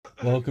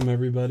Welcome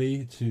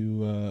everybody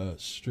to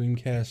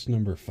Streamcast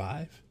number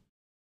 5.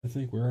 I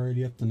think we're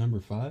already up to number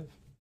 5.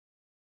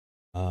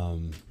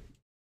 Um,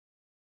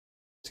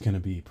 it's gonna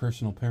be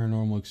personal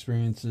paranormal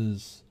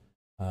experiences.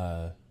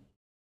 Uh,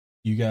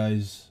 you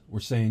guys were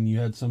saying you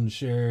had something to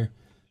share.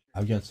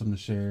 I've got something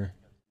to share.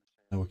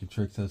 Now Wicked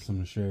Tricks has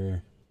something to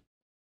share,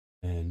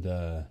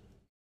 and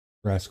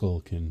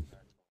Rascal can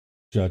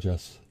judge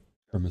us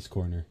from his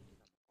corner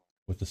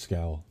with a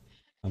scowl.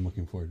 I'm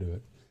looking forward to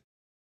it.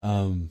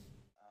 Um,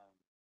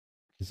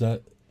 is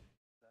that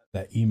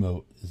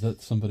emote? Is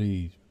that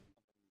somebody?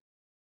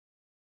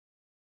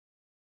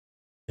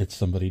 It's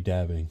somebody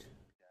dabbing.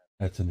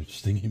 That's an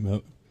interesting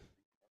emote.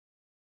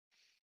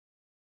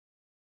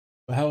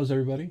 But how is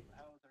everybody?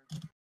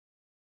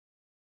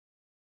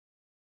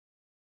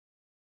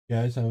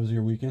 Guys, how was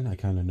your weekend? I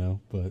kind of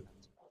know, but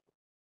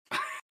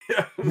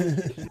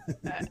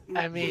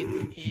I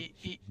mean,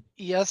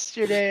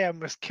 yesterday I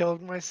almost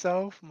killed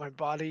myself. My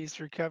body's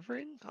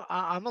recovering.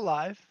 I'm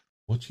alive.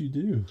 what you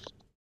do?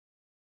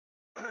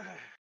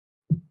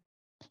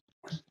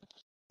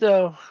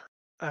 So,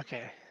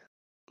 okay,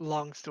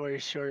 long story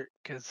short,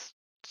 because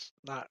it's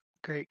not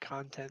great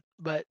content,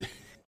 but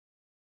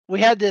we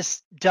had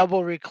this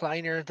double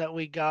recliner that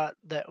we got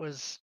that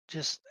was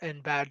just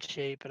in bad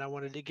shape, and I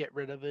wanted to get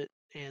rid of it.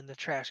 And the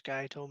trash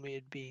guy told me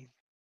it'd be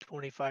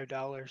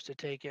 $25 to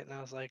take it, and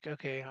I was like,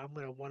 okay, I'm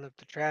gonna one up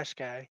the trash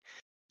guy.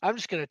 I'm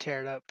just gonna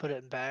tear it up, put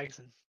it in bags,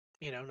 and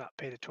not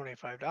pay the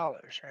 $25,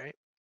 right?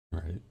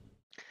 Right.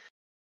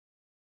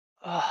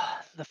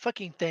 The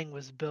fucking thing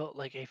was built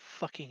like a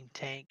fucking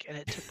tank, and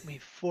it took me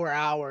 4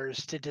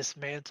 hours to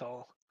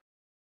dismantle.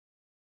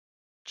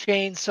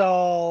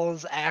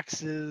 Chainsaws,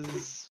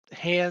 axes,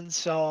 hand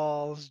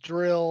saws,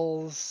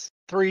 drills.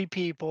 3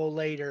 people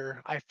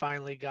later, I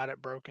finally got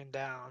it broken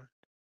down.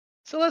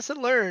 So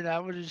lesson learned.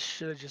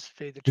 Should have just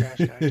paid the trash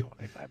guy I 25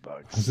 was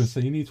gonna bucks.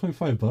 say you need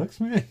 $25,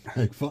 man.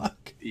 Like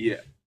fuck. Yeah,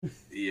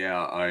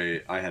 yeah.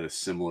 I had a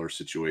similar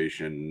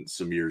situation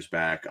some years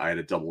back. I had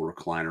a double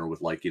recliner with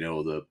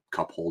the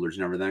cup holders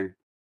and everything.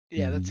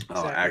 Yeah, that's Mm-hmm.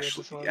 exactly what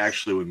this was.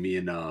 Actually,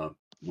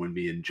 when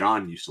me and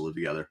John used to live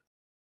together,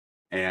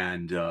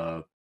 and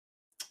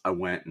I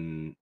went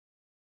and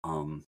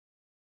um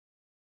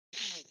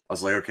I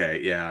was like,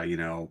 okay, yeah,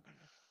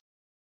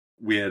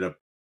 we ended up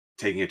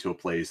taking it to a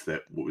place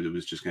that it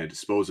was just going to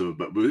dispose of it,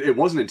 but it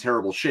wasn't in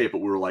terrible shape. But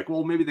we were like,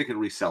 well, maybe they can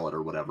resell it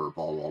or whatever,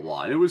 blah blah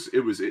blah. And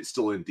it's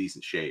still in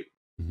decent shape.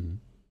 Mm-hmm.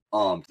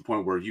 To the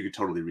point where you could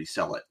totally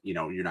resell it.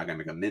 You're not gonna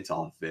make a mint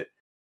off of it.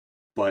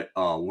 But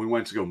when we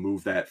went to go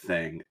move that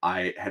thing,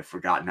 I had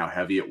forgotten how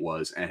heavy it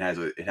was, and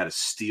it had a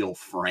steel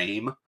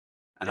frame,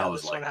 and I Yeah,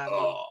 was like,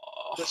 oh,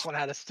 this one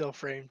had a steel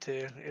frame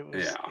too.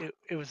 yeah.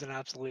 It was an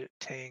absolute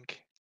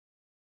tank.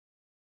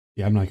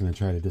 Yeah, I'm not gonna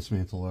try to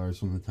dismantle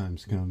ours when the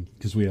times come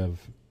because we have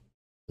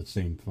the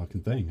same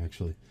fucking thing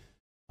actually.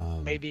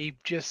 Um, Maybe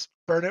just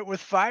burn it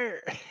with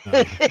fire.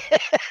 uh,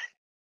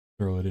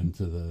 throw it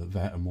into the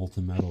vat of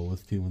molten metal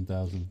with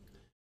T1000.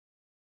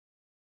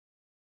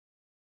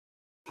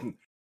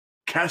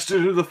 Cast it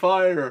into the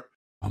fire.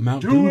 I'm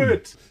Mount Do Doom.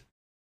 it.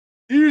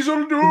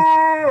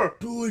 Isildur.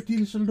 Do it,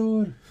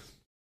 Isildur.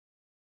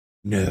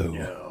 No.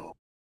 No.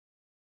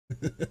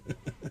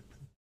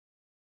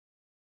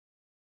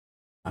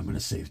 I'm gonna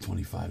save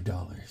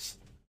 $25.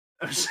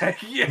 I was like,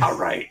 yeah,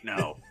 right.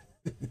 No.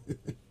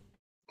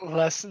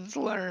 Lessons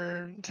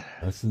learned.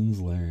 Lessons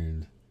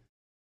learned.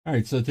 All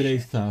right, so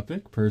today's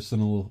topic: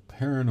 personal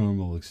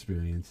paranormal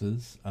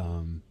experiences.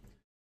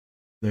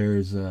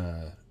 There's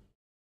I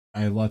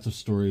have lots of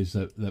stories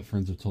that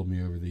friends have told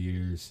me over the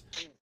years.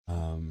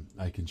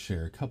 I can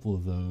share a couple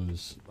of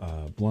those.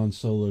 Blonde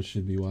Solo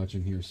should be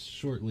watching here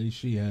shortly.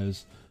 She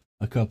has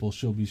a couple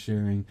she'll be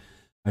sharing.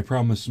 I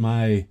promise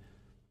my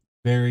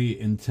very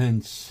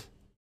intense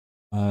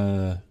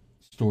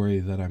story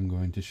that I'm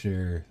going to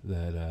share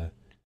that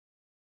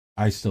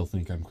I still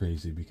think I'm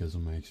crazy because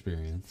of my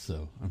experience,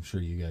 so I'm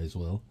sure you guys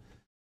will.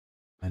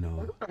 I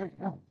know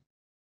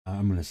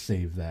I'm gonna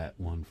save that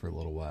one for a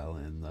little while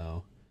in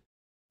though.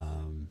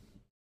 Um,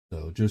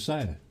 so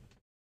Josiah,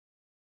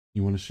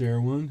 you want to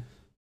share one?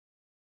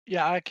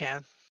 Yeah, I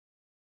can.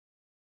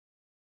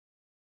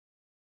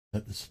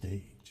 Set the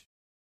stage.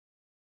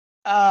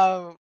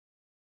 Um,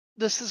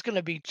 this is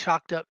gonna be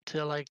chalked up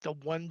to like the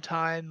one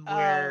time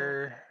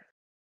where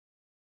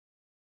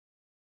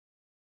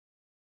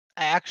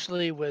I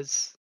actually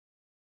was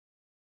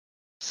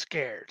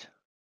scared.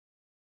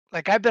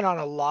 Like I've been on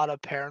a lot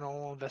of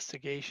paranormal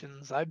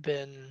investigations. I've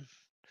been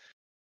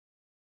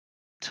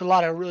to a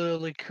lot of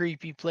really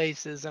creepy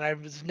places, and I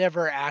was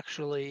never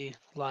actually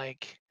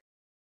like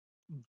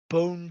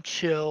bone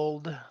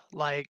chilled,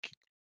 like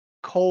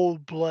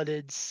cold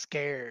blooded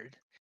scared.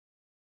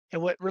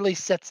 And what really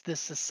sets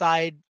this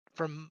aside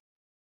from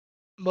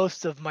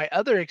most of my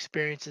other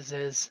experiences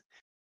is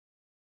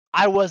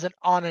I wasn't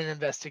on an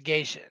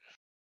investigation.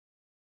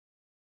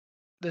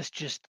 This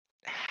just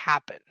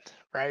happened,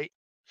 right?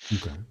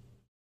 Okay.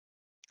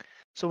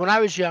 So when I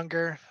was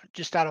younger,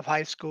 just out of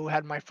high school,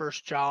 had my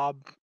first job,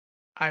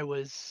 I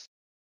was,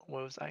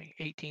 what was I,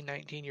 18,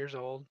 19 years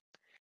old.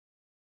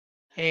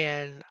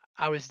 and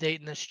I was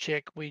dating this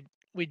chick. We'd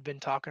been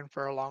talking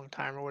for a long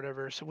time or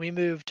whatever. So we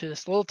moved to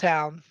this little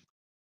town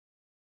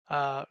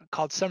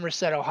called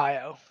Somerset,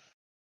 Ohio,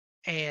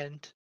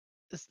 and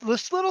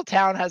this little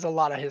town has a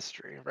lot of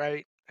history,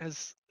 right?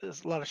 Has a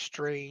lot of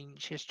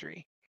strange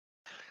history,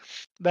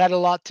 but had a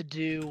lot to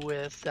do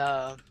with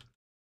the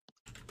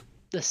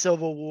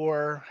Civil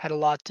War. Had a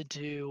lot to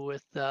do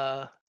with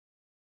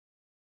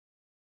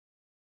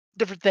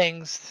different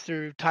things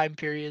through time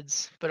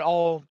periods, but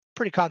all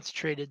pretty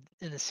concentrated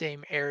in the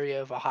same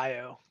area of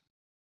Ohio.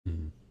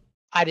 Mhm.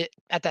 I did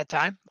at that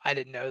time. I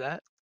didn't know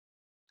that.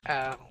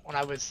 When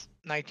I was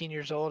 19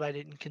 years old, I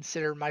didn't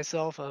consider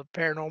myself a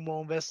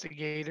paranormal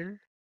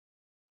investigator.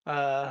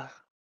 Uh,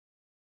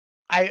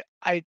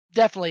 I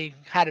definitely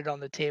had it on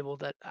the table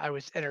that I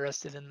was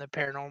interested in the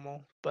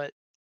paranormal, but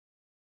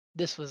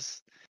this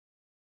was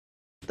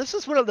this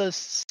was one of those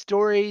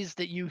stories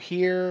that you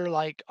hear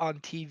like on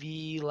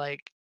TV,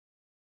 like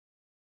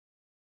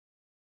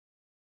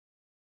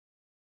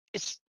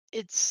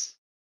it's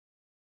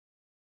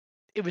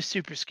it was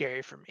super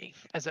scary for me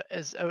as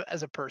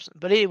a person.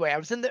 But anyway, I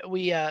was in the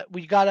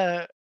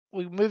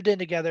we moved in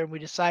together and we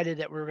decided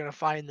that we were gonna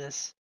find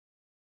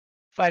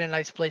a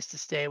nice place to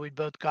stay. We'd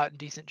both gotten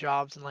decent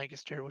jobs in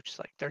Lancaster, which is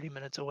like 30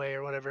 minutes away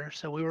or whatever.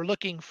 So we were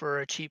looking for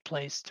a cheap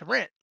place to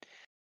rent.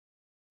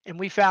 And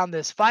we found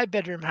this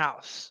 5-bedroom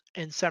house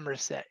in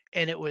Somerset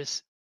and it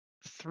was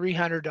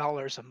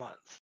 $300 a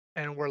month.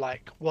 And we're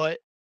like, what?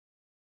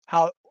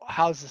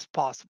 How's this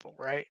possible,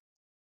 right?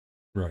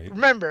 Right.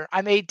 Remember,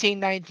 I'm 18,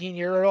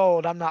 19-year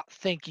old. I'm not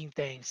thinking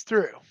things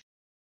through.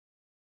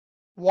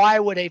 Why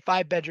would a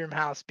 5-bedroom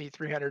house be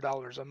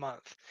 $300 a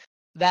month?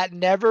 That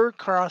never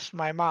crossed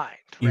my mind,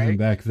 Even right?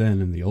 back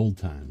then in the old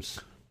times.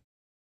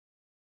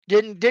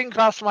 Didn't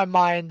cross my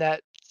mind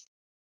that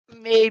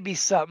maybe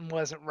something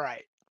wasn't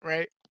right,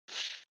 right?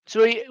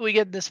 So we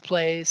get this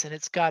place and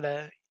it's got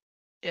a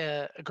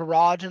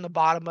garage in the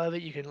bottom of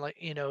it. You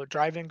can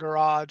drive-in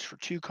garage for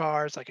 2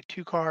 cars, like a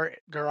 2-car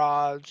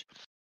garage,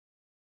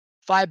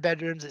 5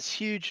 bedrooms, this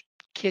huge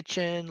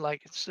kitchen,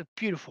 like it's a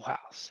beautiful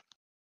house.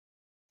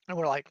 And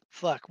we're like,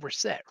 fuck, we're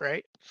set,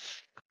 right?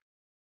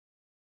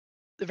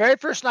 The very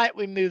first night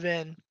we move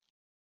in,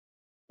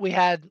 we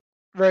had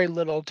very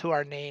little to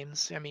our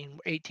names. I mean,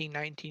 18,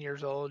 19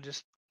 years old,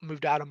 just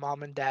moved out of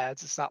mom and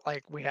dad's. It's not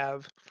like we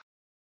have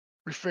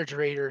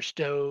refrigerator,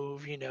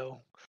 stove,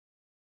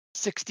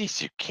 60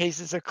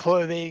 suitcases of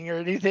clothing or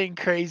anything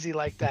crazy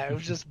like that. It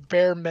was just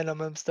bare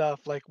minimum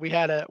stuff. Like we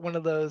had one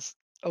of those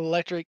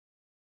electric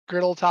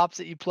griddle tops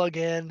that you plug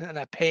in and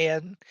a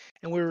pan,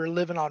 and we were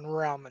living on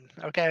ramen.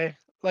 Okay, Did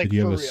like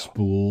you have for a real.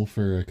 spool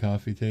for a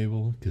coffee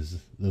table? Because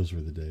those were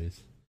the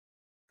days.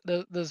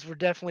 Those were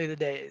definitely the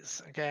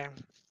days. Okay,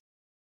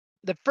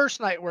 the first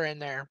night we're in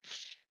there,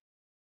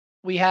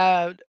 we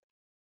had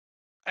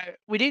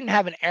we didn't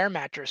have an air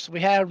mattress. We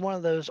had one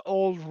of those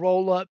old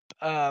roll up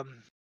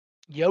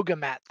yoga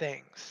mat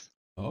things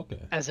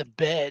Okay. as a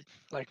bed.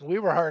 Like we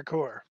were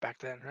hardcore back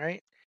then,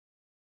 right?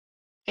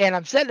 And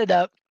I'm setting it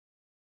up,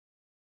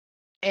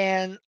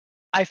 and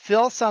I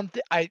feel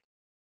something. I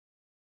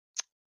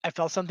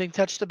felt something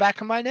touch the back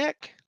of my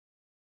neck.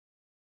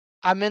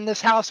 I'm in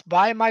this house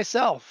by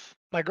myself.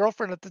 My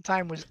girlfriend at the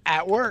time was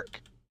at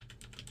work.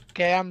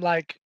 Okay, I'm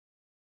like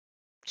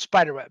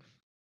spiderweb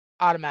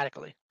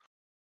automatically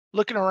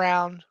looking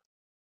around.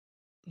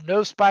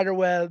 No spider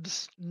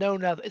webs, no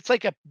nothing. It's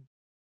like a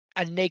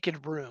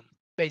naked room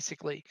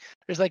basically.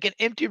 There's like an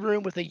empty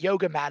room with a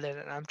yoga mat in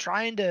it. And I'm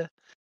trying to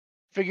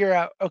figure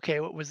out, okay,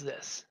 what was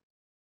this?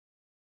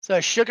 So I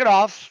shook it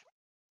off,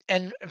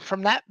 and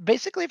from that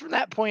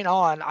point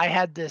on, I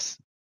had this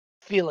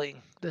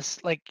feeling,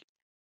 this like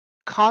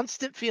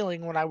constant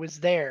feeling when I was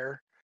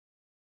there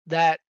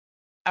that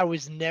I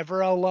was never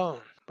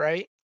alone,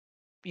 right?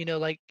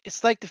 Like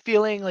it's like the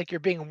feeling like you're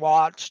being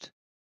watched.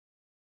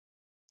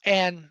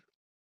 And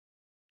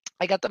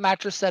I got the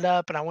mattress set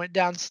up and I went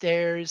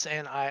downstairs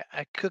and I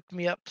cooked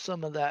me up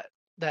some of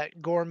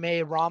that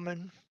gourmet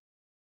ramen.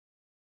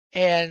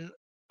 And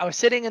I was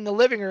sitting in the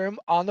living room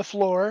on the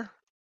floor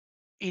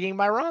eating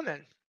my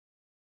ramen.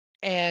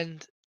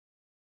 And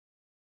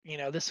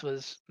this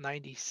was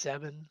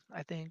 97,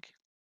 I think.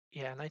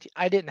 Yeah, 19.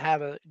 I didn't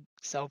have a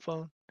cell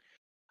phone.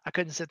 I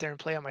couldn't sit there and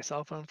play on my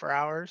cell phone for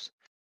hours.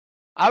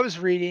 I was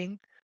reading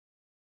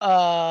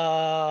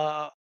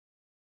uh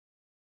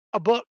a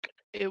book.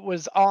 It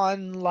was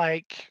on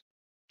like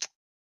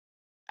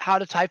how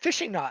to tie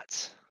fishing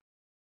knots.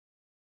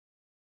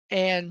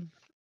 And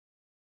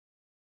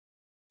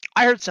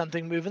I heard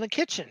something move in the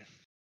kitchen.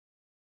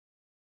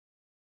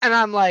 And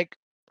I'm like,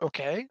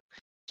 okay.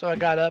 So I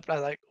got up and I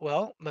was like,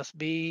 well,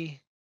 we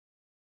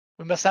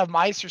must have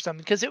mice or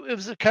something because it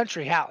was a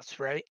country house,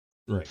 right?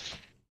 Right.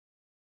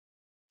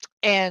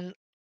 And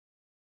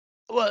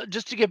well,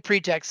 just to give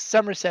pretext,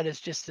 Somerset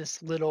is just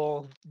this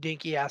little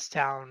dinky ass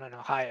town in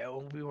Ohio.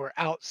 And we were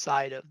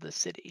outside of the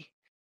city.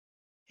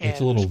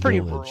 It's a And it was little pretty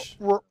rural, village.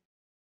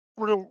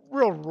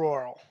 real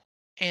rural.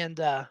 And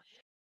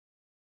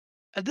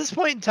At this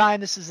point in time,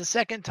 this is the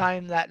second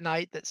time that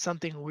night that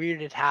something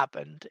weird had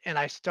happened, and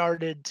I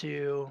started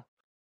to,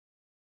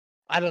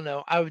 I don't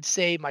know, I would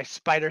say my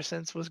spider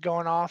sense was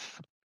going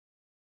off.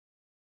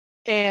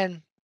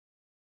 And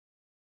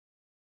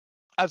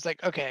I was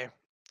like, okay,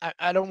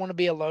 I don't want to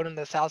be alone in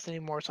this house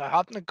anymore. So I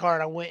hopped in the car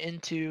and I went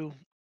into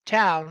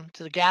town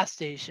to the gas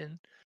station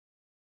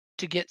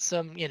to get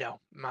some,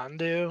 Mountain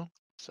Dew,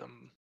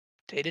 some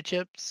potato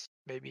chips,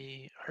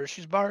 maybe a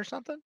Hershey's bar or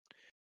something.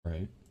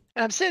 Right.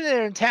 And I'm sitting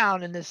there in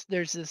town, and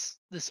there's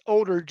this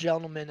older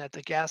gentleman at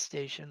the gas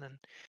station, and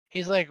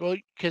he's like, well,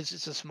 because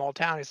it's a small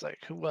town. He's like,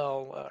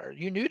 well, are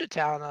you new to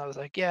town? And I was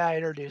like, yeah, I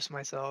introduced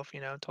myself,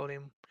 told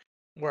him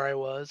where I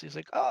was. He's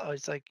like, oh,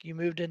 it's like you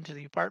moved into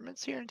the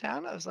apartments here in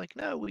town. I was like,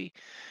 no, we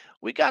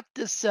got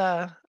this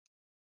house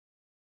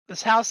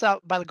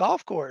out by the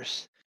golf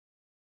course.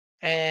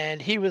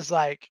 And he was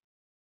like,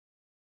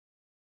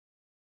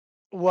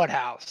 what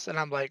house? And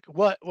I'm like,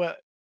 what?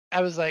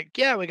 I was like,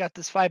 yeah, we got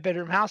this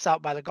 5-bedroom house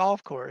out by the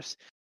golf course.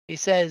 He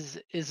says,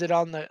 is it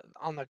on the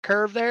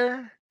curve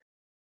there?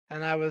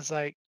 And I was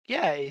like,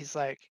 yeah. He's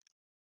like,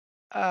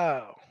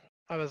 oh.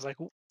 I was like,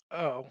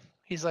 oh.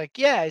 He's like,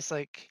 yeah. He's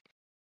like,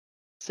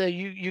 so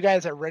you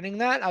guys are renting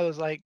that? I was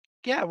like,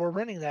 yeah, we're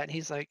renting that. And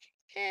he's like,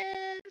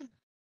 eh.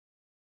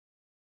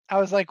 I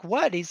was like,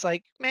 what? He's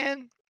like,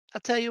 man,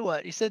 I'll tell you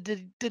what. He said,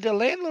 did the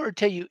landlord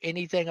tell you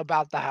anything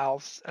about the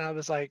house? And I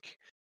was like,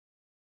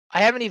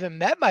 I haven't even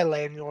met my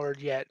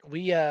landlord yet.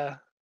 We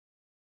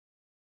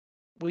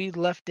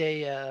left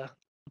a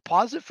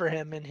deposit for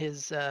him in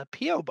his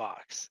PO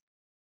box,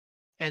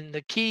 and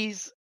the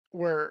keys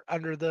were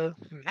under the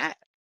mat.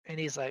 And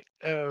he's like,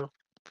 oh.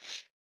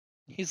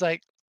 He's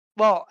like,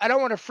 well, I don't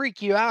want to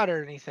freak you out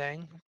or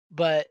anything,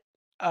 but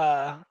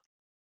uh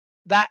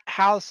that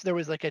house, there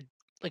was like a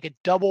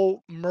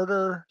double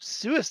murder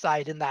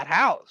suicide in that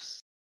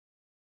house.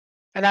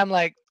 And I'm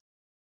like,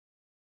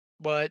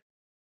 what?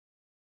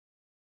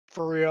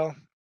 For real?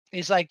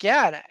 He's like,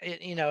 yeah, and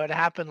it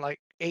happened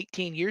like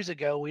 18 years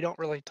ago. We don't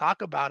really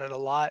talk about it a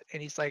lot.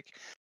 And he's like,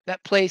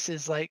 that place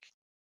is like,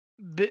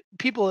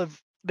 people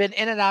have been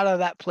in and out of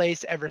that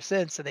place ever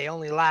since, and they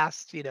only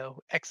last,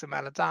 X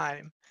amount of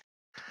time.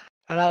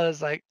 And I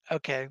was like,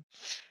 okay.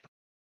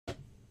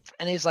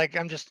 And he's like,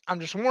 I'm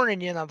just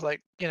warning you. And I was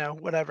like,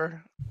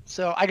 whatever.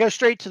 So I go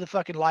straight to the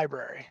fucking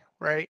library,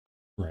 right?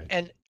 Right.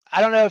 And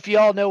I don't know if you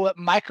all know what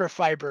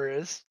microfiber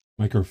is.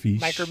 Microfiche.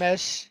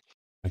 Micromesh.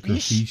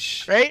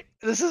 Microfiche. Right?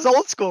 This is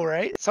old school,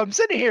 right? So I'm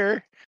sitting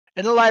here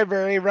in the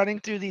library running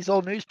through these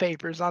old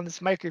newspapers on this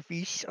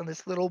microfiche on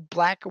this little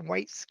black and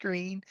white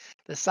screen,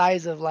 the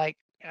size of like,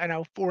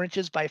 4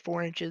 inches by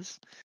 4 inches.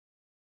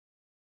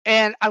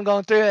 And I'm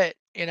going through it,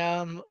 and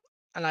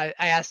I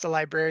asked the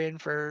librarian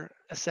for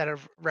a set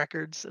of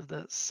records of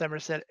the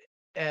Somerset,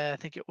 I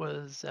think it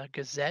was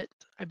Gazette,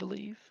 I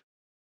believe.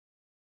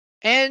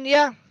 And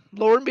yeah,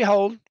 lo and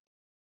behold,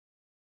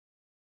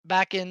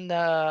 back in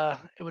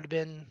it would have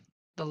been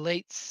the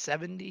late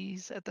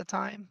 70s at the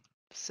time,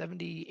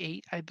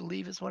 78, I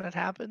believe, is when it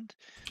happened.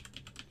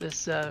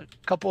 This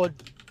couple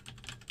had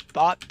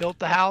built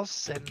the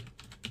house, and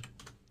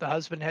the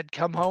husband had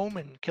come home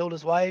and killed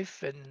his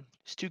wife and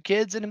his 2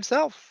 kids and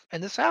himself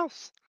in this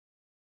house.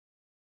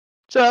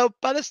 So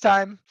by this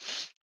time,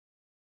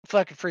 I'm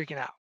fucking freaking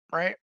out,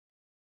 right?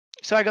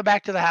 So I go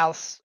back to the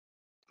house.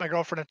 My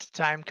girlfriend at the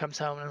time comes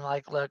home, and I'm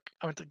like, look,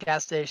 I went to the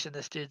gas station.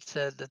 This dude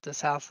said that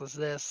this house was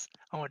this.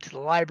 I went to the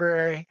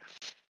library,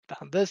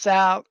 found this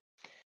out.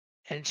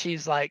 And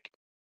she's like,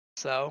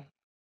 so?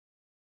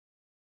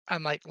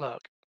 I'm like,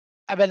 look,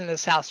 I've been in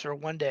this house for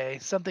one day.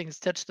 Something's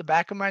touched the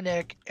back of my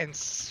neck, and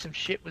some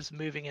shit was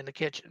moving in the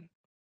kitchen.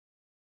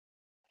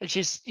 And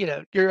she's,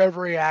 you're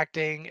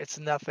overreacting. It's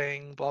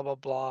nothing, blah, blah,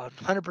 blah.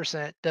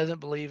 100%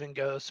 doesn't believe in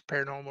ghosts,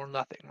 paranormal,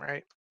 nothing,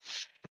 right?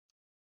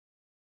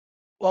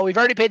 Well, we've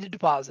already paid the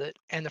deposit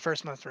and the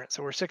first month's rent.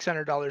 So we're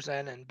 $600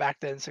 in. And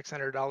back then,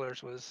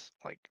 $600 was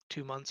like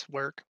 2 months'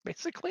 work,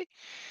 basically.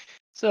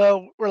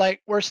 So we're like,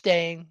 we're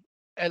staying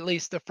at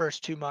least the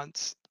first 2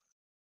 months.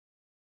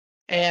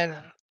 And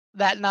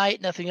that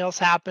night, nothing else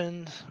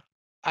happened.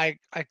 I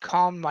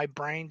calmed my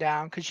brain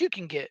down, because you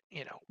can get,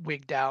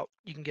 wigged out.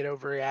 You can get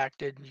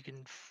overreacted. You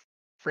can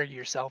figure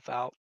yourself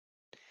out.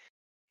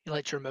 You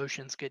let your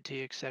emotions get to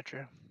you,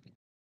 etc.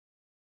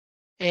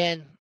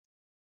 And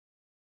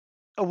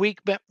a week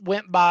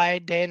went by,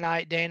 day and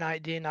night, day and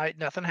night, day and night.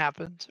 Nothing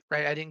happened,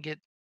 right? I didn't get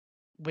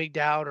wigged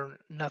out, or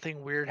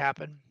nothing weird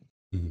happened.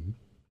 Mm-hmm.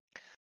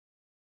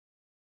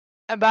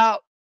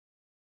 About,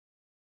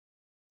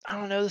 I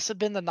don't know, this had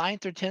been the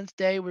 9th or 10th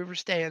day we were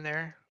staying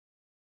there.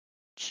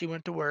 She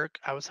went to work.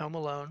 I was home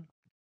alone.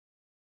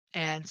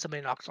 And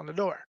somebody knocks on the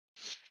door.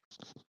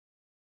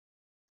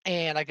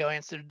 And I go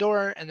answer the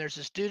door, and there's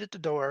this dude at the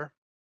door,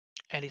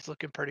 and he's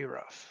looking pretty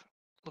rough.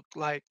 Looked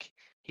like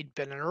he'd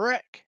been in a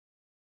wreck.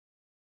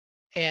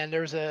 And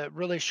there's a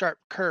really sharp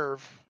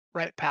curve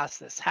right past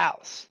this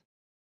house.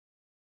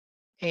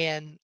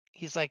 And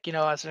he's like, I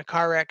was in a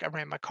car wreck. I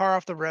ran my car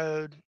off the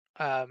road.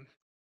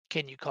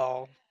 Can you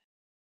call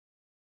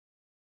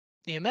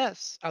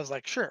EMS. I was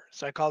like, sure.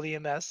 So I called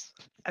EMS.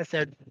 I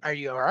said, are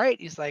you all right?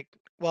 He's like,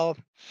 well,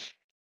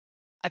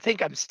 I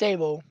think I'm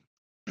stable.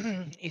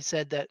 He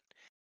said that,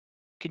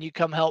 can you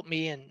come help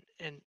me and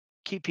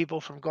keep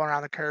people from going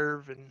around the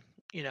curve? And,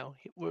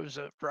 it was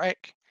a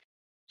wreck.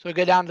 So I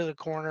go down to the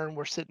corner and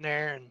we're sitting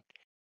there and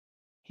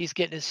he's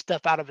getting his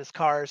stuff out of his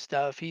car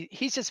stuff.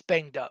 He's just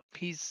banged up.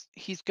 He's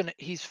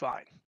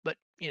fine. But,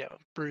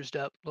 bruised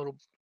up, little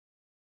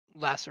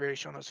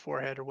laceration on his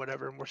forehead or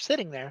whatever. And we're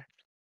sitting there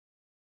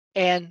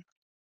and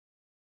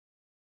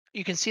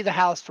you can see the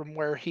house from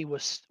where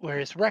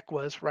his wreck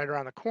was right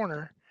around the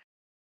corner.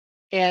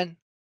 And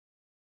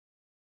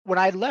when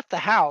I left the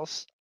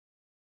house,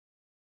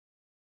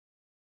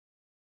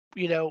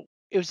 it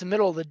was the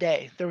middle of the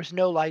day. There was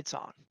no lights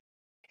on.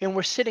 And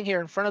we're sitting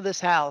here in front of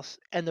this house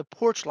and the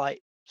porch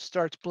light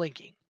starts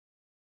blinking.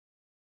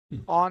 Hmm.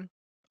 On,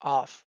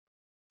 off,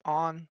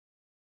 on,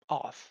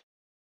 off,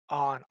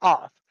 on,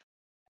 off.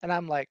 And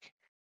I'm like,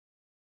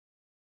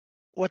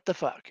 what the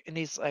fuck? And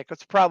he's like,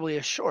 it's probably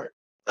a short.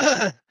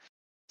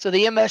 So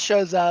the EMS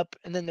shows up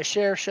and then the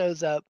sheriff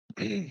shows up.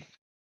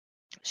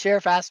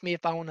 Sheriff asked me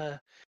if I want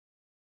to,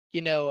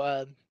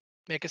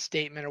 make a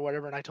statement or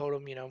whatever. And I told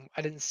him,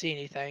 I didn't see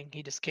anything.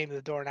 He just came to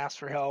the door and asked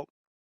for help.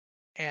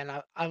 And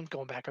I'm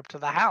going back up to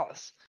the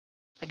house.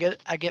 I get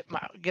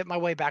my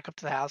way back up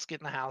to the house,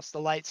 get in the house. The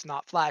light's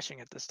not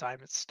flashing at this time.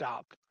 It's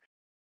stopped.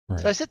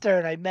 So I Right. sit there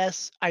and I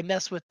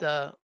mess with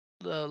the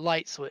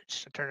light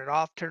switch. I turn it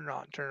off, turn it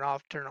on, turn it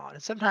off, turn it on.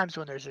 And sometimes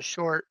when there's a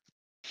short,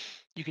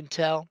 you can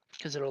tell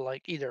because it'll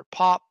like either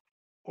pop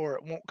or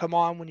it won't come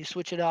on when you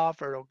switch it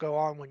off, or it'll go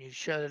on when you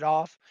shut it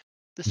off.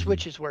 The Mhm.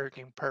 switch is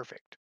working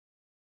perfect.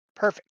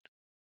 Perfect.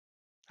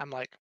 I'm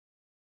like,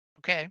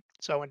 okay.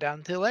 So I went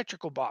down to the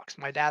electrical box.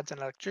 My dad's an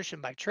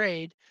electrician by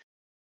trade.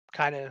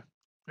 Kind of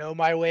know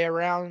my way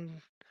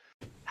around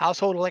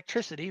household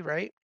electricity,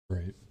 right?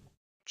 Right.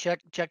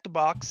 Check the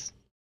box.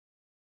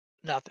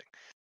 Nothing.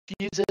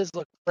 Fuses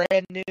look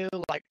brand new,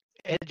 like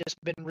it had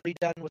just been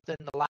redone within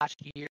the last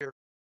year,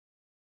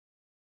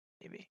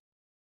 maybe.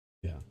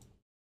 Yeah.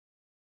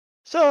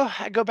 So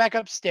I go back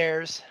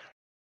upstairs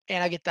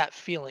and I get that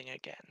feeling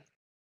again.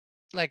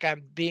 Like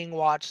I'm being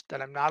watched,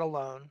 that I'm not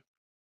alone.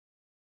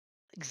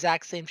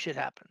 Exact same shit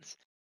happens.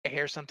 I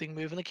hear something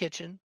move in the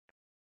kitchen.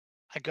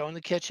 I go in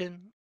the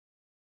kitchen.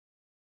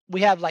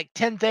 We have like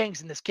 10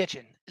 things in this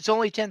kitchen. It's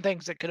only 10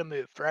 things that could have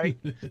moved, right?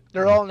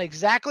 They're all in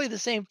exactly the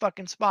same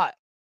fucking spot.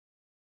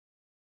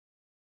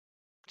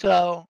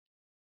 So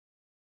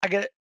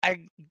I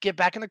get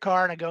back in the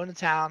car and I go into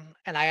town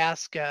and I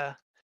ask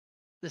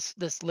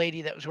this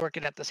lady that was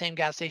working at the same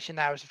gas station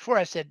that I was before.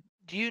 I said,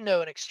 "Do you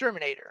know an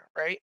exterminator?"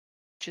 Right?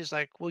 She's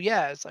like, "Well,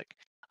 yeah." It's like,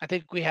 I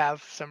think we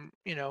have some,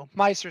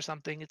 mice or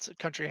something. It's a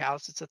country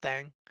house. It's a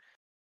thing.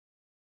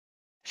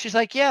 She's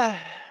like, "Yeah,"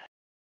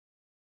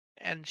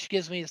 and she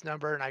gives me his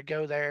number and I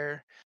go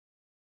there.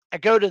 I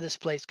go to this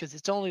place because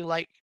it's only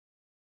like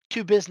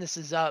 2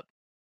 businesses up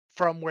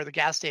from where the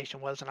gas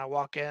station was, and I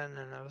walk in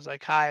and I was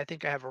like, "Hi, I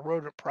think I have a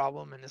rodent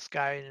problem." And this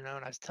guy, and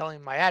I was telling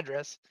him my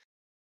address.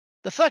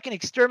 The fucking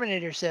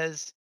exterminator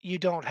says, "You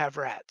don't have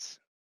rats."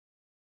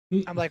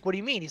 I'm like, "What do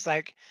you mean?" He's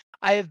like,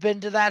 "I have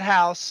been to that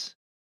house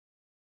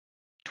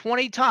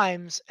 20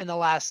 times in the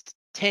last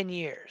 10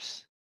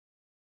 years.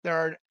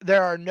 There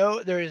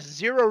is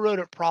zero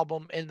rodent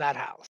problem in that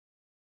house."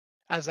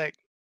 I was like,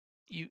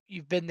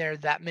 You've been there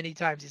that many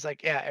times?" He's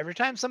like, "Yeah, every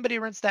time somebody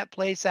rents that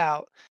place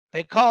out,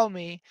 they call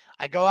me.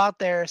 I go out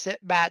there, set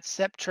bats,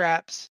 set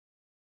traps,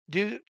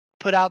 do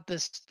put out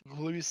this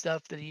glue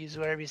stuff that he uses,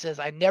 whatever he says.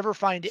 I never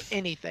find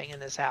anything in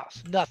this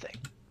house. Nothing."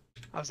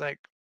 I was like,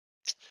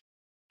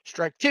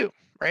 strike two,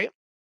 right?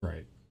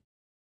 Right.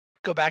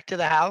 Go back to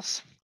the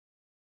house,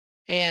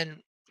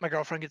 and my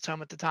girlfriend gets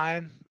home at the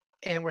time,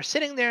 and we're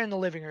sitting there in the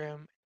living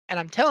room, and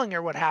I'm telling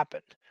her what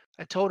happened.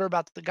 I told her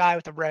about the guy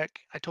with the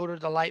wreck. I told her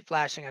the light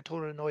flashing. I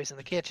told her the noise in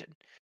the kitchen.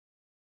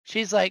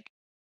 She's like,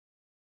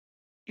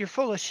 "You're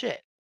full of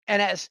shit."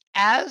 And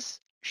as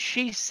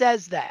she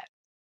says that,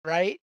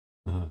 right,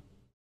 Uh-huh.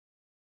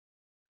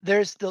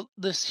 there's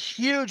this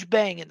huge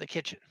bang in the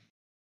kitchen,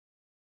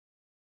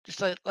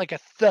 just like a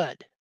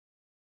thud.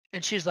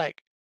 And she's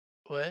like,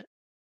 "What?"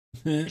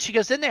 And she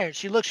goes in there and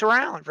she looks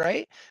around,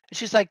 right? And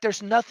she's like,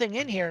 "There's nothing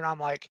in here." And I'm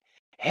like,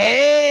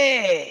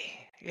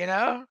 "Hey,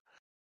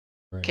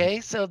 Right.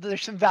 okay, so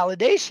there's some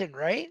validation,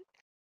 right?"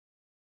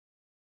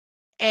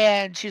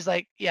 And she's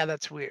like, "Yeah,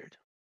 that's weird."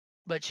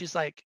 But she's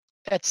like,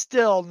 "It's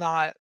still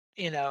not,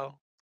 Slimer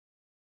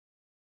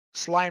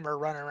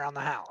running around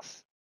the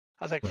house."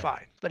 I was like, Right.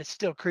 "Fine, but it's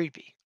still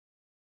creepy."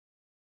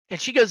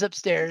 And she goes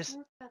upstairs.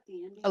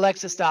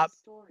 Alexa, stop.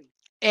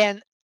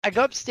 And I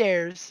go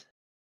upstairs.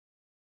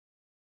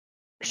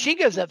 She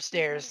goes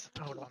upstairs.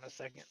 Hold on a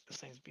second. This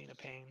thing's being a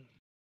pain.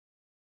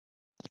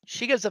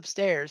 She goes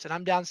upstairs, and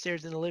I'm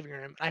downstairs in the living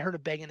room. And I heard a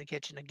bang in the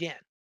kitchen again,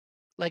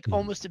 like Mhm.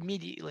 almost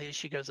immediately as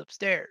she goes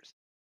upstairs.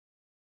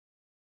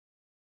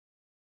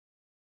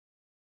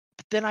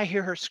 But then I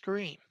hear her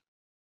scream.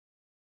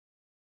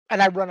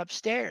 And I run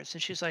upstairs,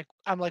 and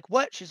I'm like,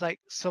 "What?" She's like,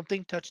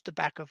 "Something touched the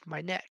back of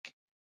my neck."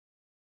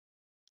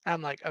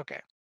 I'm like, okay.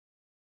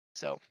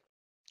 So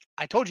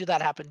I told you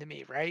that happened to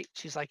me, right?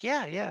 She's like,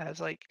 yeah, yeah. I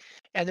was like,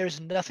 and there's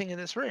nothing in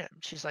this room.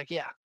 She's like,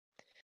 yeah.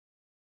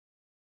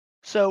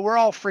 So we're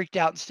all freaked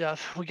out and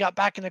stuff. We got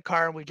back in the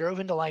car and we drove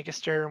into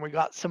Lancaster and we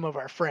got some of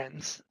our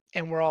friends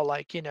and we're all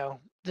like,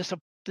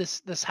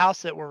 this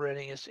house that we're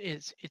renting is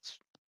it's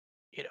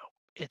you know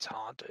it's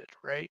haunted,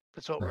 right?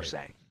 That's what we're Right.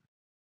 saying.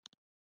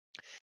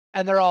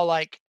 And they're all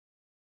like,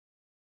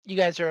 you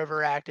guys are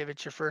overactive.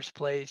 It's your first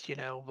place,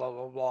 blah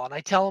blah blah. And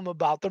I tell them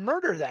about the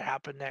murder that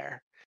happened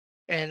there.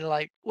 And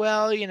like,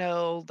 well,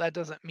 that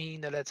doesn't mean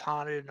that it's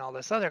haunted and all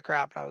this other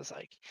crap. And I was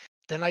like,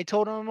 then I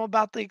told them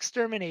about the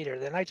exterminator.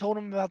 Then I told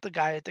them about the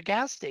guy at the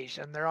gas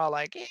station. They're all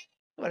like,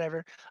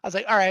 whatever. I was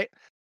like, all right,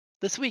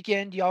 this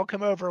weekend, y'all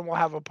come over and we'll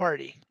have a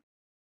party.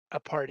 A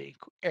party,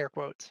 air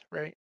quotes,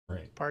 right?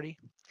 Right. Party.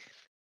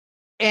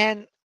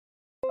 And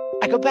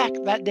I go back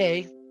that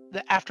day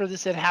after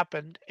this had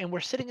happened, and we're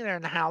sitting there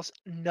in the house.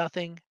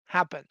 Nothing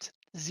happened.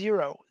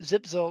 Zero.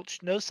 Zip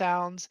zilch. No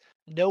sounds.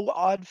 No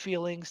odd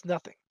feelings.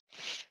 Nothing.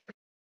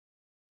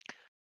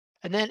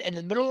 And then in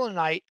the middle of the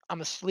night,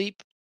 I'm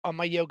asleep on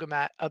my yoga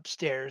mat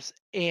upstairs,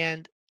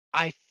 and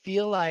I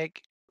feel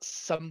like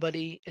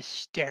somebody is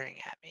staring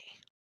at me.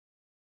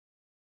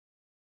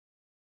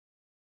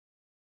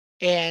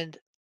 And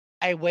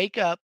I wake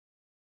up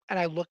and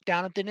I look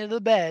down at the end of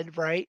the bed,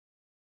 right?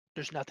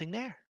 There's nothing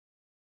there.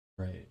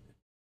 Right.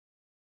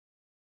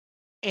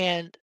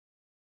 And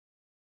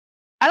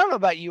I don't know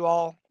about you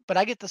all, but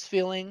I get this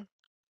feeling.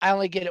 I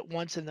only get it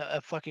once in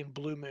a fucking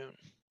blue moon,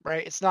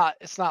 right? It's not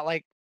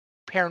like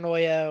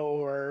paranoia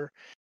or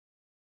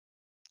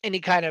any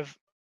kind of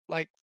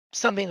like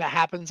something that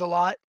happens a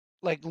lot.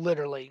 Like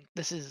literally,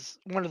 this is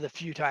one of the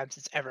few times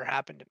it's ever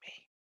happened to me.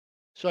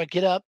 So I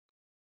get up,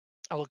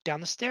 I look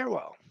down the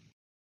stairwell,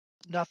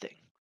 nothing.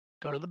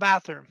 Go to the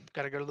bathroom.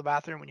 Got to go to the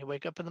bathroom when you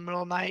wake up in the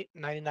middle of the night.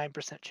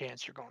 99%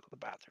 chance you're going to the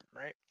bathroom,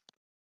 right?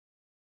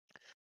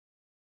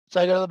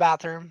 So I go to the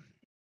bathroom,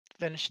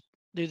 finish,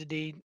 do the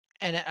deed,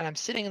 and I'm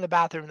sitting in the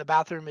bathroom. The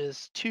bathroom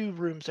is 2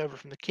 rooms over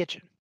from the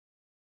kitchen.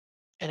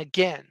 And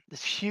again,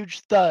 this huge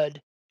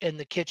thud in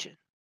the kitchen.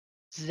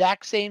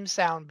 Exact same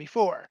sound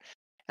before.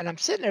 And I'm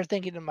sitting there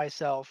thinking to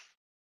myself,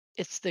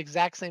 it's the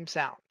exact same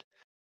sound.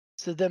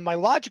 So then my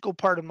logical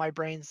part of my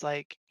brain's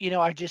like,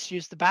 I just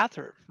used the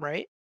bathroom,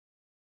 right?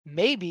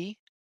 Maybe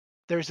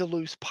there's a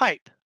loose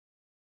pipe.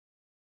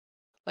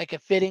 Like a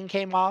fitting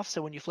came off.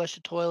 So when you flush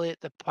the toilet,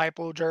 the pipe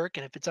will jerk.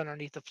 And if it's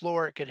underneath the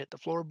floor, it could hit the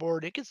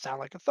floorboard. It could sound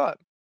like a thud.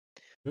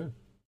 Yeah.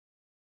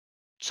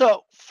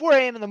 So 4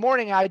 a.m. in the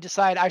morning, I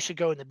decide I should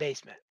go in the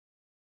basement.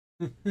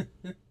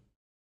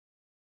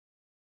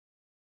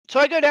 So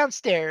I go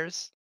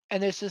downstairs,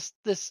 and there's just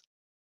this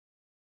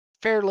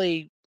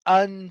fairly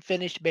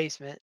unfinished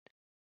basement.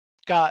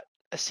 Got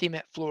a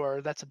cement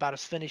floor that's about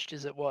as finished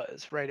as it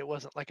was, right? It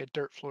wasn't like a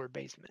dirt floor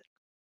basement.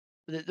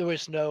 There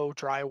was no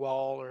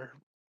drywall or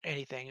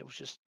anything. It was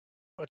just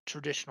a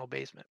traditional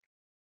basement.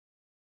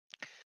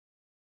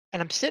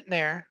 And I'm sitting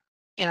there,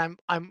 and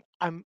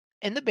I'm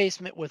in the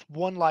basement with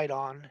one light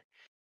on,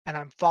 and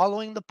I'm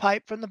following the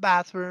pipe from the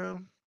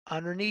bathroom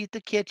underneath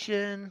the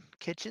kitchen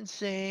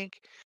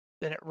sink.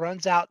 Then it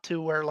runs out to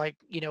where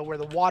where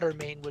the water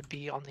main would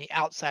be on the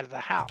outside of the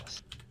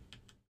house.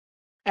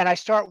 And I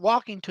start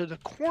walking to the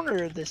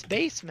corner of this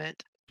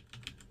basement,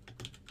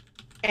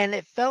 and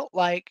it felt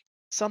like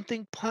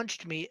something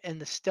punched me in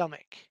the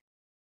stomach.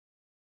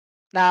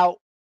 Now,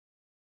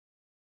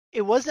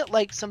 it wasn't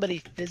like somebody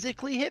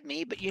physically hit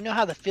me, but you know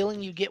how the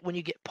feeling you get when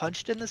you get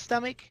punched in the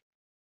stomach?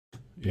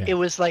 Yeah. It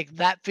was like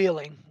that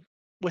feeling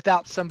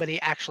without somebody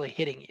actually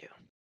hitting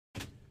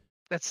you.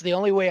 That's the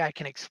only way I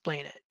can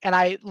explain it. And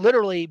I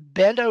literally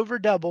bent over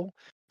double,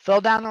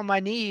 fell down on my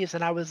knees,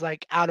 and I was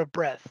like out of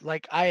breath.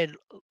 Like I had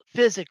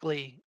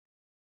physically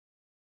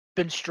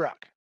been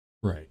struck.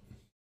 Right.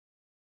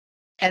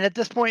 And at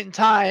this point in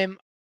time,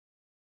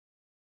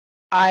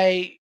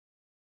 I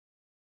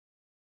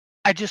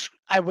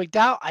wigged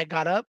out. I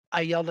got up.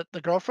 I yelled at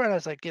the girlfriend. I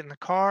was like, "Get in the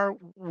car.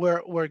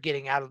 We're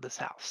getting out of this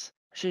house."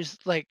 She's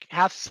like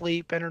half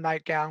asleep in her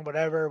nightgown,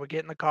 whatever. We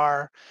get in the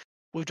car.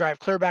 We drive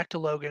clear back to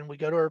Logan. We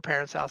go to her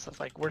parents' house. I was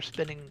like, "We're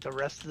spending the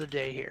rest of the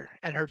day here."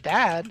 And her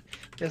dad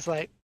is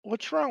like,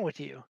 "What's wrong with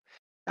you?"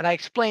 And I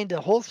explained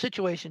the whole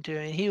situation to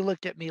him, and he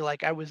looked at me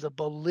like I was a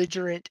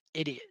belligerent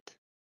idiot.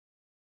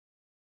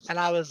 And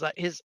I was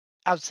like,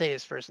 I would say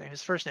his first name.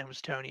 His first name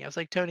was Tony. I was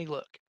like, "Tony,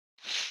 look.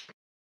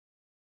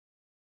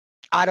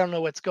 I don't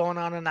know what's going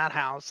on in that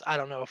house. I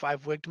don't know if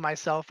I've wigged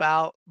myself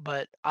out,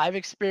 but I've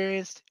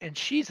experienced and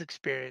she's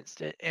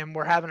experienced it, and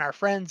we're having our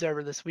friends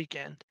over this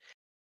weekend."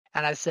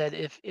 And I said,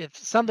 if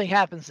something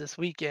happens this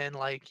weekend,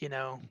 like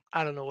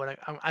I don't know what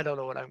I don't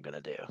know what I'm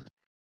gonna do.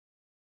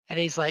 And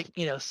he's like,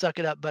 suck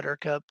it up,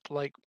 Buttercup,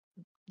 like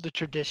the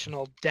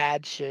traditional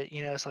dad shit.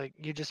 It's like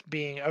you're just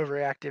being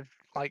overreactive,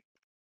 like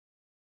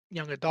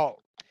young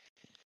adult.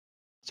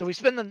 So we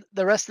spend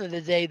the rest of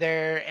the day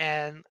there,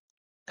 and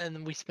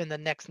then we spend the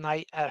next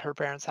night at her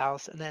parents'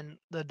 house. And then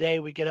the day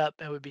we get up,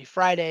 it would be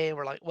Friday, and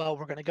we're like, well,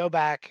 we're gonna go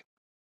back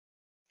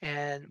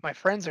and my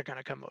friends are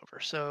gonna come over.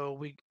 So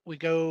we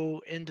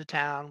go into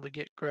town, we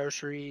get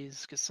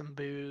groceries, get some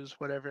booze,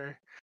 whatever,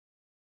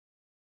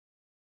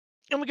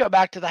 and we go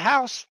back to the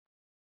house,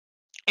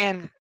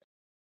 and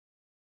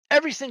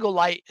every single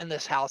light in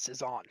this house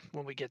is on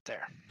when we get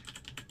there.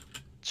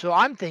 So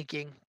I'm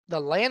thinking the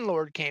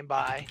landlord came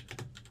by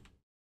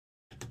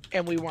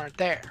and we weren't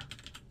there.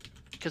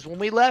 Because when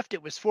we left,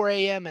 it was 4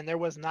 a.m. and there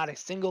was not a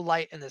single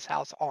light in this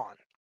house on.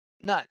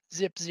 None.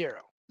 Zip,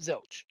 zero.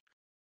 Zilch.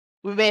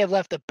 We may have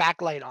left the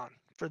backlight on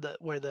for the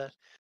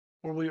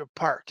where we were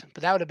parked,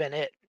 but that would have been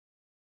it.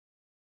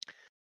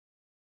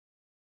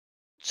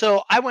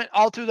 So I went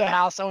all through the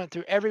house. I went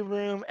through every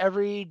room,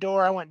 every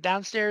door. I went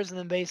downstairs in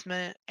the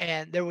basement,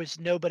 and there was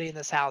nobody in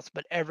this house,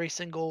 but every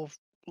single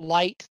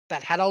light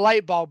that had a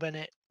light bulb in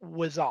it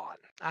was on.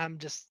 I'm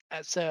just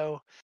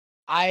so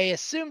I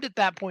assumed at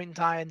that point in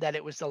time that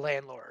it was the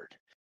landlord.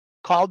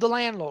 Called the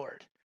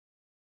landlord,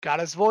 got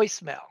his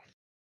voicemail,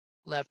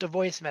 left a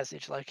voice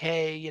message like,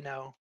 "Hey,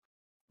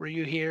 were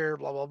you here?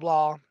 Blah blah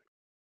blah."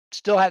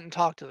 Still hadn't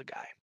talked to the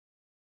guy.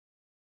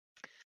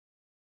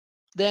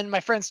 Then my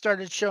friend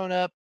started showing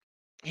up.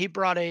 He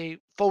brought a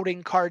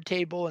folding card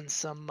table and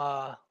some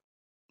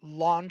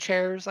lawn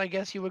chairs, I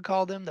guess you would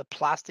call them, the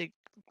plastic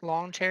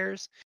lawn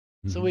chairs.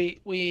 So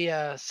Mhm.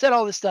 we set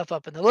all this stuff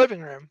up in the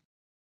living room,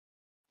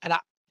 and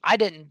I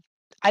didn't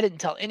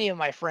tell any of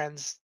my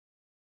friends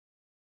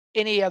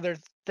any other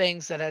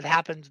things that had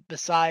happened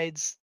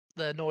besides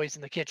the noise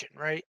in the kitchen,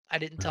 right? I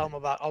didn't tell Right. them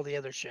about all the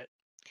other shit.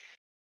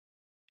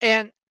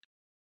 And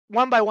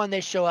one by one,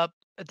 they show up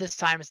at this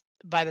time.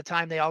 By the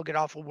time they all get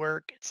off of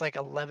work, it's like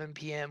 11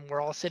 p.m.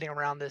 We're all sitting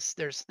around this.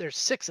 There's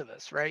six of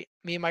us, right?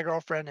 Me and my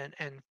girlfriend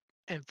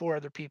and four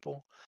other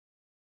people,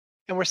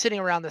 and we're sitting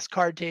around this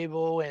card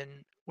table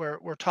and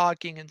we're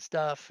talking and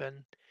stuff.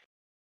 And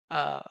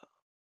uh,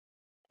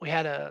 we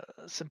had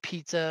some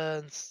pizza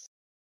and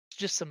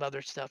just some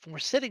other stuff. And we're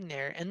sitting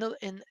there,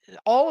 and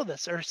all of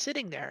us are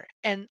sitting there,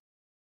 and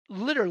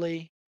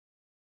literally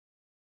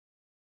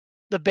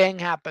the bang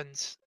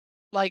happens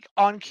like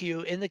on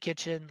cue in the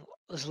kitchen,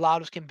 as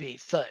loud as can be,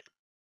 thud.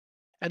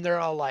 And they're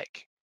all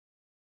like,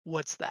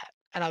 "What's that?"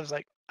 And I was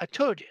like, "I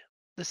told you,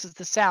 this is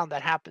the sound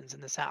that happens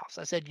in this house."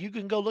 I said, "You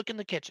can go look in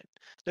the kitchen.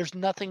 There's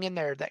nothing in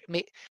there that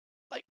may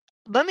like."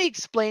 Let me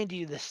explain to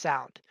you the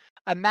sound.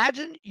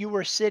 Imagine you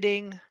were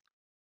sitting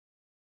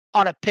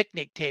on a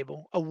picnic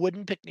table, a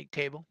wooden picnic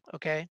table,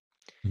 okay,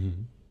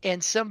 Mhm.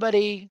 and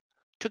somebody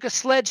took a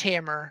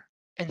sledgehammer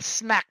and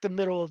smacked the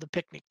middle of the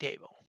picnic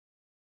table.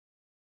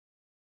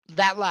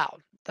 That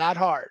loud, that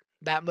hard,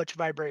 that much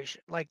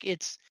vibration. Like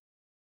it's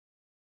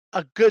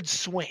a good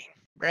swing,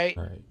 right?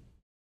 Right.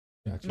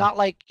 Gotcha. Not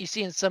like you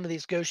see in some of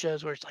these ghost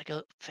shows where it's like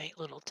a faint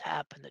little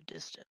tap in the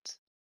distance.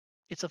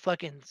 It's a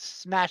fucking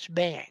smash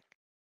bang.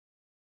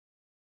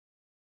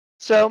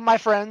 So my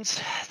friends,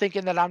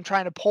 thinking that I'm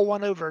trying to pull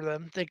one over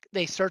them,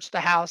 they search the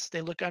house.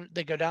 They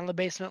go down the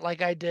basement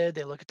like I did.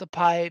 They look at the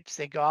pipes.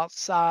 They go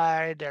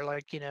outside. They're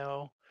like,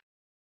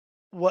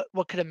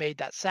 what could have made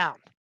that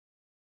sound?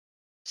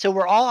 So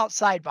we're all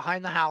outside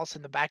behind the house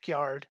in the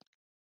backyard.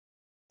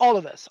 All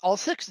of us, all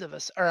six of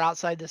us, are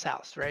outside this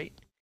house, right?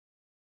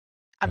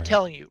 I'm Right.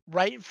 telling you,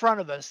 right in front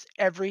of us,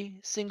 every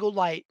single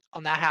light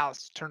on that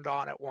house turned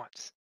on at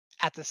once,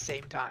 at the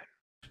same time.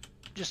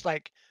 Just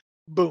like,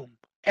 boom,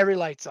 every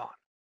light's on.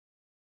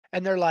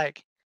 And they're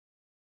like,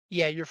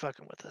 "Yeah, you're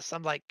fucking with us."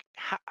 I'm like,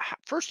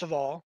 first of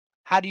all,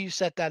 how do you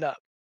set that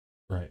up?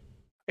 Right.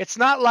 It's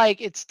not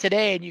like it's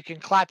today and you can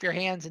clap your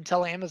hands and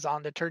tell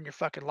Amazon to turn your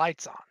fucking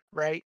lights on,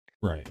 right?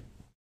 Right.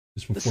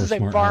 Just This before is a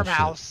smart house shit.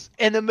 farmhouse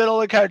in the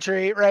middle of the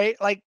country, right?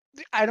 Like,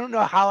 I don't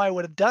know how I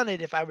would have done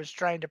it if I was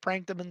trying to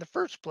prank them in the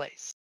first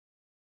place.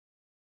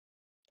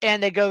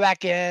 And they go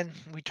back in,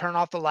 we turn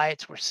off the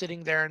lights, we're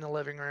sitting there in the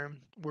living room,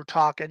 we're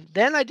talking.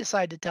 Then I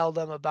decide to tell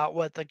them about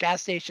what the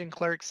gas station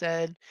clerk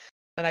said.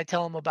 Then I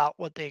tell them about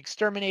what the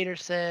exterminator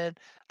said.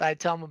 Then I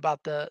tell them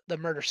about the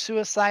murder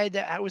suicide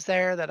that I was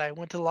there, that I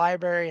went to the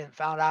library and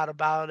found out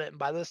about it. And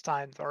by this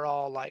time, they're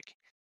all like,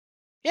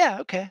 "Yeah,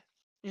 okay,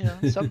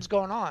 something's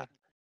going on."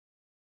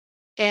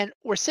 And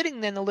we're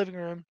sitting in the living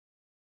room,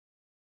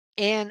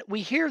 and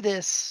we hear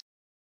this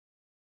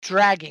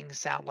dragging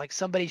sound, like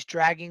somebody's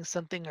dragging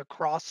something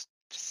across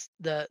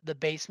the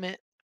basement.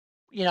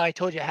 I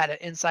told you I had an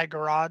inside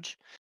garage.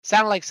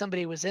 Sounded like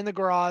somebody was in the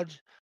garage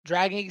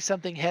dragging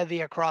something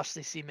heavy across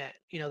the cement.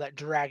 That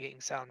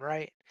dragging sound,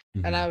 right?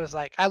 And Mhm. I was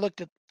like, I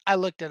looked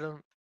at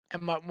him,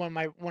 and one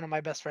of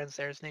my best friends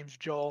there, his name's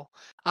Joel.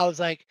 I was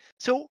like,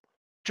 "So,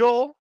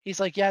 Joel?" He's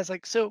like, "Yeah." I was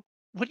like, "So,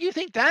 what do you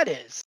think that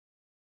is?"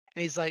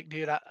 And he's like,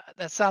 "Dude,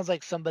 that sounds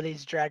like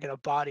somebody's dragging a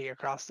body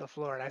across the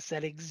floor." And I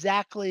said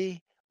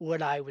exactly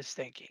what I was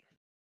thinking.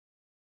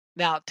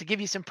 Now, to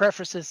give you some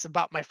prefaces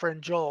about my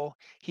friend Joel,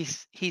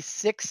 he's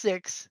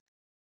 6'6",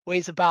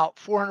 weighs about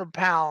 400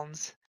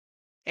 pounds,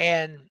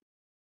 and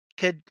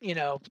could,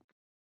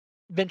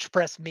 bench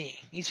press me.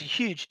 He's a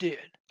huge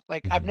dude.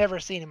 Like, I've Mhm. never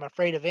seen him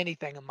afraid of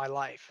anything in my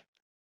life.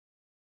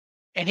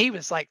 And he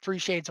was like 3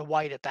 shades of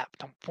white at that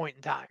point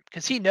in time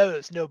because he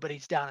knows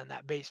nobody's down in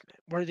that basement.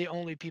 We're the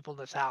only people in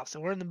this house,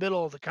 and we're in the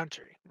middle of the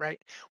country, right?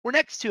 We're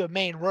next to a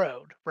main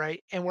road,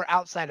 right? And we're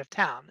outside of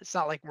town. It's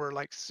not like we're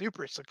like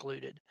super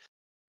secluded,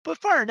 but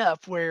far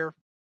enough where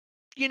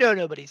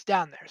nobody's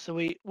down there. So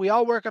we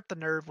all work up the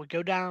nerve. We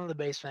go down in the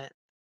basement.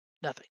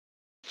 Nothing.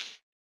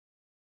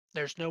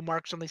 There's no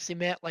marks on the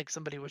cement like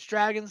somebody was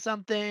dragging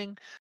something.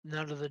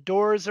 None of the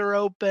doors are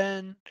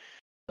open.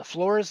 The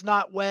floor is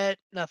not wet.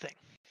 Nothing.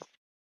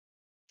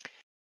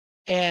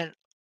 And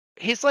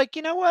he's like,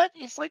 you know what?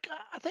 He's like,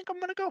 I think I'm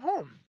gonna go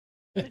home.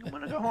 I think I'm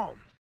gonna go home.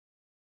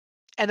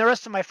 And the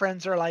rest of my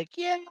friends are like,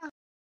 yeah,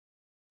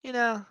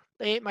 they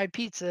ate my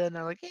pizza and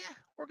they're like, yeah,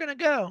 we're gonna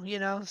go.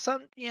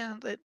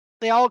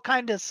 They all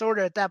kind of sort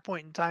of at that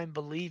point in time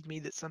believed me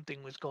that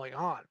something was going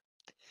on.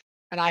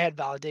 And I had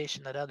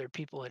validation that other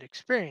people had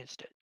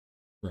experienced it.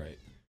 Right.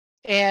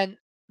 And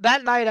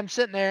that night I'm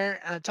sitting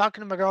there and I'm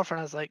talking to my girlfriend.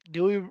 I was like,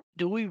 do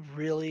we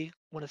really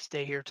want to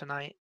stay here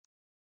tonight?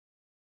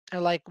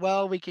 And like,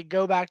 well, we could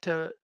go back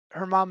to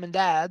her mom and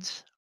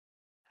dad's.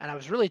 And I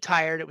was really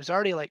tired. It was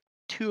already like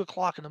 2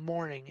 o'clock in the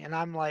morning. And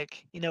I'm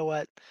like, you know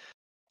what?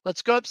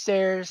 Let's go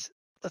upstairs.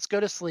 Let's go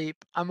to sleep.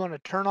 I'm going to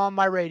turn on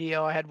my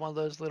radio. I had one of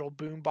those little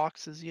boom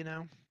boxes,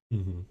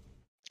 Mm-hmm.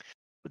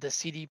 with a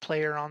CD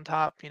player on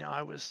top.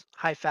 I was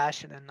high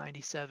fashion in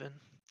 97.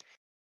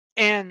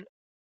 And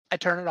I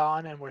turn it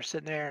on and we're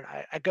sitting there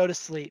and I go to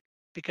sleep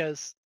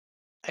because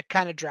I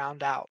kind of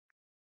drowned out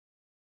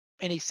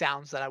any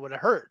sounds that I would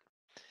have heard.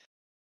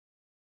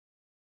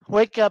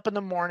 Wake up in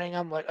the morning.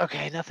 I'm like,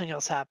 okay, nothing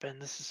else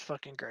happened. This is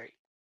fucking great.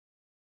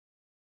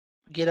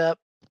 Get up.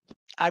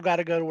 I've got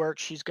to go to work.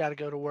 She's got to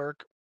go to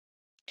work.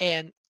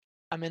 And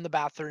I'm in the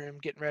bathroom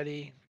getting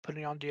ready,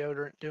 putting on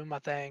deodorant, doing my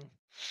thing.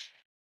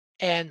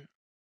 And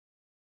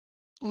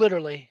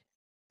literally,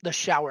 the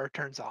shower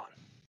turns on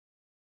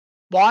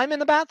while I'm in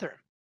the bathroom.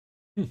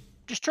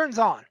 Just turns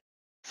on,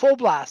 full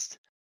blast.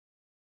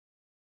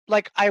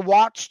 Like I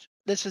watched.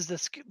 This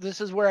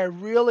is where I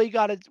really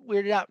got it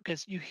weirded out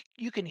because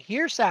you can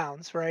hear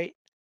sounds, right,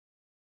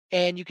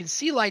 and you can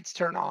see lights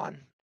turn on,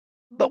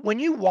 but when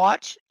you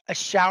watch a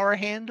shower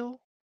handle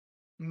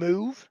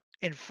move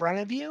in front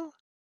of you,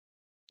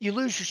 you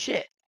lose your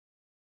shit.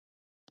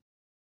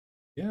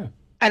 Yeah.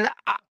 And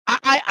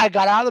I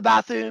got out of the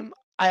bathroom.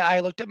 I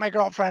looked at my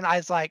girlfriend. I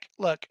was like,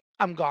 look,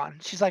 I'm gone.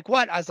 She's like,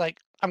 what? I was like,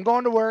 I'm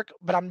going to work,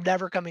 but I'm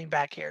never coming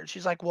back here.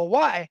 She's like, well,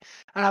 why?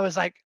 And I was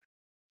like,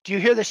 do you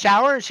hear the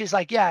shower? And she's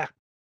like, yeah.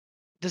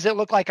 Does it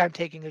look like I'm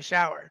taking a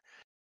shower?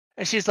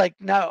 And she's like,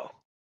 no.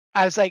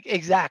 I was like,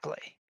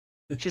 exactly.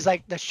 She's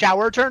like, the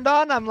shower turned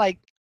on? I'm like,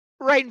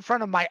 right in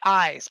front of my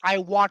eyes. I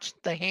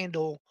watched the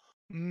handle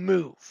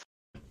move.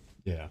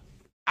 Yeah.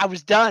 I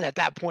was done at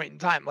that point in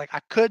time. Like,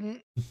 I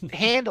couldn't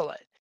handle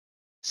it.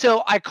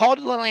 So I called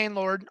the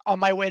landlord on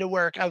my way to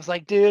work. I was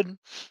like, dude,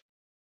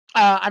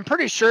 I'm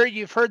pretty sure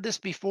you've heard this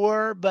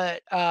before,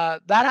 but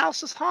that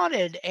house is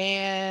haunted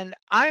and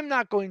I'm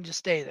not going to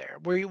stay there.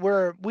 We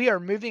are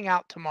moving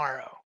out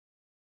tomorrow.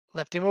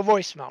 Left him a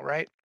voicemail,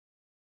 right?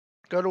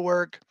 Go to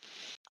work.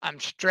 I'm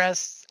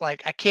stressed.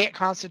 Like I can't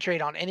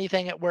concentrate on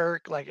anything at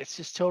work. Like it's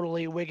just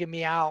totally wigging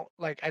me out.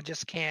 Like I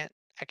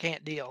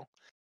can't deal.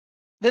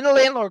 Then the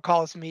landlord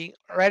calls me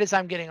right as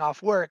I'm getting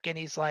off work and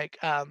he's like,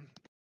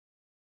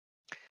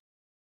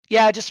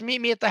 yeah, just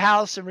meet me at the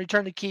house and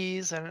return the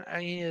keys.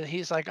 And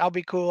he's like, I'll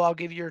be cool. I'll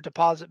give you your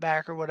deposit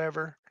back or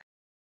whatever.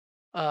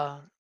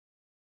 I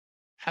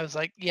was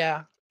like,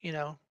 yeah,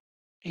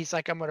 he's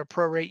like, I'm going to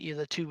prorate you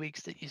the 2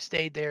 weeks that you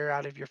stayed there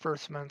out of your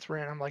first month's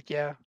rent. I'm like,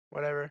 yeah,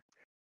 whatever.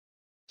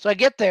 So I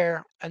get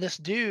there and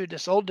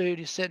this old dude,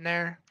 he's sitting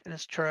there in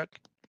his truck.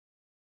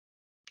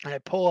 And I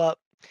pull up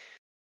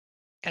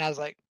and I was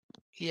like,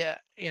 yeah,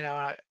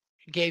 I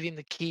gave him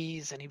the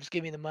keys and he was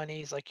giving me the money.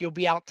 He's like, you'll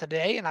be out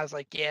today? And I was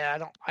like, yeah,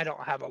 I don't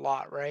have a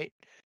lot, right?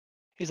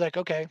 He's like,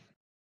 okay.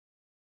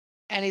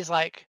 And he's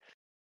like,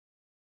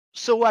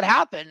 so what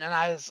happened? And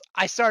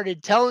I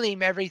started telling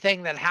him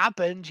everything that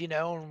happened,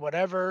 and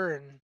whatever.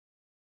 And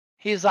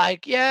he's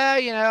like,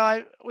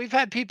 yeah, we've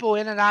had people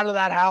in and out of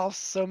that house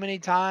so many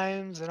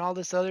times and all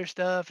this other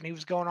stuff. And he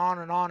was going on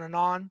and on and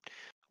on.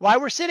 While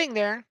we're sitting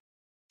there,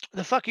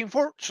 the fucking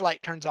porch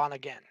light turns on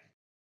again.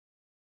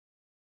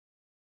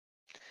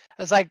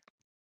 I was like,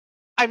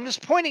 I'm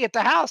just pointing at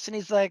the house. And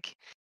he's like,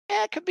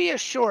 yeah, it could be a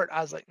short.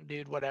 I was like,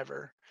 dude,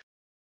 whatever.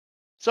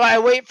 So I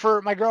wait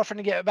for my girlfriend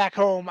to get back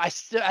home. I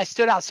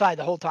stood outside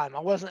the whole time. I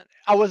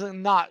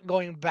wasn't not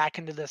going back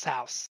into this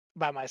house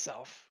by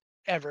myself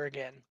ever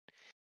again.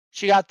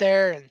 She got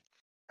there and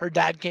her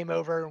dad came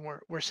over and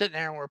we're sitting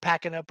there and we're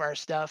packing up our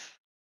stuff.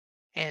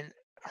 And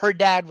her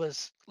dad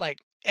was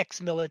like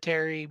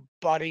ex-military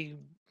body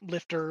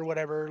lifter or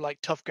whatever, like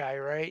tough guy,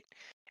 right?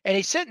 And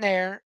he's sitting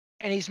there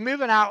and he's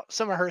moving out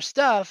some of her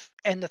stuff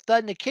and the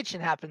thud in the kitchen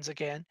happens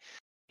again.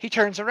 He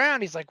turns around.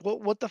 He's like,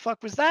 what the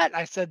fuck was that?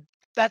 I said,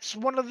 that's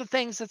one of the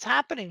things that's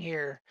happening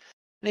here.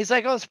 And he's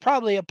like, oh, it's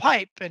probably a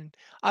pipe. And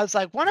I was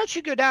like, why don't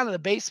you go down to the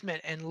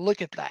basement and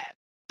look at that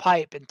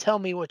pipe and tell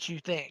me what you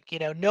think,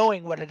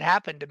 knowing what had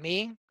happened to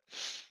me.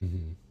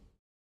 Mhm.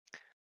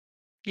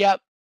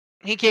 Yep.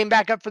 He came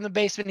back up from the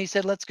basement and he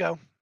said, "Let's go."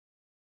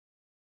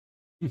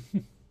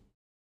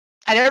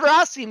 I never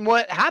asked him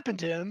what happened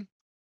to him,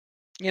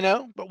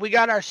 but we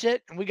got our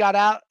shit and we got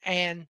out,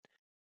 and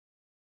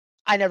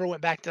I never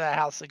went back to that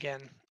house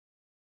again.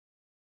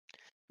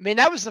 I mean,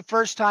 that was the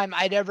first time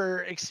I'd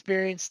ever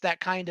experienced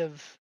that kind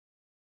of,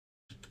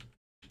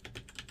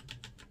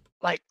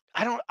 like,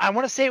 I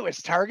want to say it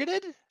was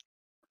targeted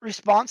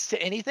response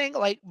to anything.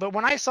 Like, but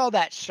when I saw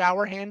that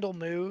shower handle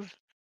move,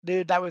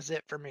 dude, that was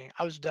it for me.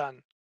 I was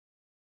done.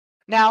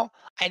 Now,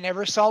 I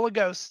never saw a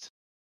ghost.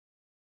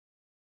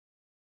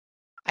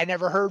 I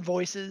never heard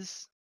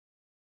voices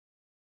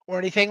or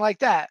anything like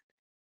that.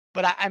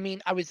 But I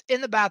mean, I was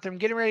in the bathroom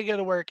getting ready to go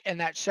to work, and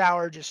that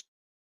shower just,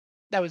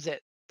 that was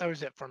it. That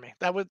was it for me.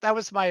 That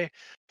was my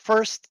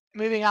first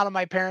moving out of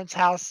my parents'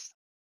 house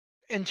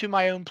into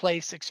my own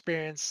place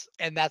experience,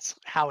 and that's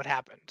how it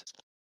happened.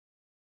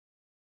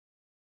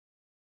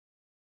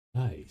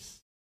 Nice.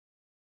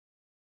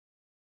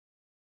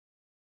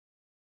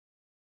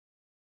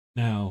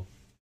 Now,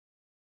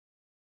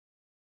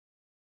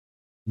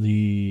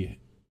 the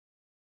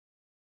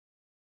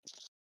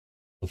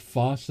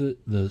faucet,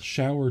 the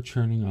shower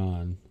turning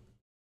on,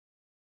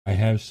 I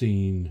have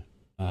seen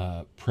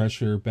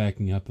pressure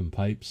backing up in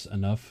pipes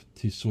enough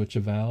to switch a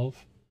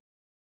valve.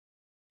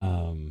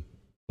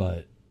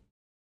 But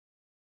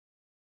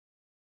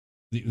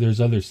there's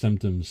other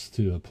symptoms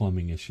to a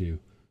plumbing issue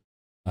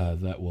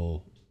that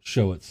will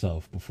show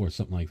itself before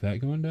something like that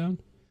going down.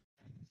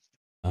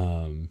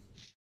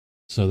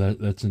 So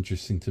that's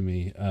interesting to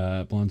me.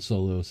 Blonde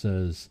Solo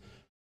says,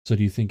 "So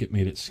do you think it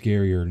made it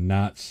scarier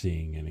not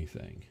seeing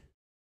anything?"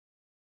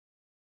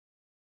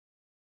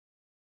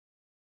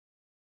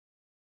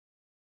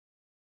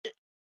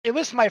 It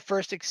was my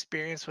first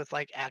experience with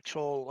like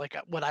actual, like,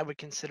 what I would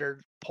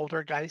consider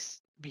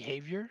poltergeist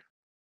behavior.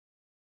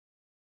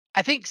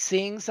 I think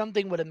seeing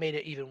something would have made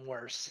it even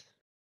worse.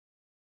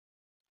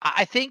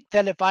 I think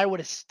that if I would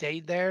have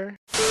stayed there,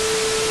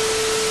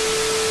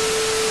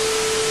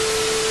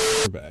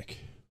 We're back.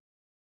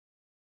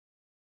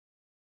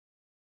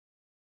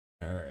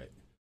 All right.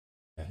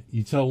 Yeah,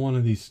 you tell one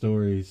of these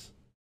stories,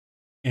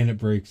 and it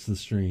breaks the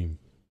stream.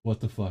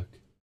 What the fuck?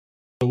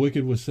 So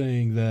Wicked was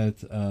saying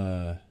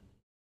that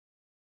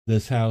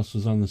this house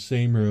was on the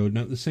same road,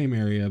 not the same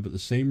area, but the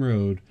same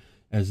road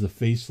as the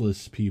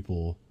faceless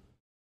people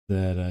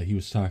that he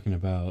was talking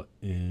about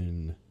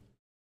in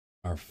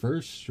our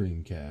first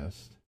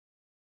streamcast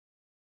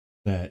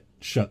that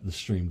shut the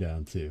stream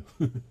down too.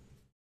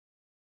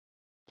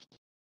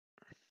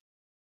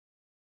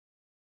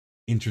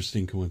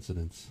 Interesting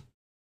coincidence.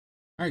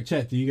 All right,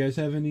 chat. Do you guys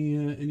have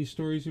any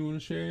stories you want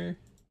to share?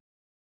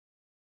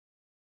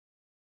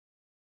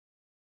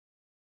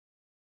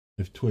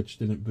 If Twitch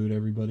didn't boot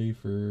everybody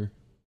for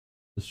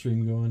the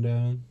stream going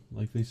down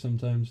like they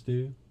sometimes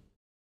do.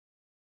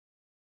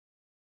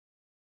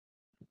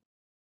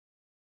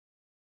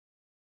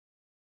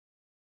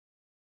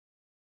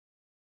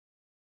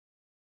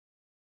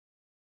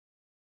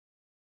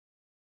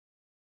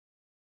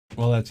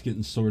 While that's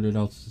getting sorted,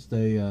 I'll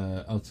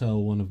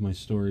tell one of my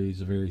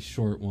stories, a very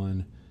short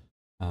one.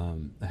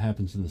 That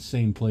happens in the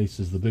same place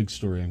as the big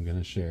story I'm going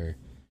to share.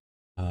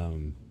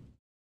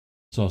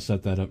 So I'll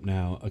set that up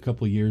now. A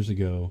couple years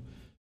ago,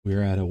 we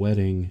were at a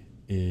wedding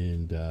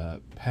in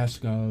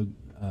Pascagoula,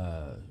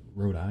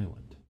 Rhode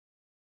Island.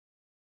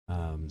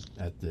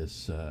 At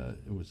this,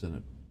 it was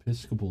an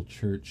Episcopal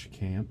church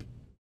camp,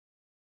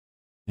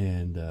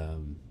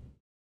 and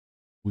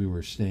we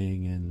were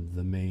staying in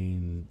the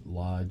main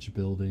lodge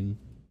building.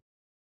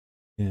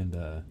 And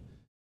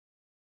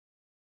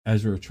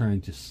as we were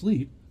trying to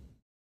sleep,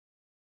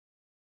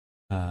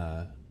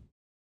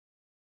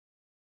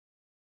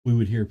 we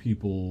would hear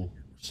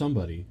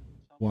somebody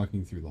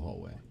walking through the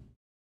hallway.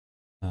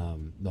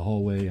 The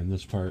hallway in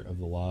this part of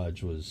the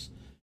lodge was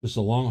just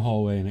a long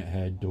hallway, and it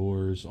had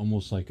doors,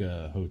 almost like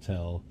a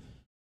hotel,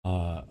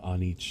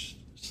 on each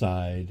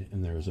side,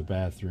 and there was a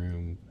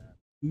bathroom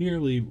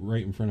nearly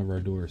right in front of our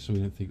door, so we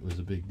didn't think it was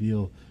a big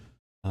deal,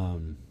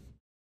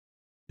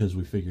 because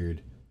we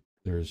figured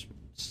there's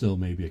still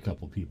maybe a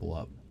couple people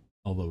up,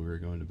 although we were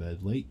going to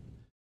bed late.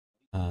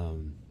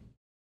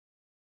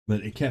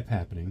 But it kept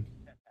happening,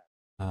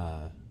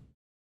 and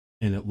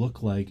it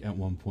looked like at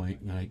one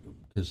point,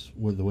 because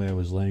the way I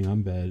was laying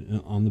on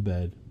the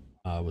bed,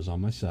 I was on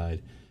my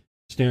side,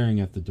 staring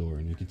at the door,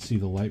 and you could see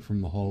the light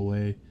from the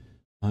hallway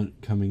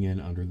coming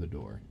in under the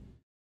door,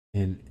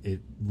 and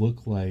it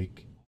looked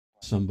like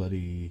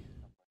somebody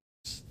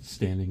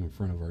standing in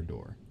front of our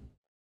door.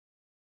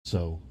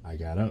 So I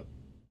got up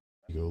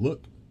to go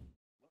look.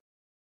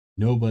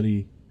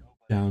 Nobody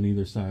down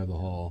either side of the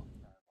hall.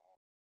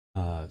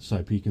 So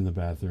I peek in the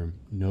bathroom.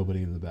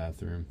 Nobody in the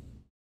bathroom.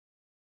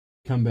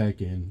 Come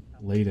back in,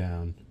 lay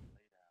down.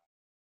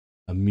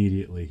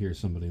 Immediately hear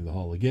somebody in the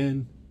hall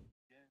again.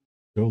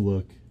 Go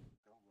look.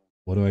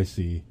 What do I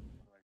see?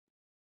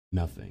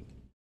 Nothing.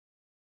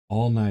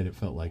 All night it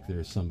felt like there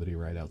was somebody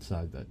right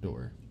outside that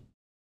door.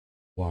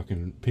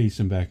 Walking,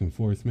 pacing back and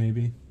forth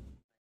maybe.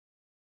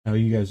 Now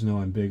you guys know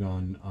I'm big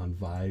on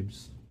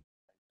vibes.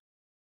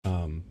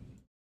 Um,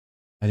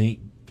 I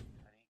didn't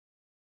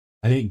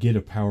I didn't get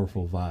a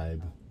powerful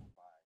vibe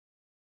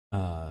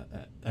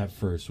at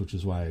first, which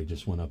is why I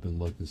just went up and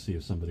looked to see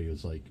if somebody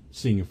was like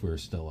seeing if we were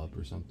still up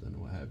or something,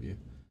 what have you.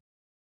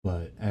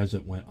 But as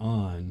it went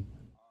on,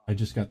 I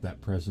just got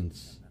that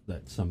presence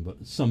that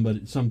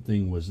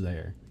something was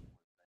there.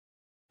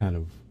 Kind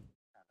of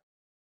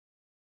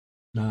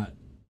not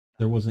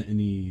there wasn't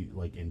any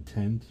like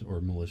intent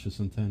or malicious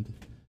intent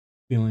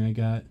feeling I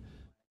got,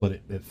 but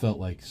it felt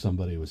like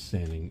somebody was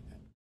standing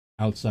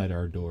outside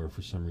our door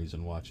for some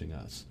reason watching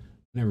us.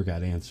 Never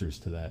got answers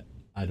to that.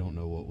 I don't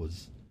know what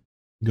was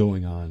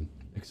going on,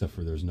 except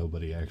for there's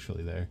nobody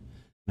actually there.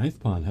 Ninth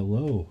Pawn,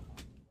 hello.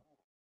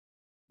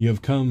 You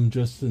have come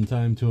just in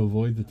time to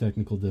avoid the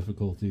technical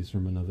difficulties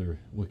from another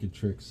Wicked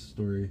Tricks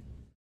story.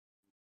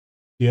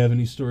 Do you have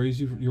any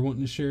stories you're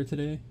wanting to share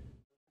today?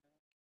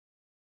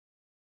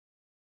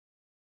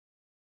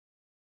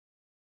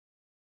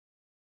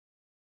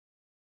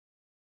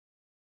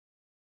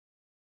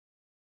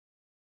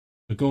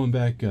 But going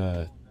back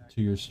to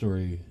your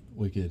story,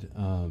 Wicked,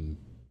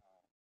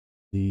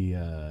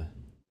 the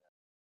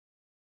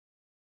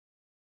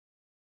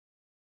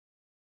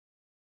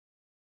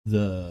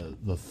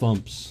the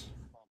thumps.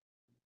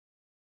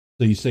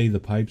 So you say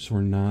the pipes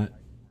were not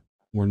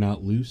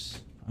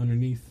loose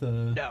underneath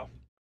No,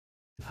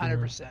 the floor?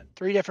 100%.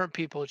 3 different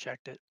people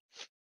checked it.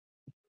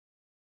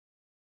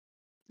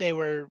 They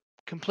were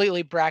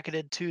completely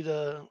bracketed to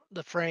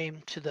the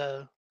frame, to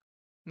the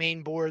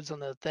main boards on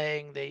the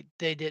thing. They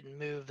didn't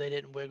move, they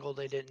didn't wiggle,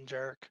 they didn't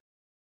jerk.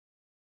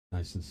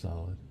 Nice and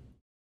solid.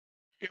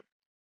 Yep.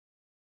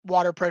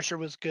 Water pressure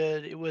was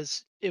good. It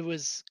was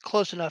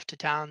close enough to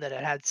town that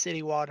it had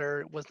city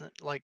water. It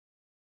wasn't like,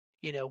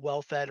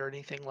 well fed or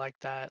anything like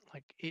that.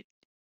 Like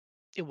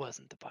it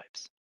wasn't the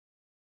pipes.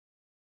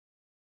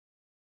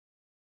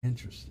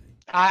 Interesting.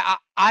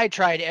 I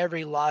tried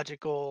every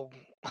logical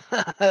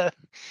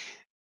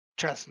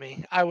trust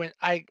me.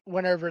 I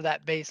went over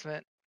that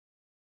basement.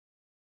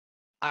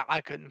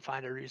 I couldn't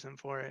find a reason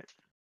for it.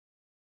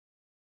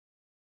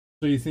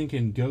 So you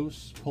thinking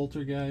ghosts,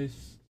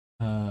 poltergeist,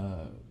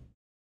 uh,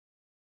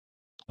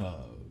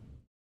 uh,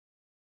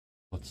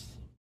 what's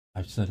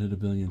I've said it a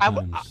billion I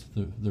w- times.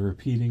 The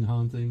repeating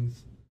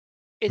hauntings,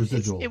 it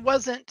residual.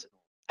 wasn't.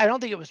 I don't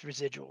think it was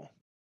residual.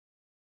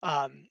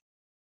 Um,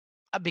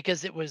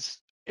 because it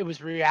was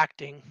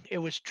reacting. It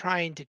was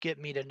trying to get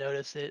me to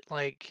notice it.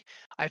 Like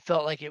I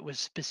felt like it was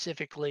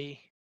specifically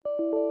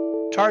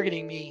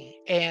targeting me,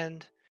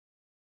 and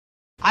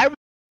I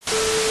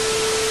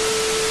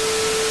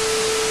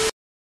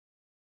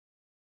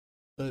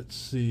Let's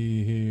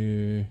see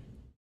here.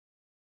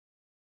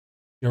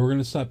 Yeah, we're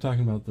gonna stop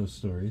talking about those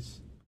stories.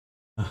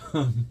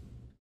 Um,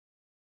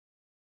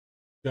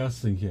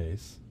 just in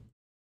case.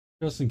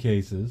 Just in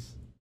cases.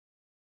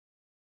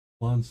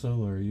 Lon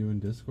Solo, are you in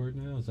Discord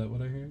now? Is that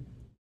what I hear?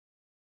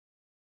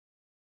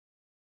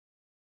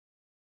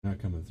 Not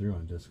coming through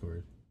on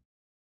Discord.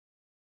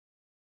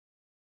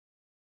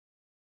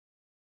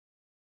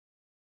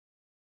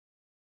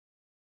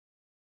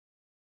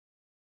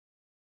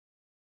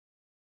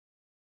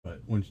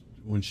 But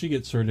when she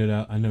gets sorted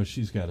out, I know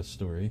she's got a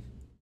story.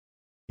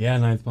 Yeah,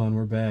 Ninth Pawn,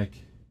 we're back.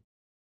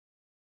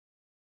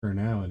 For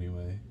now,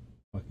 anyway.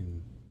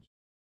 Fucking.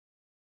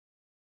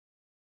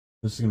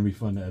 This is gonna be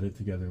fun to edit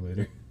together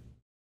later.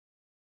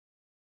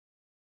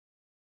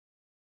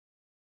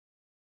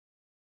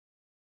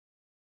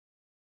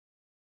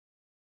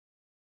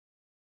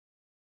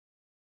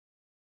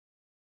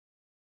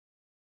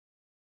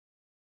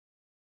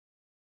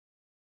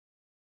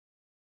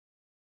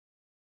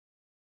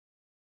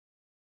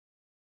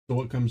 So,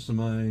 what comes to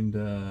mind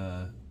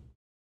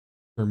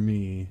for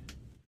me?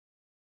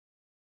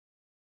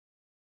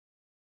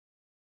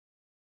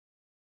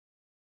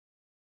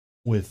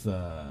 With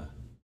what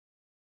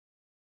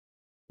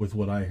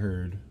I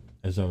heard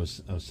as I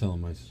was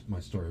telling my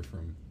story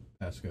from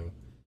Pasco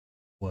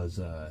was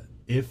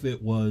if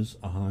it was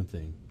a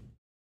haunting,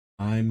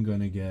 I'm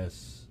gonna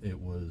guess it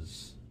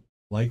was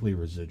likely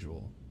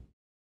residual.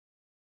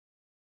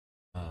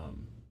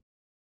 Um,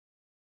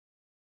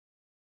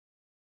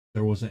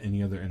 there wasn't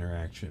any other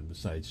interaction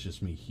besides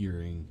just me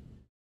hearing,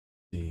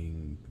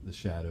 seeing the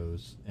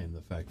shadows, and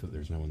the fact that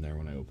there's no one there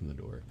when I open the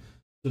door.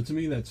 So to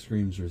me, that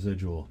screams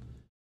residual.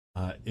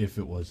 If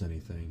it was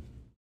anything,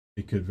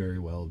 it could very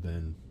well have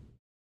been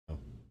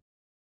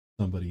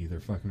somebody either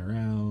fucking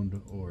around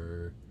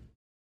or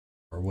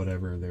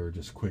whatever. They were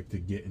just quick to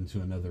get into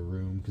another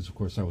room because, of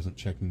course, I wasn't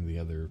checking the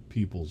other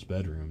people's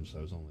bedrooms.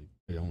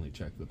 I only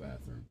checked the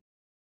bathroom.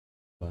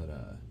 But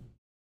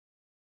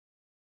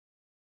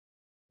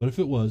if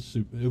it was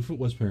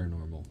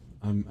paranormal,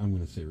 I'm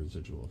gonna say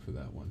residual for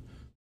that one.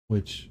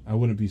 Which I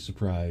wouldn't be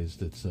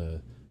surprised. It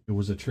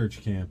was a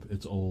church camp.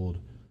 It's old.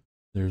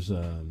 There's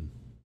a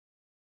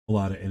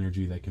lot of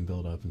energy that can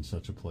build up in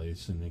such a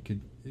place, and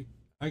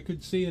I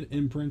could see it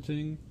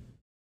imprinting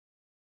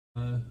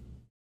uh,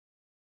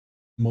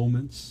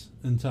 moments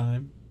in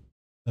time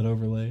that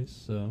overlays.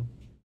 So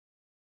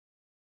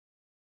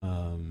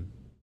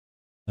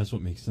That's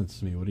what makes sense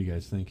to me. What do you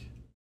guys think?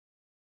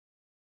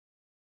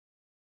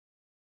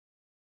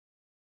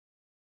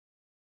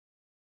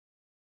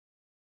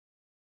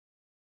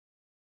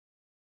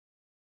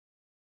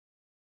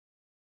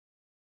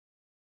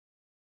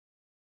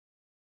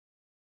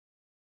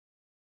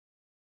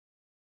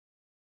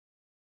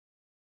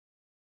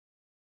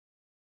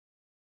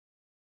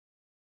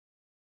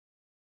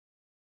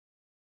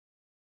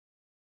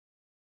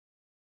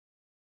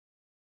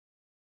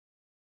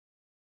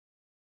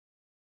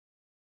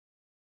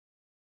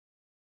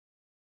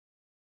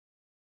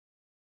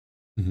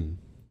 Mm-hmm.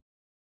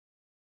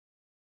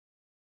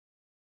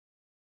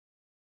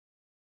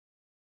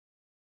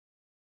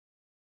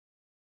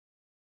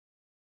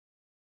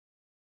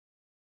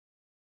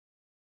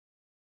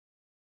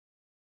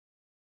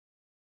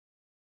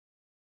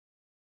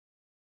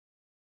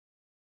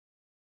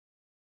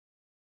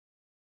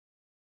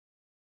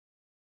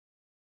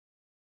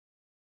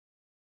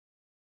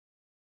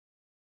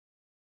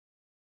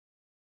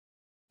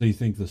 Do you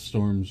think the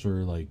storms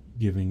are like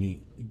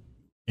giving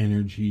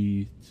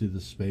energy to the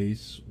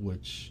space,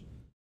 which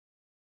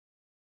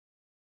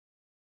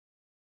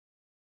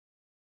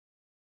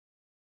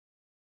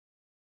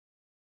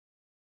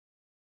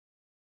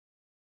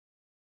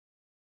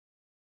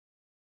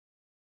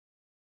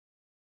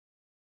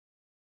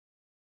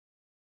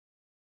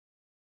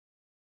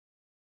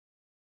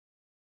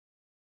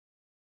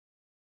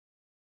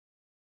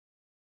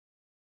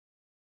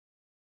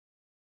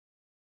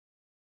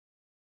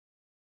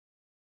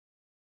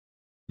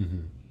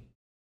mm-hmm.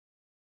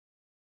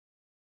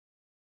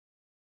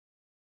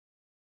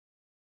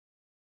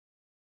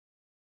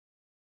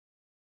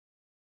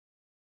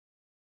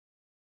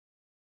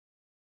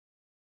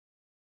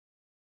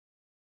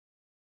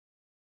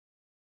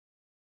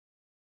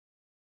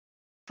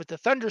 With the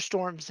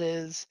thunderstorms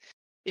is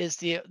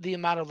the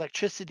amount of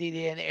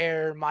electricity in the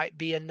air might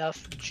be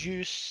enough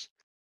juice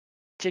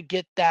to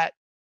get that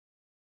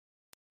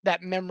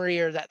memory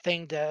or that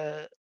thing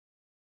to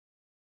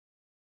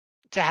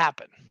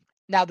happen.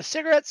 Now the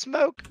cigarette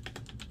smoke,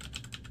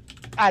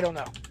 I don't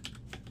know,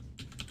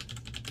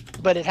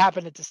 but it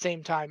happened at the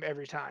same time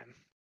every time.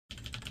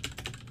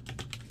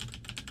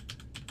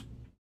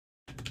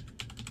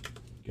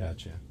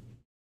 Gotcha.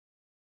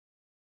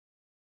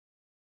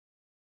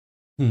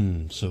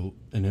 So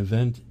an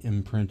event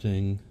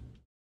imprinting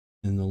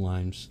in the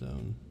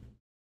limestone.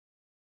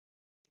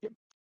 Yep.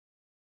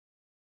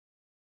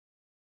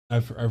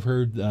 I've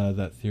heard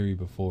that theory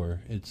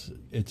before. It's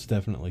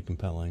definitely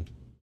compelling.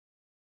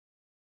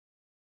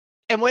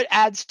 And what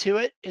adds to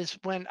it is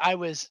when I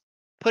was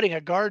putting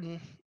a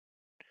garden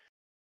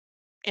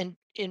in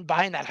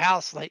behind that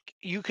house, like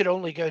you could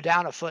only go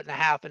down 1.5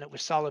 feet and it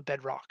was solid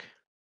bedrock.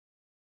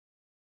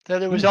 So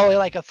there was only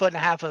like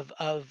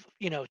 1.5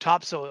 feet of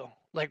topsoil,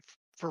 like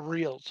for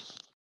reals.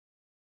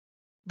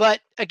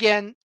 But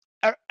again,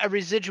 a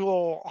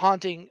residual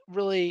haunting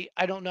really,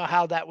 I don't know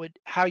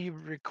how you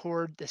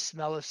record the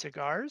smell of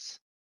cigars.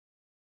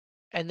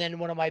 And then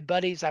one of my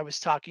buddies I was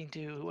talking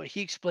to, what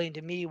he explained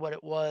to me what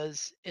it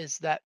was is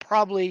that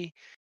probably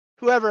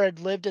whoever had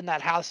lived in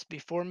that house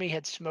before me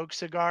had smoked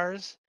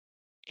cigars,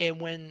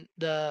 and when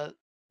the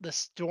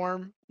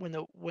storm, when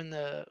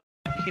the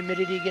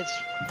humidity gets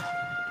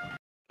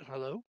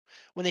hello,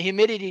 when the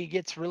humidity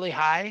gets really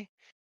high,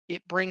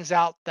 it brings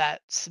out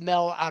that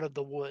smell out of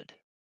the wood.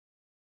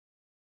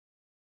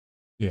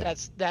 Yeah.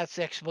 That's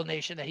the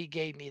explanation that he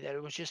gave me, that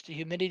it was just the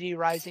humidity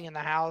rising in the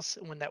house,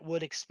 and when that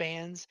wood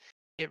expands,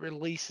 it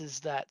releases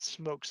that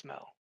smoke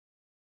smell.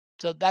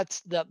 So that's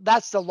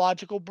the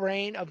logical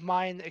brain of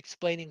mine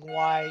explaining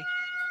why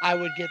I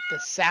would get the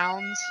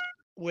sounds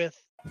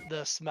with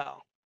the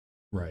smell.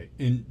 Right.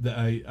 And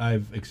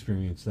I've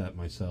experienced that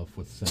myself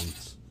with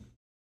scents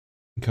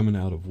coming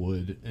out of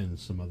wood and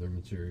some other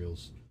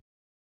materials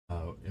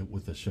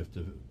with a shift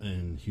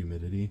in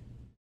humidity.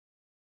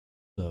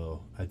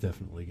 So I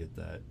definitely get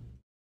that.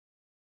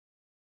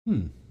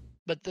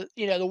 But the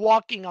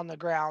walking on the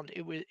ground,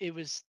 it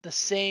was the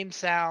same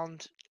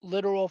sound,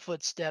 literal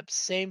footsteps,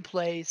 same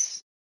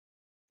place.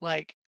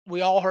 Like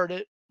we all heard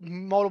it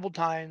multiple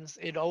times.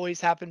 It always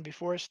happened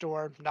before a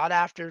storm, not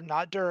after,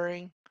 not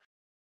during.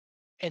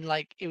 And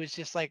like it was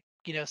just like,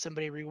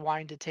 somebody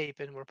rewind a tape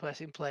and we're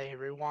pressing play,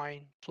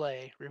 rewind,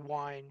 play,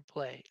 rewind,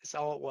 play. It's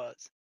all it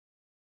was.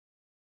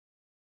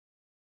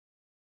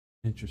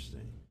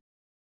 Interesting.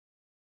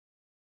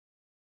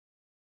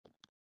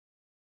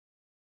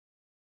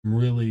 I'm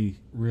really,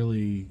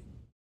 really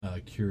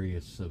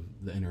curious of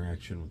the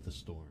interaction with the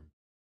storm.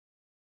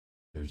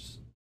 There's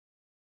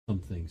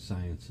something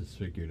science has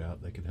figured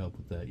out that could help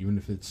with that, even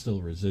if it's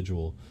still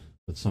residual,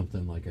 but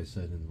something like I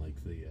said in like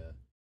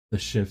the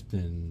shift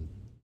in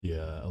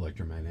the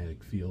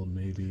electromagnetic field,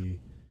 maybe.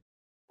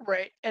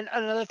 Right. And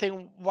another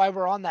thing, why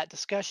we're on that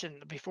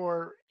discussion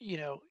before,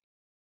 it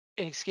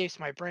escapes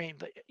my brain,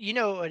 but you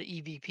know what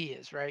EVP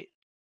is, right?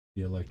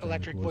 The electronic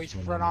Electric voice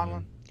voice front on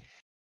one.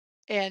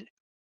 And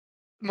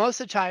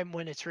most of the time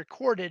when it's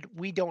recorded,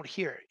 we don't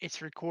hear it.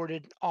 It's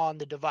recorded on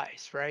the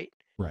device, right?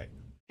 Right.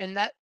 And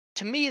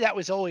to me that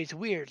was always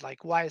weird.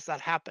 Like, why is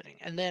that happening?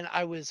 And then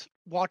I was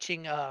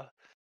watching a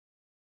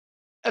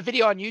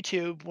video on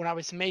YouTube when I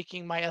was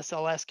making my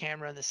SLS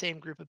camera, and the same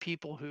group of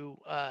people who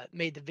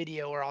made the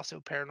video are also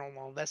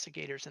paranormal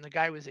investigators. And the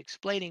guy was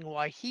explaining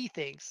why he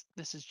thinks,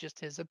 this is just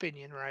his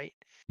opinion, right?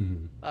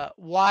 Mhm.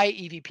 Why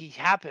EVP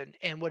happened.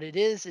 And what it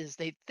is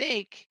they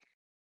think,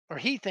 or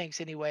he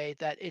thinks anyway,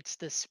 that it's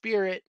the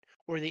spirit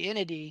or the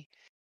entity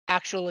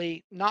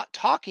actually not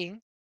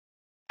talking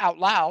out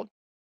loud,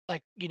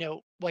 like,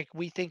 like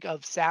we think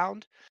of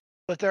sound,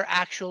 but they're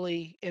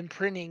actually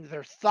imprinting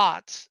their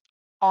thoughts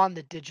on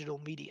the digital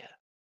media.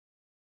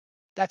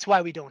 That's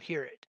why we don't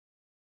hear it.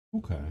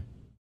 Okay.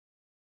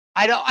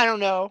 I don't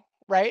know,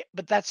 right?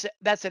 But that's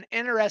an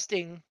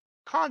interesting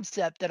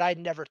concept that I'd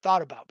never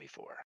thought about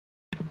before.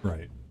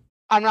 Right.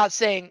 I'm not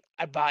saying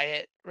I buy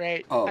it,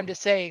 right? I'm Oh,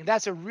 just saying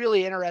that's a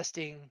really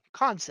interesting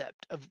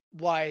concept of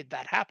why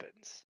that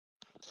happens.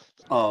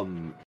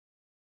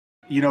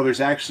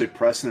 there's actually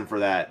precedent for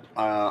that.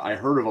 I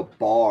heard of a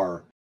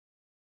bar,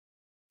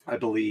 I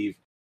believe,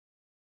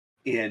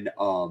 in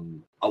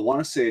I want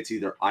to say it's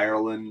either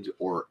Ireland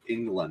or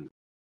England,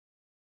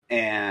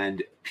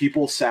 and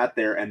people sat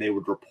there and they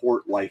would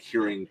report like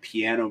hearing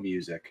piano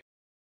music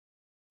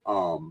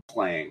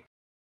playing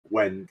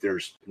when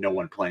there's no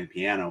one playing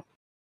piano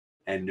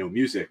and no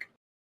music.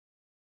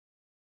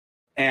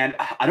 And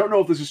I don't know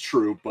if this is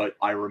true, but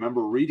I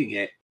remember reading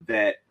it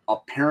that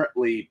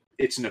apparently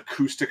it's an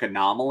acoustic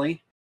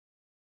anomaly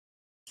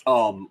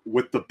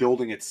with the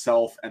building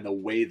itself and the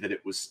way that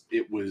it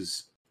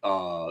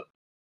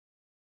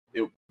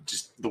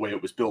just the way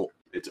it was built,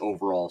 its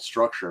overall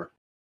structure.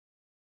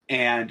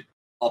 And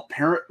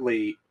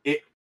apparently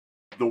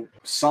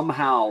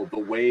somehow the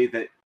way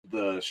that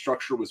the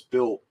structure was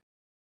built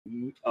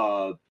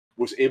uh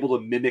was able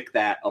to mimic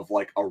that of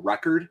like a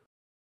record,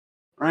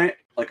 right?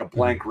 Like a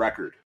blank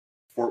record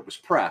before it was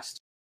pressed.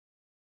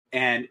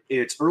 And in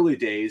its early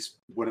days,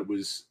 when it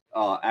was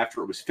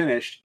after it was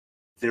finished,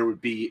 there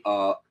would be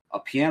a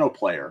piano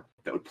player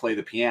that would play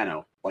the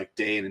piano like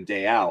day in and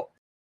day out.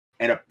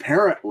 And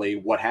apparently,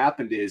 what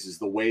happened is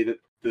the way that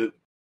the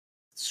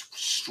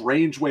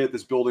strange way that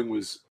this building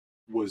was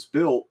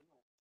built,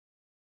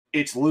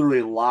 it's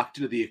literally locked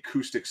into the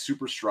acoustic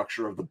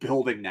superstructure of the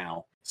building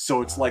now.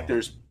 So it's like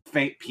there's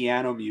faint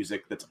piano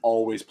music that's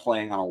always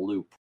playing on a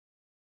loop.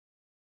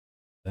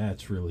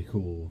 That's really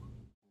cool.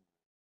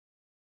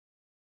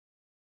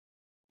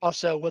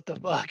 Also, what the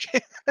fuck?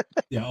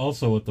 Yeah,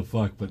 also what the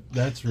fuck, but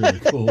that's really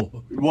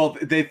cool. Well,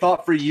 they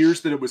thought for years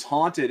that it was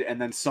haunted,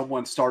 and then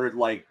someone started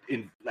like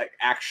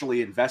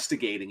actually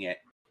investigating it,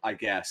 I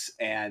guess,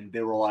 and they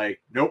were like,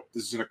 "Nope,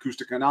 this is an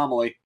acoustic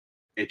anomaly.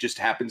 It just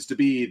happens to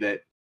be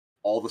that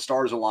all the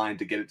stars aligned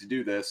to get it to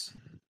do this."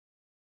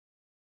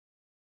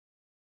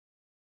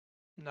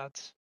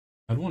 Nuts.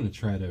 I'd want to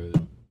try to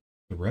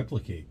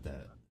replicate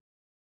that.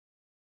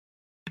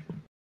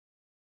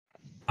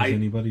 Has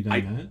anybody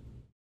done that?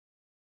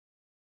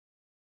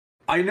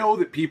 I know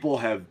that people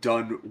have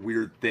done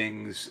weird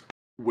things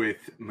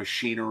with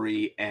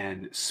machinery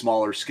and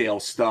smaller scale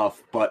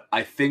stuff, but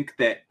I think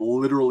that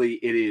literally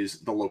it is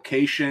the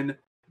location,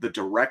 the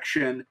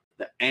direction,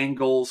 the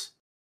angles,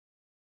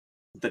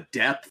 the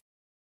depth,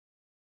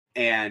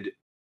 and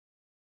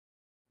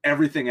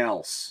everything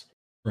else.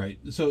 Right.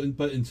 So,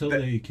 but until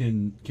they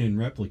can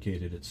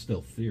replicate it, it's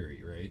still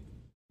theory, right?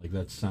 Like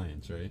that's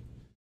science, right?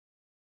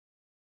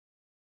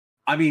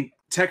 I mean,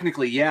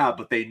 technically, yeah,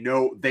 but they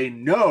know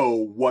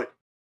what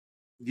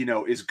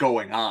is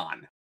going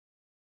on,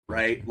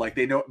 right? Gotcha. Like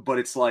they know, but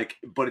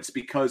it's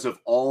because of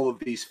all of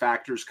these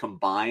factors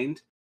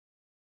combined.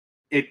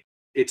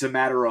 It's a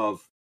matter of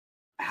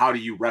how do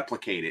you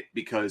replicate it,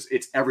 because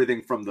it's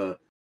everything from the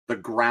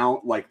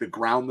ground, like the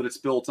ground that it's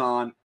built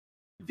on,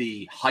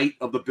 the height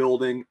of the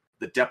building,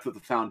 the depth of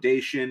the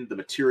foundation, the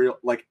material,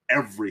 like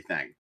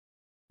everything.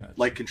 Gotcha.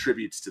 Like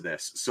contributes to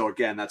this. So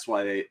again, that's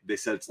why they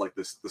said it's like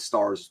this, the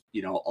stars,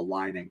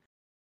 aligning.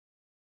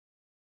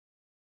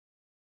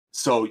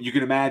 So you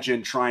can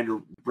imagine trying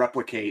to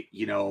replicate,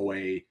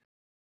 a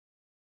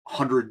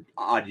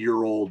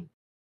 100-odd-year-old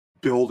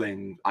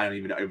building. I don't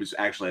even know. It was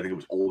actually, I think it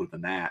was older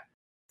than that,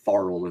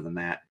 far older than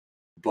that.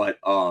 But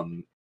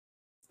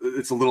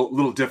it's a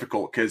little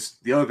difficult, because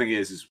the other thing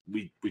is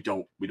we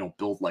don't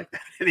build like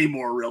that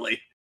anymore,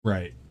 really.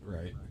 Right.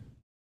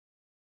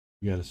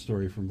 We got a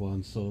story from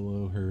Blonde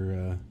Solo.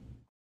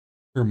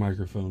 Her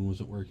microphone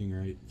wasn't working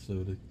right,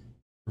 so to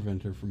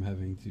prevent her from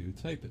having to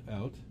type it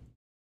out,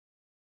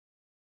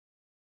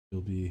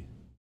 she'll be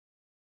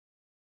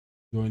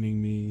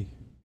joining me,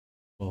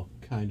 well,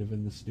 kind of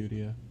in the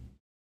studio.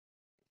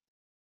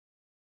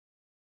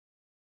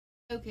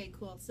 Okay,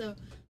 cool. So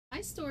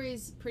my story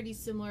is pretty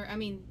similar. I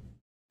mean,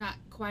 not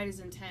quite as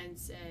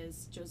intense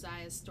as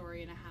Josiah's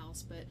story in a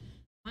house, but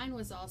mine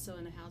was also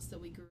in a house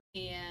that we grew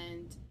in.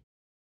 And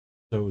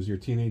so it was your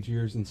teenage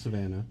years in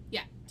Savannah.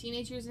 Yeah,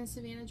 teenage years in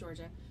Savannah,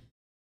 Georgia.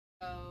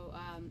 So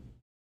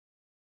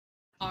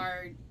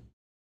our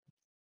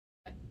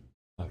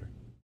Louder.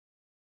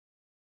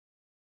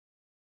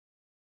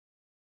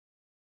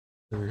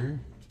 Sir.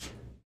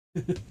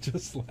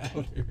 Just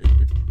louder.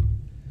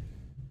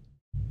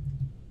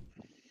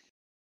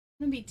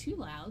 Gonna be too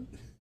loud.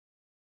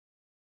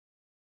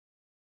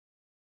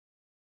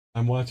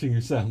 I'm watching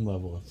your sound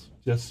levels.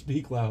 Just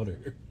speak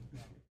louder.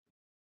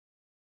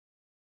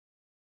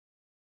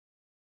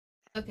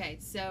 Okay,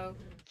 so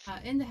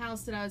in the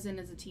house that I was in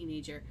as a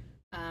teenager,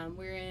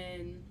 we're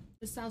in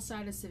the south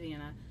side of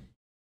Savannah.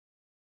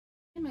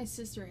 And my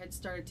sister had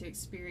started to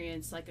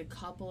experience like a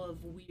couple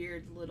of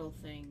weird little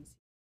things.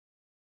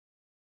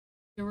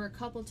 There were a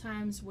couple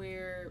times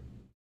where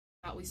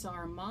we saw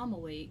our mom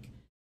awake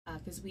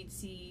because we'd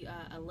see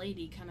a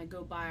lady kind of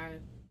go by,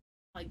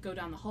 like go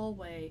down the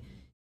hallway,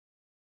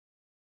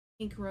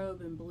 pink robe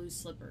and blue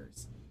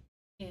slippers,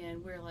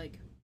 and we're like,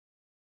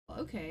 well,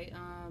 okay,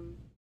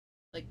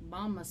 like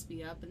mom must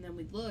be up, and then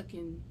we'd look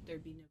and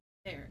there'd be nobody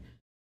there.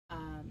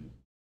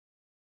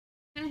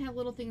 Kind of have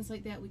little things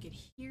like that. We could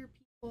hear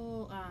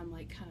people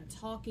like kind of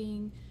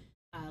talking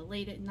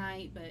late at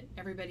night, but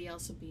everybody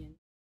else would be in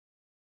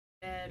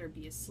bed or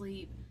be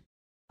asleep.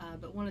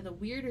 But one of the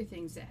weirder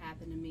things that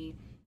happened to me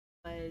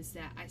was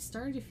that I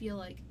started to feel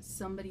like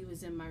somebody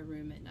was in my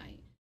room at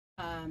night.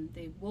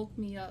 They woke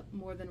me up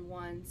more than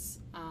once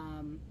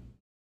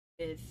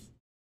with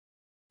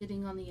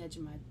sitting on the edge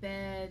of my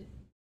bed,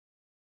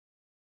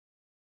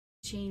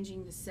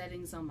 changing the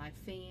settings on my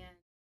fan.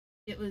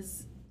 It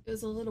was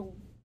a little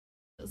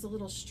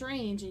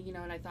strange, and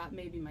and I thought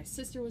maybe my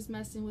sister was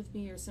messing with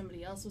me or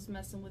somebody else was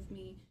messing with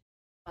me,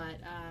 but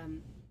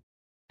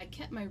I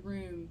kept my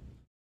room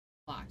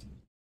locked.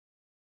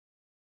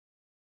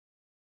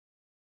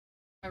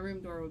 My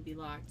room door would be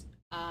locked,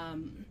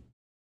 and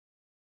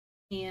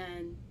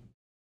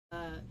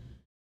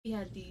we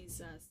had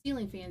these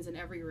ceiling fans in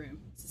every room.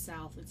 It's the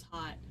South; it's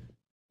hot,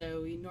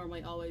 so we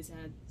normally always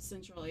had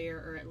central air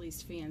or at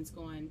least fans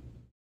going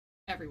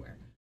everywhere.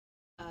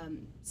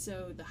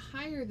 So the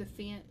higher the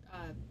fan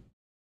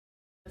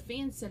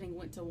setting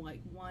went to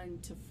like 1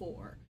 to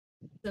 4.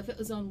 So if it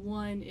was on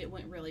 1, it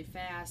went really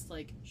fast,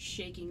 like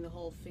shaking the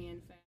whole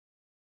fan fast.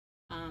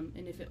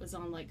 And if it was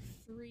on like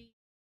 3,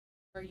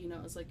 or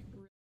it was like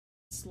really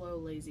slow,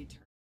 lazy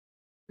turn.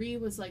 3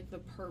 was like the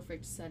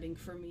perfect setting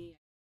for me.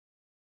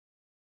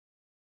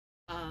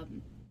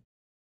 And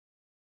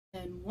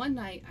one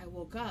night I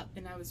woke up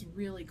and I was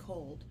really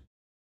cold,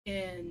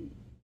 and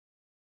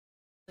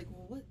like,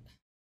 well, what?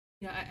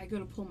 I go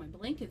to pull my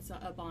blankets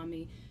up on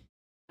me.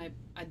 I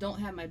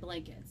don't have my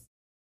blankets.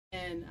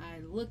 And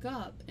I look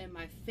up and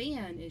my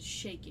fan is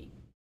shaking.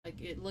 Like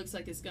it looks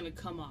like it's going to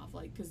come off,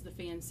 like because the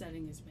fan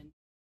setting has been,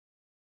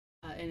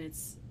 and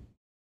it's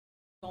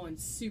going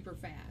super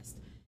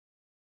fast.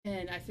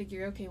 And I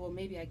figure, okay, well,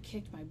 maybe I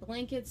kicked my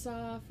blankets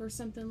off or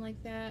something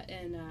like that.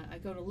 And I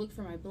go to look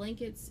for my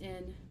blankets,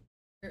 and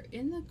they're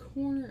in the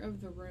corner of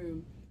the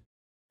room,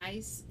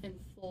 nice and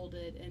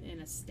folded and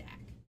in a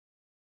stack.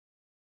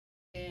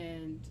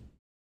 And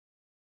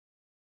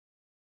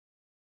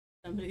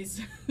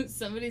somebody's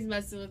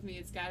messing with me.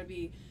 It's gotta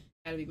be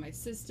my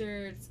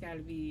sister. It's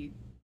gotta be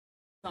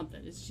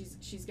something.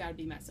 She's gotta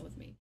be messing with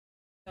me.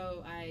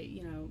 So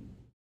I, a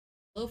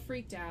little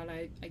freaked out.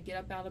 I get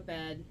up out of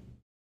bed,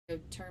 go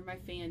turn my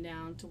fan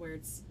down to where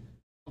I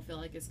don't feel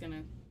like it's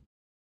gonna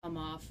come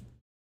off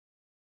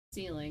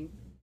the ceiling.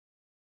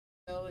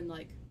 Go and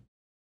like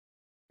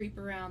creep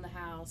around the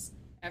house.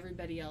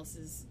 Everybody else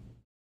is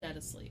dead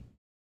asleep.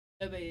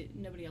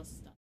 Nobody else is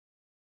done.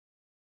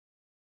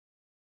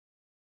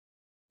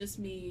 Just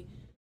me,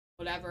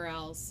 whatever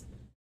else.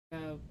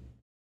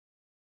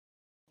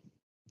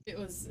 It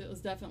was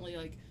definitely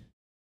like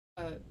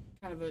a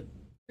kind of a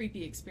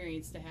creepy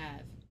experience to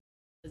have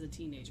as a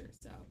teenager.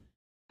 So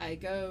I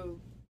go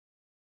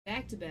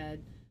back to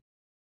bed,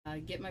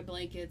 get my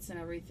blankets and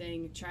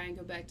everything, try and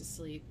go back to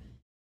sleep.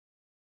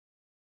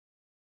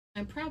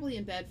 I'm probably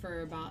in bed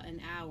for about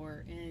an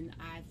hour, and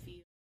I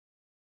feel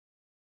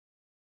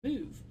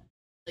move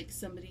like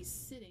somebody's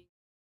sitting,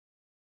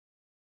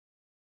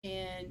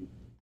 and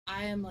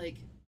I am like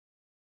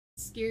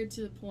scared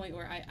to the point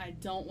where I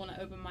don't want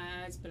to open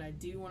my eyes, but I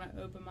do want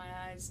to open my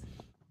eyes.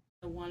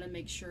 I want to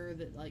make sure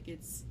that like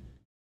it's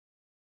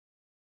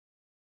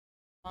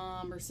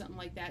mom or something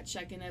like that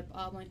checking up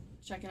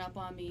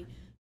on me,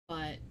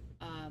 but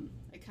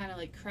I kind of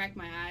like crack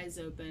my eyes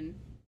open.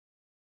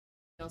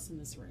 What else in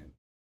this room?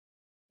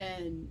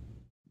 And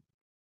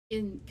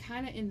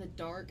in the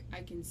dark,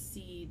 I can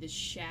see the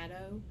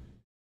shadow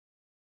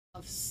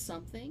of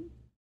something,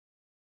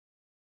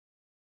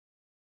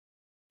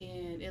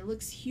 and it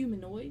looks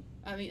humanoid.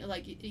 I mean,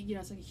 like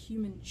it's like a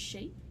human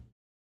shape.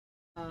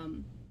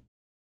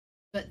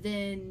 But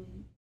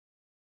then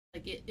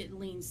like it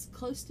leans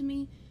close to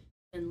me,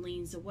 and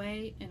leans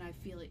away, and I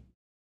feel it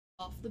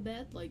off the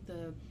bed, like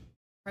the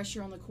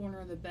pressure on the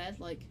corner of the bed,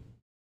 like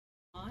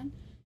on,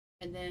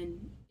 and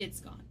then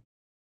it's gone.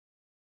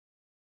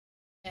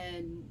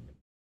 And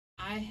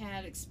I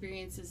had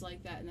experiences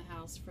like that in the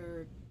house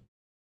for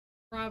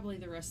probably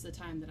the rest of the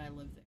time that I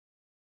lived there.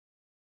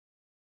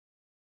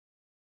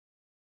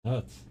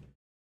 Nuts.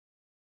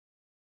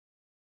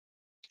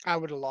 I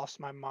would have lost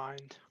my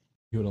mind.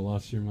 You would have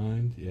lost your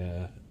mind?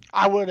 Yeah.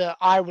 I would have.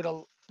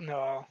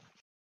 No.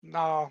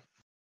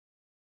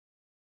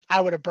 I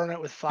would have burned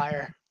it with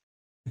fire.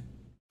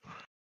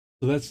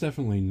 So that's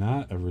definitely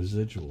not a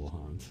residual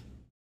haunt.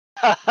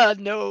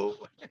 No.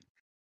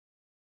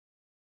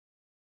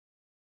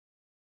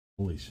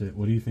 Holy shit!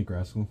 What do you think,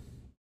 Rascal?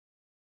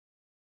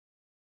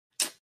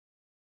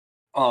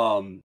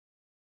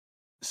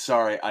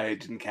 Sorry, I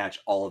didn't catch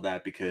all of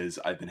that because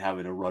I've been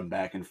having to run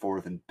back and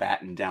forth and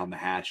batten down the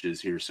hatches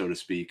here, so to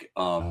speak.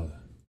 Because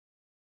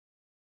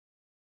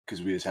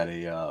we just had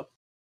a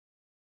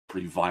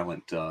pretty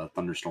violent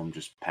thunderstorm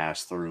just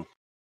pass through.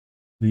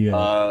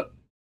 The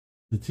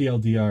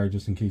TLDR,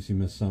 just in case you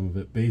missed some of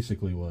it,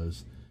 basically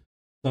was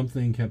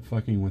something kept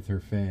fucking with her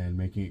fan,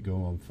 making it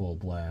go on full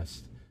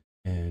blast,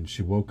 and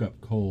she woke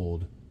up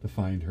cold to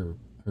find her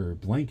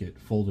blanket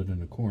folded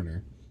in a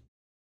corner,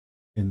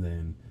 and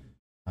then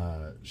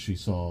she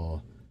saw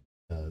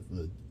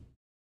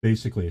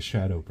basically a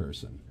shadow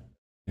person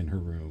in her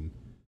room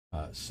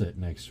sit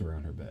next to her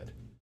on her bed.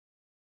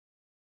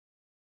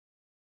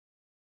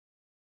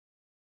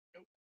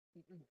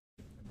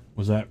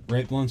 Was that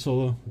right, Blunt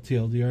Solo?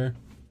 TLDR?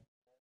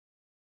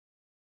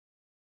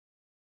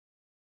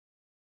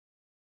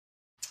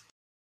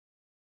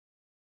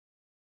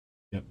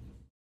 Yep.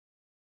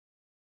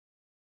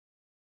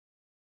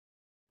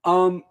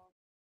 I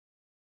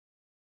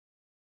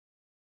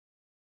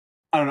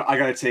don't know. I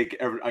gotta take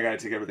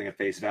everything at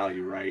face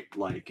value, right?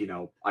 Like, you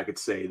know, I could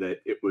say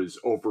that it was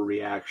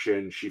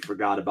overreaction. She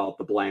forgot about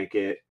the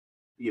blanket,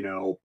 you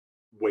know,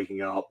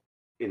 waking up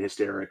in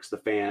hysterics. The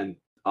fan,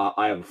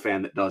 I have a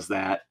fan that does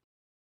that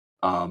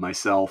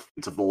myself.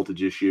 It's a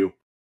voltage issue.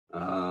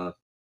 But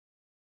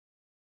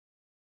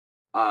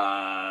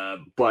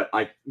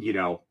I, you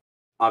know,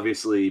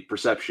 obviously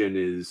perception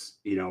is,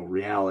 you know,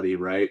 reality,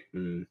 right?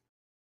 And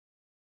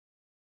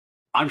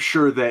I'm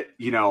sure that,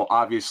 you know,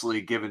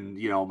 obviously, given,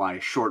 you know, my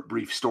short,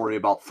 brief story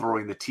about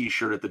throwing the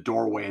t-shirt at the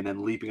doorway and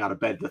then leaping out of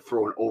bed to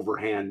throw an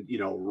overhand, you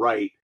know,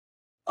 right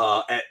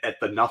at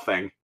the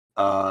nothing,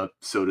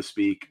 so to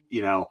speak,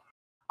 you know,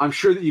 I'm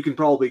sure that you can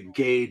probably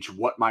gauge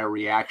what my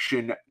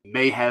reaction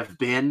may have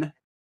been.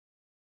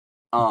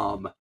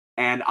 And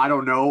I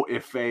don't know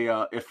if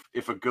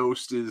a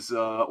ghost is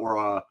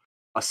or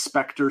a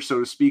specter, so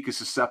to speak, is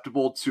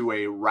susceptible to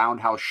a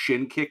roundhouse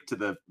shin kick to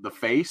the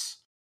face.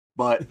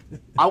 But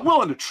I'm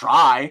willing to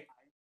try.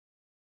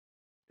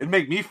 It'd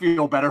make me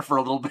feel better for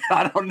a little bit.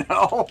 I don't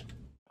know.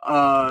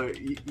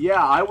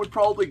 Yeah,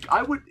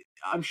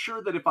 I'm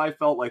sure that if I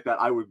felt like that,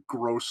 I would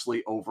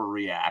grossly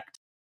overreact.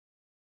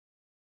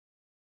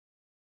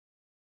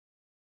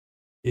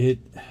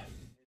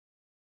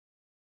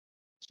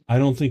 I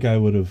don't think I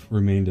would have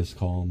remained as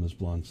calm as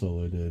Blonde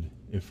Solo did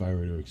if I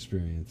were to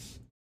experience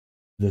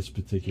this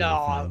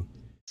particular thing.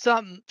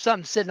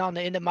 Something sitting on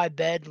the end of my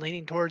bed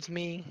leaning towards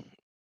me,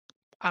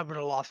 I would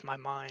have lost my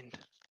mind.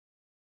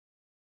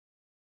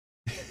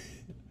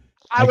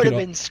 I would have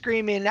been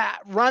screaming,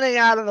 running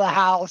out of the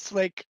house,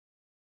 like,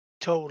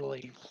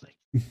 totally.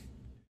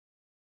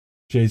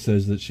 Jay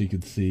says that she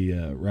could see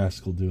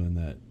Rascal doing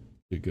that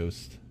to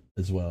Ghost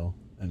as well,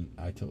 and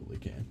I totally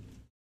can.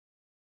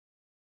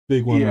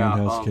 Big one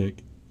roundhouse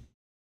kick.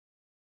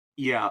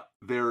 Yeah,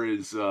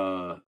 there's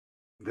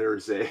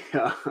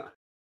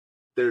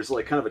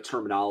like kind of a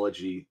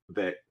terminology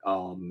that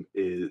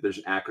there's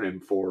an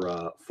acronym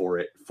for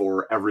it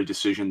for every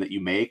decision that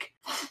you make,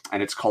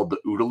 and it's called the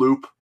OODA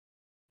loop.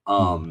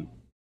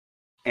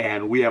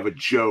 And we have a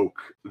joke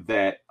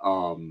that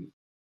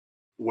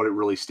what it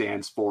really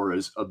stands for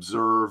is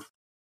observe,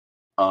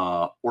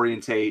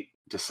 orientate,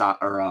 decide,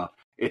 or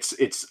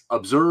it's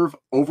observe,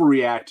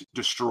 overreact,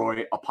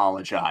 destroy,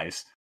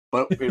 apologize.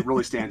 But it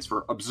really stands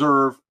for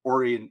observe,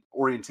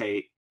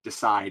 orientate,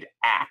 decide,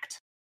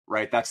 act.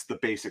 Right, that's the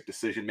basic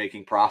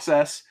decision-making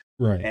process.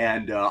 Right,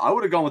 and I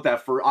would have gone with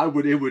that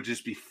it would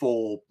just be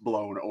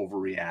full-blown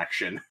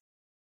overreaction.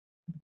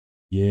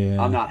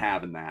 Yeah, I'm not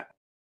having that.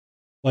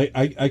 Like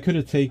I could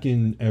have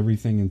taken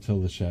everything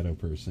until the shadow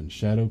person.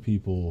 Shadow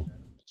people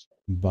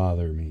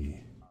bother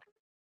me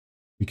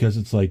because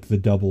it's like the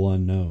double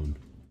unknown.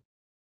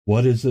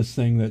 What is this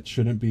thing that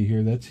shouldn't be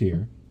here that's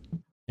here?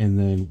 And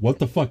then what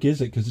the fuck is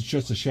it? Because it's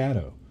just a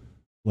shadow.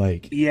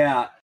 Like,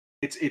 yeah,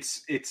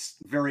 it's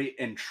very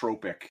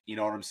entropic. You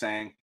know what I'm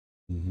saying?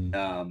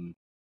 Mm-hmm.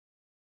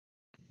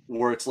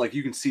 Where it's like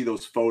you can see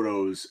those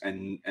photos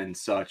and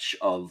such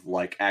of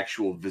like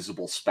actual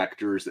visible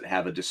specters that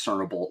have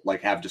discernible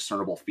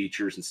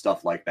features and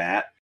stuff like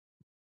that.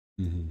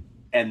 Mm-hmm.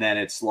 And then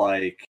it's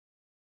like,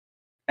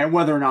 and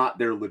whether or not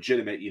they're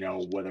legitimate, you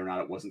know, whether or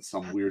not it wasn't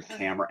some weird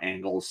camera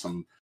angle,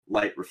 some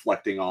light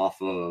reflecting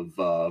off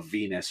of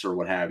Venus or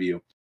what have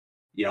you,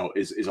 you know,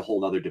 is a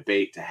whole nother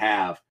debate to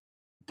have.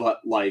 But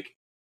like,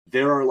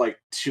 there are like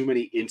too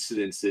many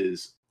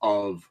incidences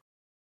of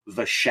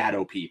the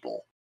shadow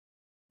people,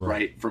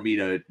 right? For me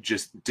to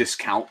just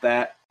discount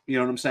that. You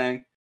know what I'm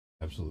saying?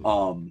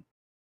 Absolutely.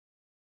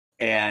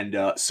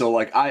 And so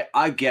like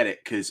I get it,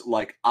 because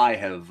like I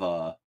have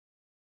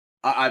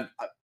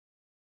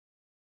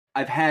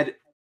I've had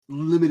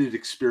limited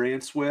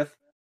experience with,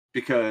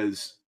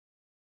 because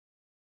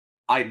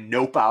I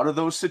nope out of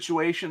those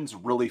situations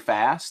really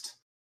fast.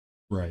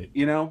 Right.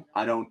 You know,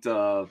 I don't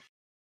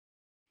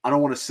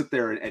want to sit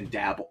there and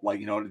dabble,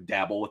 like,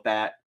 dabble with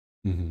that.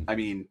 Mm-hmm. I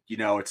mean,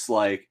 it's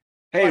like,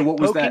 hey, Like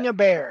what was poking that? a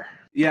bear.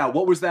 Yeah,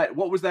 what was that?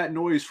 What was that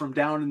noise from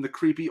down in the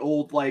creepy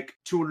old, like,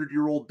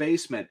 200-year-old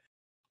basement?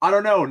 I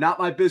don't know. Not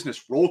my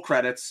business. Roll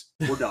credits.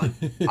 We're done.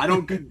 I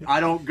don't go,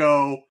 I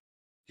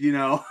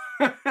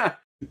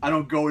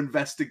don't go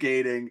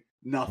investigating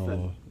nothing.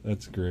 Oh,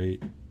 that's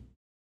great.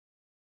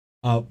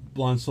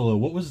 Blonde Solo,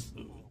 what was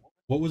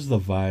the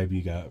vibe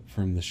you got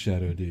from the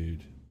Shadow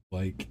Dude?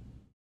 Like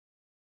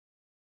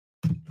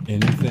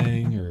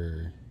anything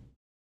or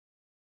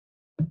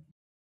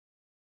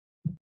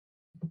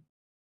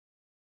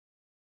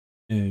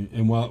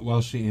and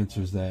while she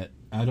answers that,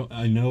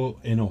 I know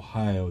in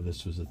Ohio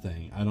this was a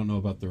thing. I don't know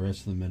about the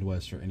rest of the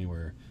Midwest or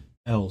anywhere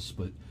else,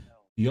 but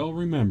do y'all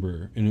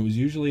remember, and it was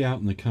usually out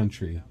in the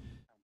country,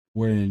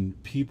 when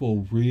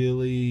people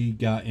really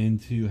got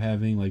into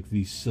having like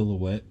these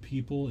silhouette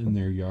people in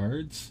their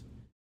yards?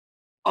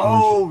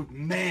 Oh,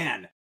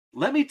 man.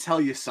 Let me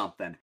tell you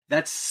something.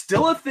 That's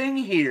still a thing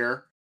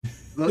here.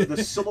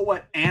 The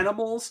silhouette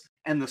animals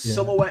and the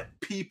silhouette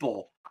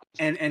people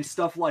and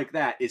stuff like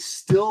that is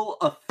still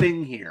a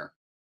thing here.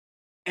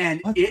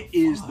 And it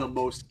is the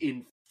most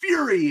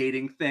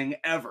infuriating thing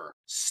ever.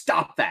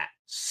 Stop that.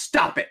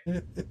 Stop it.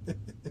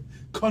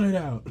 Cut it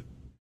out.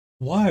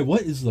 Why?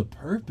 What is the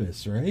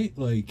purpose, right?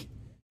 Like,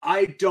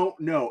 I don't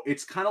know.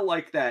 It's kind of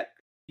like that,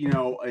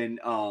 and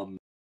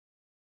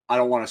I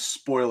don't want to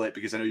spoil it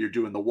because I know you're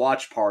doing the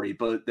watch party,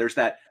 but there's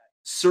that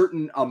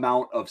certain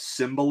amount of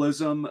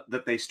symbolism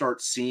that they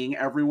start seeing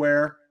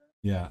everywhere.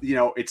 Yeah.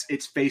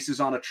 It's faces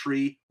on a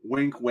tree,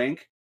 wink,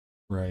 wink.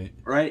 Right.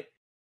 Right.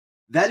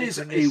 That is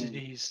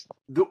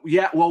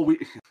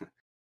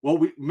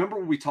we remember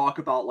when we talk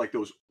about like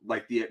those,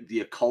 like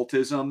the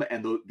occultism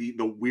and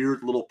the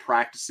weird little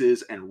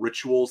practices and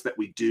rituals that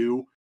we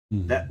do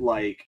that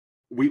like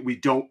we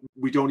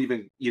don't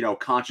even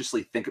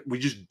consciously think, we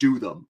just do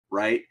them,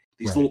 right?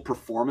 These little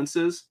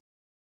performances.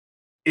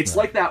 It's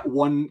like that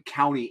one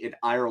county in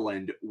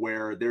Ireland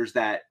where there's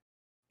that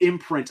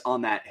imprint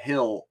on that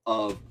hill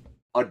of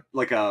a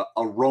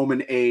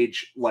Roman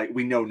age, like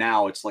we know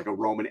now it's like a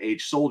Roman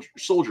age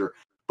soldier,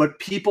 but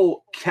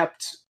people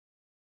kept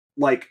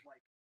like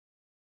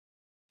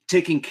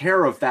taking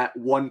care of that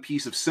one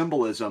piece of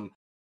symbolism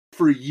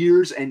for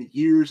years and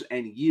years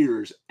and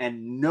years,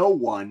 and no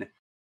one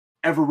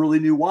ever really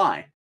knew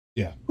why.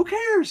 Yeah. Who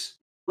cares?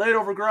 Let it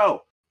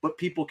overgrow. But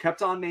people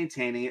kept on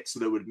maintaining it so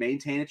that it would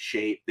maintain its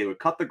shape. They would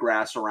cut the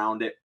grass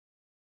around it,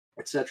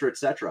 etc.,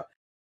 etc.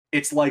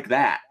 It's like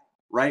that,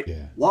 right?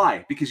 Yeah.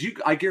 Why? Because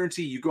I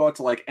guarantee you go out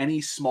to like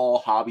any small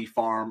hobby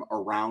farm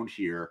around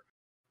here,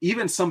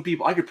 even some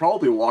people, I could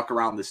probably walk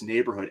around this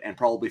neighborhood and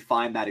probably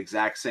find that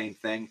exact same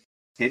thing,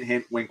 hint,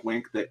 hint, wink,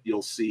 wink, that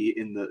you'll see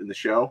in the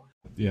show.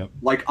 Yeah.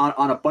 Like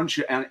on a bunch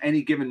of, on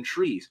any given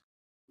trees.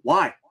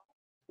 Why?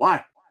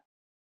 What?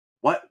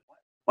 Why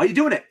are you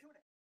doing it?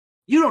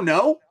 You don't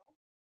know.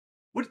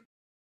 What?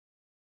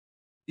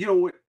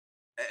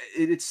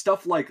 It's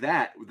stuff like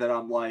that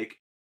I'm like,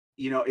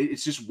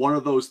 it's just one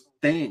of those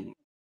things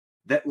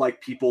that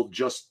like people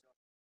just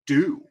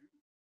do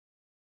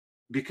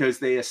because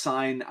they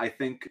assign, I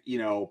think,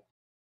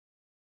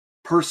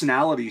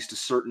 personalities to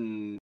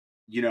certain,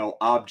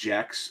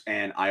 objects.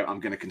 And I'm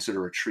going to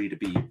consider a tree to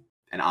be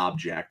an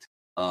object.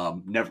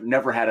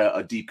 Never had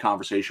a deep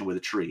conversation with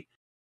a tree.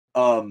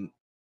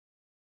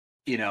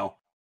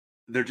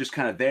 They're just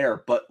kind of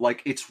there, but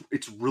like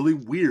it's really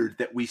weird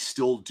that we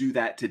still do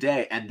that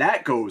today, and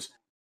that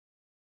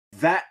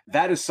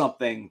is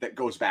something that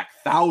goes back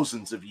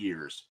thousands of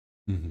years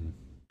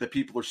that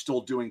people are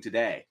still doing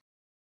today.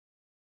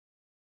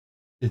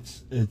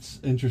 It's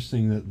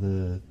interesting that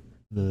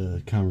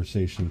the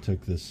conversation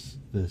took this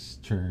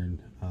turn.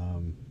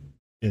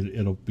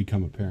 It'll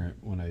become apparent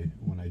when I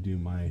do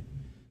my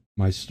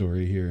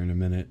story here in a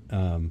minute.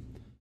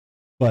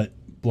 But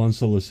Blonde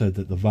Solo said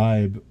that the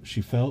vibe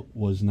she felt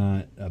was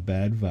not a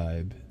bad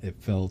vibe.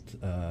 It felt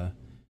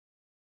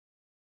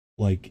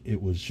like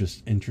it was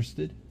just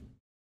interested,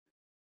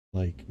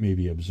 like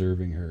maybe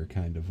observing her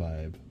kind of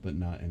vibe, but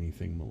not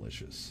anything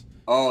malicious.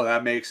 Oh,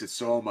 that makes it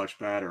so much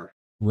better.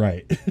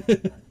 Right.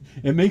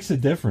 It makes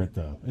it different,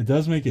 though. It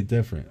does make it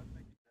different.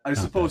 I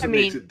suppose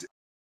makes it.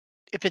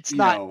 If it's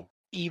not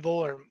evil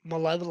or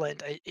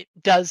malevolent, it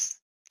does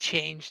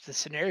change the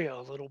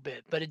scenario a little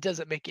bit, but it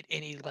doesn't make it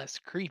any less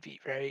creepy,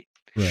 right?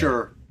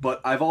 Sure, but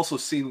I've also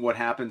seen what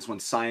happens when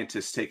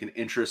scientists take an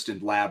interest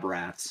in lab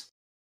rats.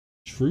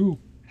 True.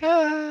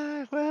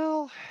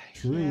 Well,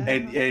 true. Yeah.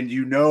 And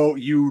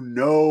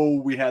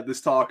we had this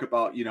talk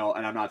about, and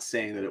I'm not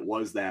saying that it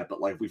was that, but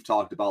like we've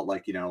talked about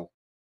like,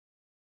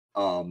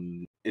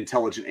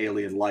 intelligent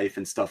alien life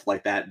and stuff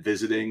like that,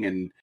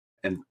 visiting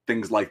and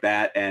things like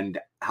that, and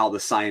how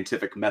the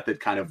scientific method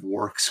kind of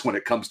works when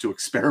it comes to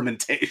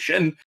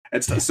experimentation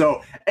and stuff.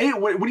 So, hey,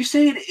 when you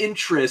say an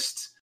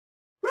interest,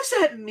 what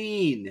does that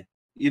mean?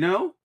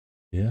 Yeah.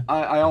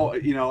 I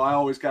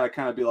always gotta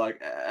kind of be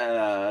like,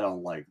 I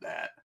don't like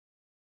that.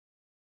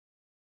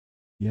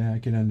 Yeah, I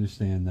can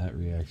understand that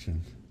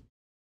reaction.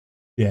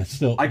 Yeah,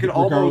 still, I could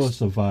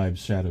regardless of vibes,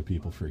 shadow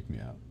people freak me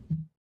out.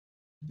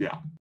 Yeah.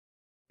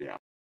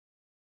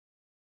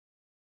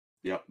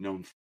 Yep.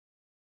 No.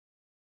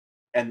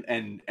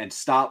 And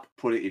stop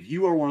putting. If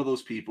you are one of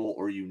those people,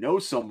 or you know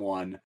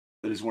someone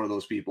that is one of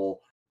those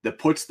people that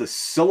puts the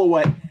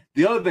silhouette.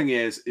 The other thing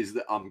is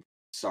that I'm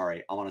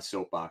sorry, I'm on a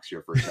soapbox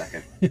here for a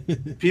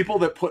second. People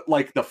that put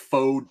like the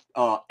faux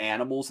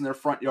animals in their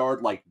front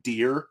yard, like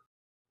deer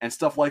and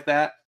stuff like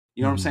that.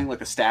 You know what I'm saying? Like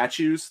the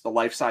statues, the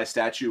life-size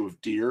statue of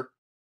deer. Have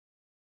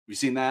you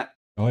seen that?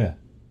 Oh yeah.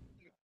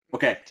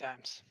 Okay.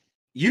 Times.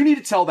 You need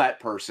to tell that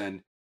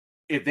person,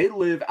 if they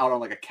live out on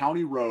like a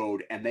county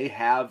road and they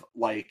have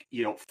like,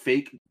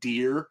 fake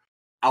deer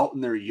out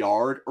in their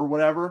yard or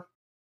whatever,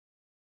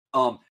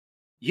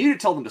 you need to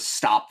tell them to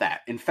stop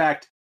that. In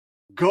fact,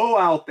 go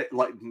out there,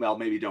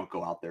 maybe don't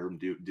go out there and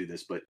do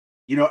this, but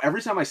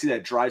every time I see that,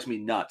 it drives me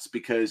nuts,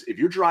 because if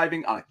you're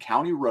driving on a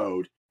county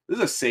road, this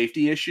is a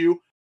safety issue.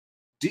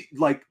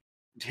 Like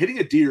hitting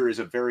a deer is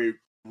a very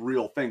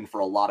real thing for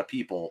a lot of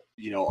people,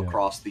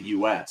 across the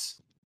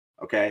US.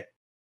 Okay.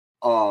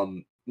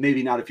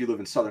 Maybe not if you live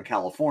in Southern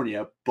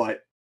California,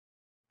 but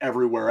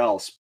everywhere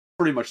else,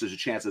 pretty much there's a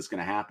chance it's going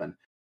to happen.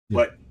 Yeah.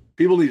 But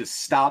people need to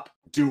stop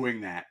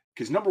doing that,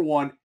 because number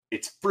one,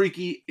 it's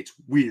freaky, it's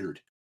weird.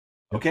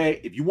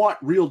 Okay, if you want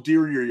real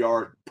deer in your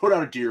yard, put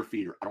out a deer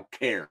feeder. I don't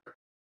care.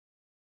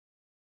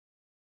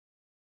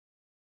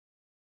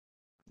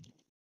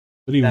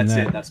 But even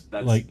that's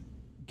like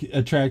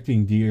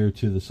attracting deer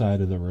to the side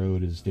of the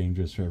road is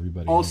dangerous for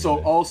everybody.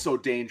 Also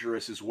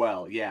dangerous as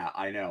well. Yeah,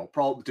 I know.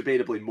 Probably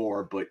debatably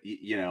more, but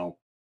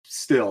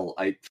still,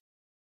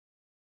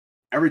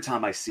 every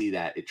time I see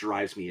that, it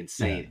drives me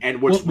insane. Yeah.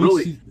 And what's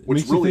really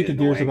think a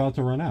deer's about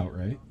to run out,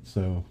 right?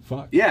 So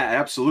fuck. Yeah,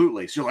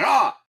 absolutely. So you're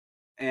like,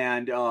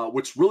 And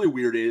what's really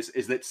weird is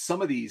that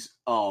some of these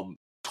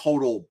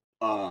total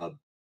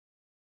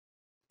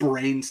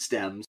brain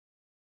stems,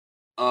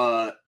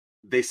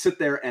 they sit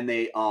there and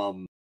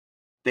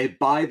they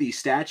buy these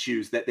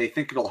statues that they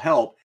think it'll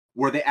help,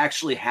 where they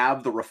actually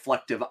have the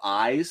reflective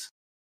eyes.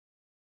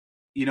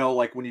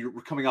 Like when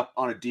you're coming up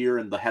on a deer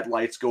and the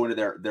headlights go into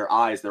their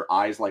eyes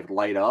like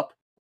light up.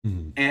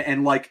 Mm-hmm.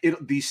 And like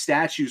these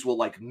statues will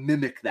like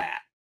mimic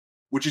that,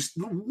 which is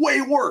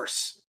way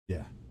worse.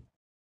 Yeah.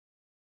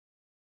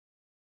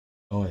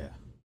 Oh yeah.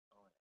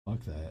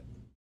 Fuck that.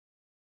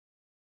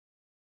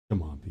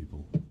 Come on,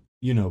 people.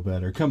 You know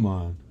better. Come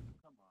on.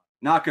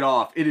 Knock it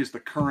off. It is the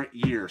current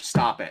year.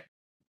 Stop it.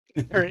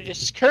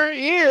 It's current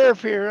year.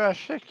 If you're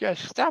sick,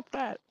 stop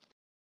that.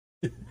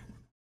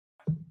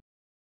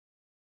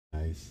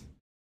 Nice.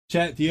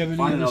 Chat, do you have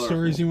any other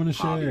stories you want to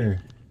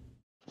share?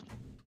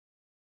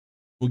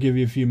 We'll give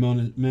you a few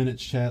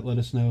minutes, chat. Let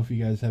us know if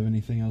you guys have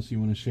anything else you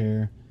want to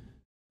share.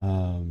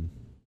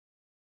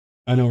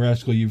 I know,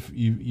 Rascal,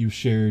 you've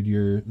shared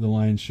the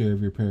lion's share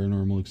of your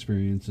paranormal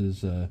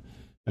experiences.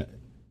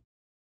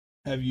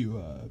 Have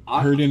you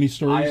heard any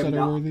stories that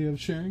are worthy of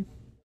sharing?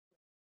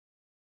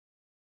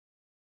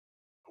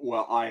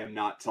 Well, I am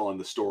not telling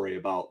the story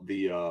about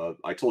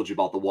I told you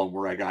about the one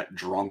where I got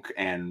drunk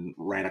and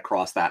ran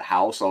across that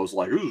house. I was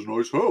like, this is a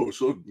nice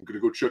house. I'm going to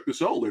go check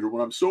this out later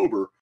when I'm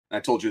sober. And I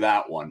told you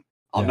that one.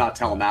 I'm not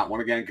telling that one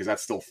again, because that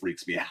still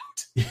freaks me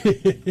out.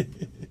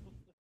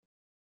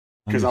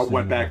 Because I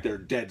went back there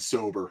dead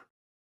sober.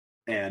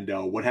 And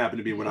what happened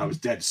to me when I was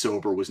dead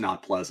sober was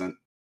not pleasant.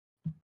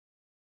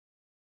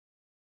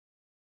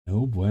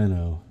 No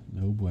bueno.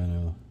 No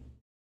bueno.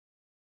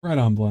 Right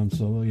on, Blonde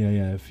Solo.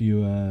 Yeah. If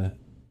you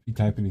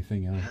type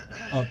anything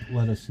up,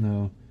 let us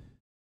know.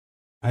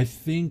 I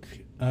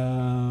think,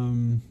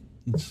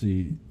 let's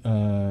see.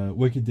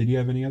 Wicked, did you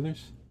have any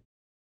others?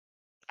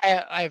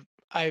 I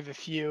have a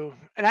few.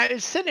 And I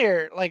was sitting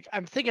here, like,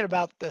 I'm thinking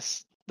about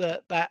this,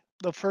 the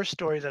first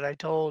story that I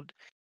told,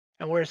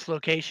 and where its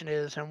location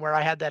is, and where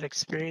I had that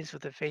experience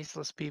with the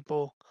faceless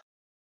people.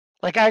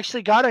 Like, I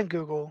actually got on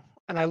Google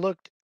and I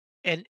looked,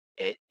 and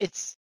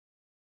it's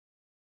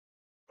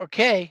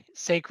okay,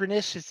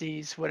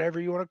 synchronicities, whatever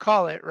you want to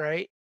call it,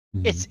 right?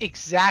 Mm-hmm. It's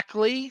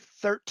exactly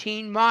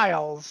 13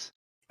 miles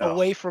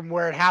away from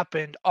where it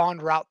happened on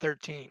Route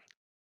 13.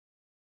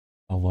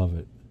 I love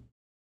it.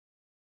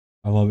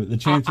 The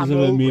chances of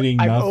it meaning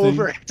nothing. I'm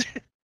over it.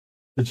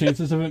 The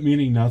chances of it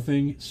meaning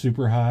nothing,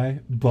 super high,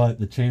 but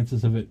the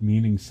chances of it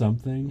meaning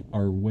something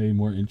are way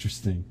more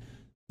interesting.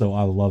 So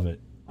I love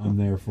it. I'm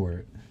there for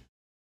it.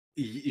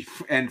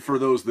 And for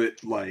those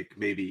that like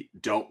maybe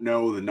don't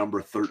know, the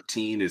number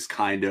 13 is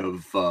kind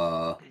of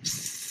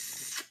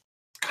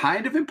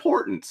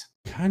important.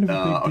 Kind of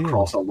a big deal.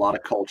 Across a lot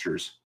of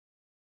cultures.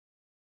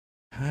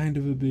 Kind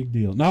of a big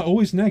deal. Not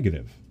always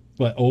negative,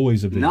 but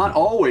always a big deal. Not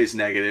always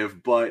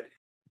negative, but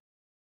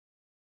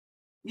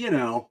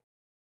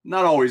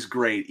not always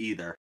great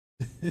either.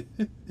 3.2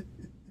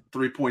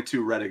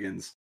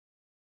 Retigans.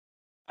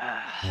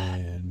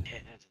 Man.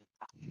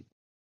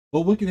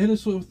 Well, we can hit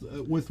us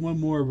with one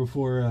more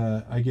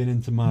before I get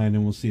into mine,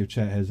 and we'll see if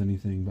chat has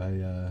anything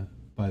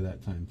by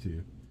that time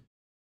too.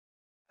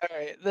 All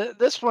right,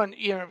 this one,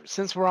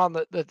 since we're on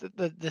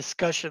the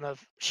discussion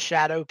of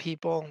shadow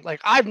people,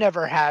 like I've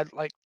never had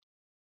like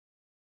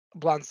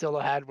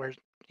Blonzilla had, where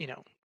you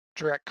know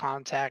direct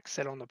contact,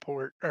 sit on the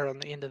port or on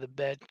the end of the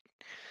bed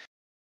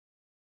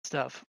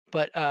stuff.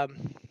 But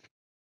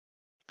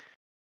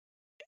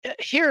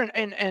here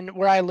and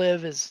where I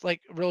live is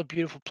like a really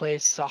beautiful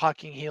place,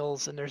 Hocking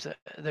Hills, and there's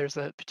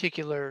a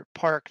particular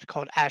park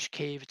called Ash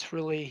Cave. It's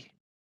really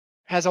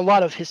has a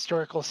lot of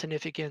historical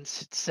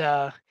significance. It's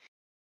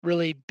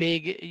really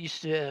big. It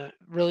used to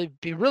really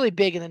be really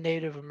big in the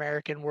Native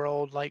American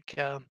world. Like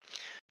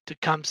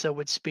Tecumseh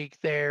would speak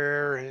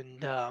there,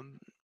 and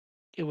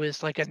it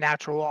was like a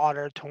natural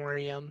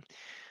auditorium.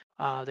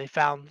 They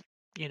found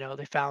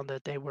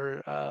that they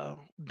were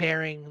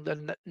burying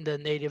the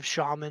native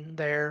shaman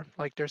there.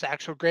 Like there's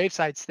actual grave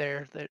sites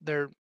there.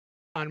 They're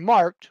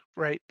unmarked,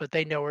 right? But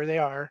they know where they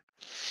are.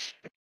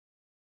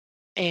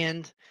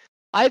 And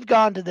I've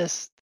gone to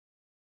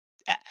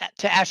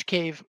to Ash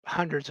Cave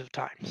hundreds of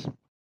times,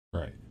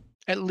 Right.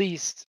 at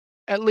least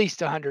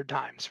 100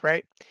 times,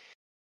 right?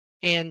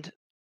 And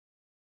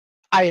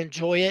I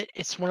enjoy it.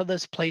 It's one of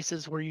those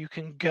places where you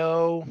can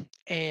go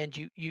and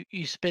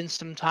you spend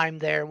some time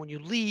there. When you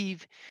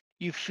leave,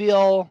 you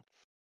feel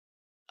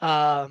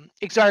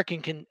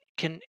Exarchan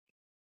can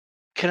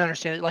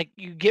understand it. Like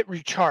you get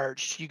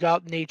recharged. You go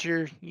out in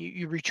nature,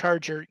 you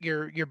recharge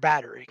your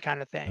battery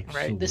kind of thing,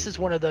 right? This is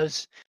one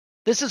Absolutely.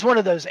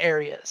 of those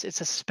areas.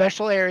 It's a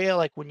special area.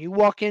 Like when you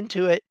walk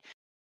into it,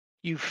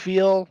 you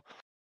feel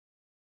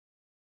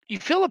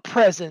a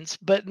presence,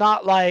 but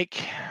not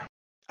like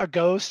a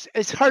ghost.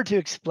 It's hard to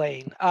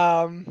explain.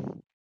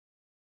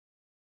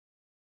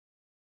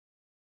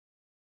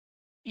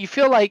 You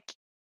feel like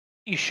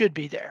you should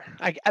be there.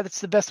 That's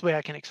the best way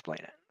I can explain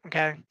it.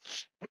 Okay.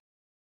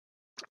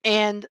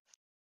 And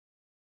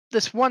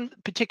this one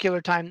particular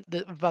time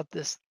about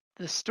this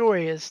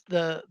story is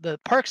the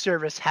Park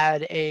Service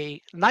had a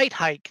night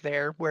hike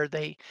there where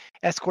they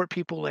escort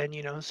people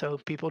in, so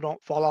people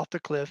don't fall off the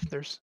cliff.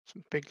 There's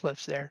some big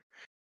cliffs there,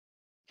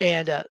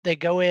 and they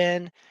go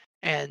in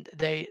and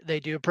they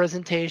do a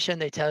presentation.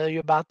 They tell you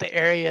about the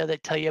area. They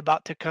tell you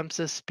about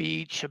Tecumseh's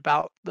speech,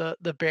 about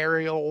the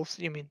burials.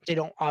 I mean, they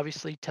don't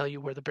obviously tell you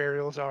where the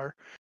burials are.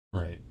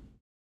 Right.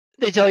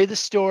 They tell you the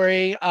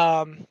story.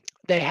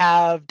 They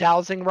have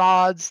dowsing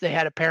rods. They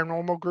had a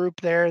paranormal group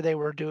there. They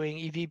were doing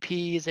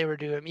EVPs. They were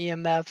doing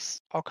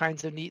EMFs, all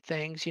kinds of neat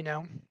things,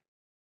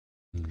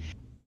 Mm.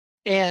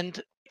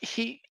 And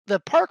the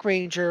park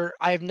ranger,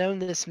 I've known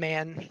this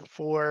man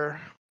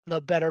for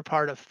the better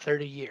part of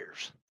 30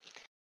 years.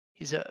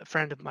 He's a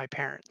friend of my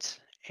parents,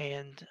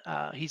 and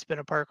he's been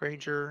a park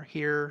ranger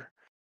here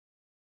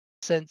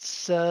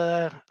since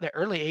the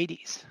early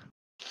 80s.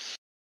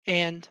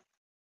 And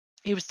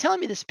he was telling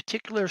me this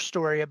particular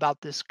story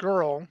about this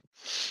girl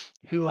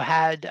who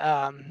had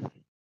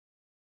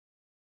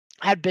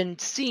been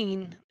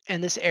seen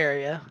in this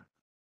area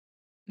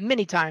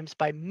many times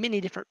by many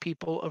different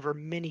people over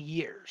many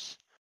years,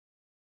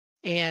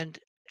 and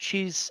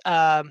she's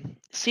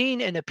seen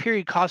in a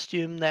period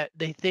costume that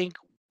they think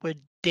would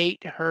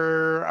date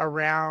her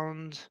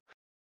around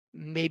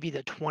maybe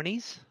the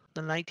 20s,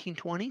 the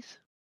 1920s.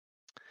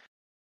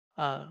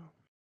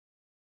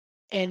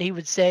 And he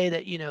would say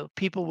that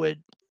people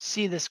would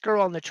see this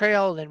girl on the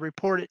trail and then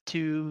report it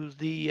to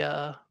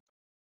the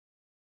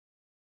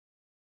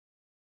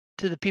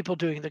people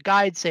doing the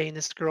guide, saying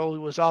this girl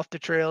was off the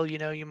trail,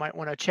 you might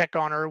want to check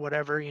on her or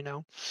whatever,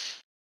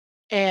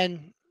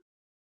 and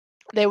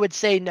they would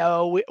say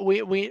no,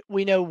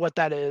 we know what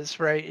that is,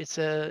 right? It's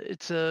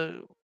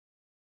a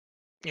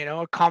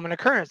a common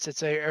occurrence.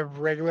 It's a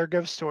regular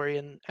ghost story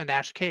in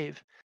Ash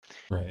Cave.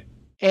 Right.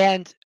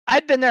 And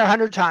I'd been there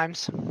 100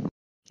 times,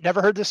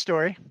 never heard this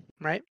story,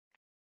 right?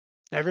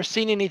 Never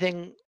seen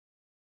anything,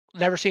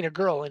 never seen a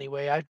girl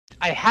anyway.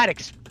 I've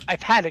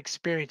had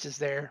experiences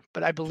there,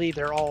 but I believe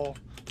they're all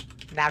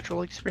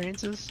natural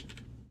experiences.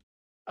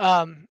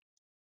 So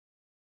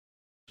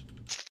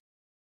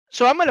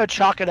I'm going to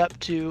chalk it up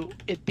to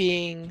it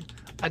being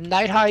a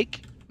night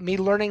hike, me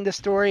learning the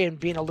story, and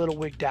being a little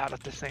wigged out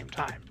at the same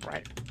time,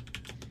 right?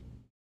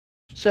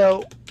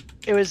 So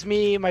it was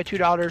me, my 2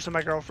 daughters, and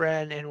my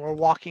girlfriend, and we're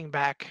walking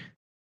back,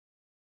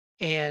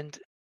 and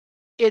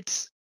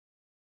it's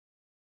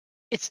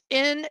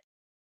in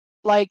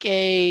like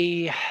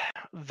a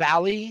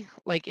valley,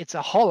 like it's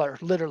a holler,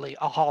 literally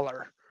a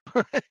holler.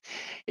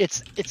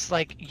 It's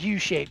like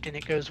U-shaped, and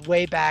it goes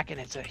way back,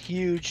 and it's a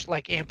huge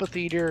like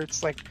amphitheater.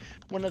 It's like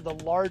one of the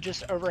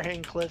largest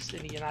overhang cliffs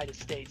in the United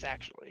States,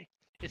 actually.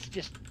 It's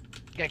just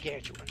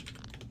gargantuan.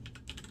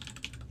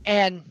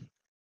 And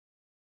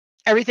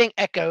everything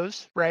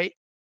echoes, right?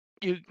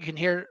 You can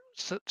hear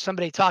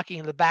somebody talking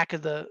in the back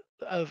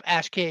of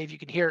Ash Cave. You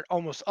can hear it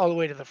almost all the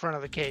way to the front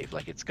of the cave.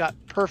 Like it's got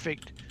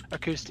perfect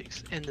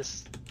acoustics in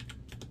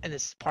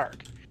this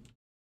park.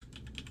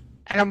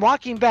 And I'm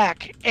walking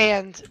back,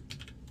 and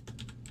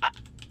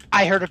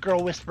I heard a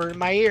girl whisper in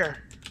my ear.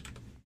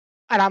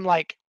 And I'm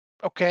like,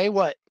 okay,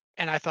 what?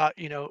 And I thought,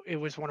 it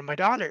was one of my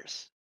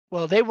daughters.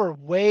 Well, they were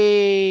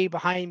way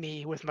behind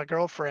me with my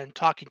girlfriend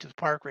talking to the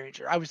park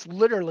ranger. I was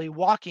literally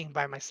walking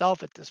by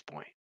myself at this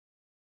point.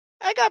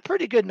 I got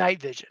pretty good night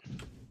vision.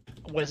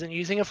 Wasn't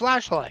using a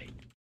flashlight.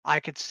 I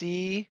could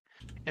see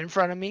in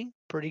front of me,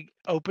 pretty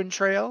open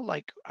trail.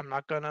 Like I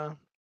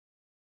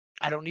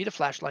don't need a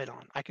flashlight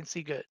on. I can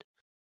see good.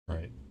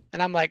 Right.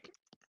 And I'm like,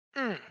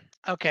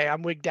 okay,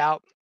 I'm wigged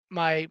out.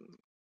 My,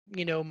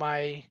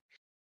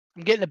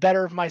 I'm getting the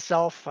better of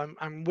myself.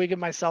 I'm wigging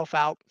myself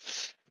out.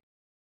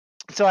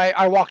 So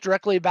I walk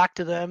directly back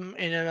to them,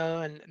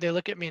 and they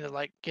look at me and they're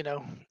like,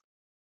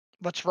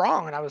 what's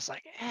wrong? And I was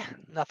like,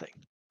 nothing,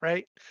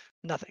 right?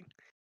 Nothing.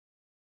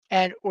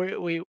 And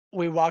we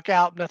walk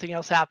out, nothing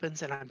else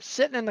happens, and I'm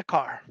sitting in the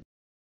car.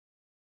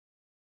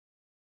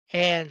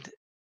 And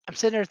I'm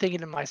sitting there thinking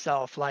to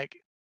myself,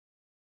 like,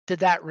 did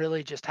that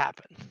really just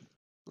happen?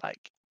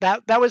 Like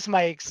that was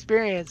my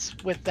experience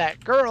with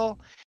that girl.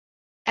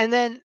 And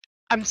then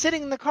I'm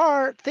sitting in the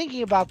car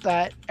thinking about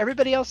that.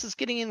 Everybody else is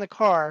getting in the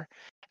car,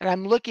 and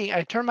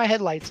I turn my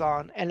headlights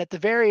on, and at the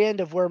very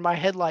end of where my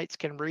headlights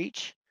can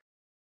reach,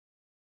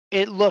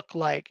 it looked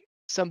like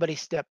somebody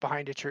stepped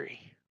behind a tree.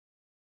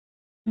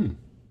 Hmm.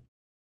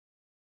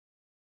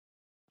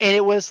 And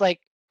it was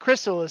like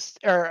Crystal was,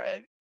 or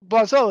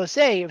Blazo was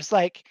saying, it was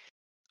like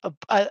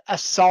a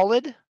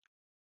solid,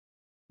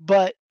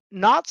 but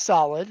not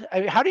solid.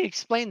 I mean, how do you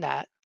explain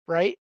that,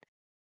 right?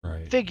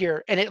 Right.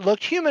 Figure, and it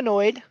looked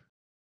humanoid,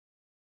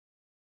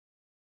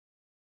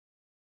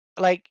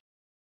 like,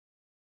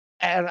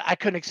 and I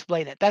couldn't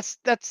explain it. That's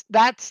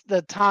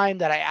the time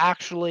that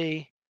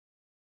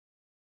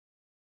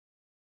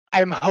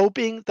I'm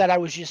hoping that I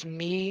was just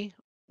me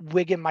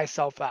wigging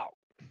myself out.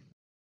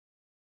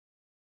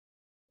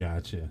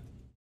 Gotcha.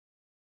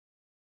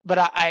 But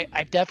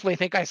I definitely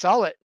think I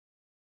saw it.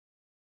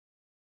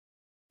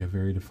 Yeah,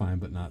 very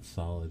defined but not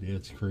solid. Yeah,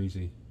 it's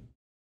crazy.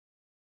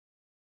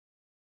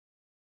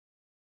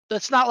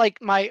 It's not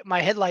like my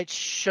headlights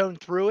shone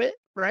through it,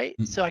 right?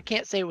 Mm. So I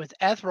can't say it was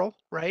ethereal,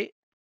 right?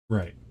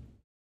 Right.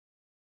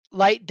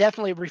 Light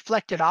definitely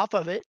reflected off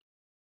of it.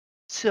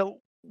 So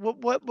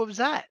what was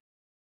that?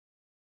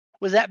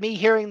 Was that me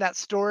hearing that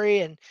story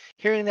and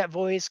hearing that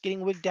voice,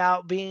 getting wigged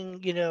out,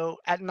 being,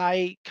 at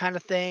night kind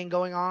of thing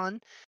going on?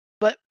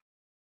 But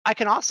I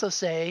can also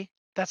say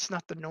that's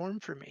not the norm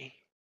for me.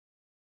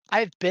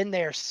 I've been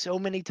there so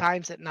many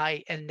times at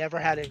night and never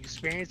had an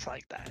experience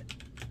like that.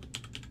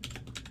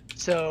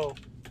 So,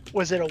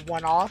 was it a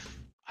one-off?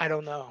 I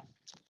don't know.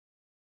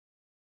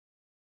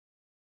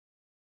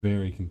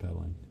 Very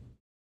compelling.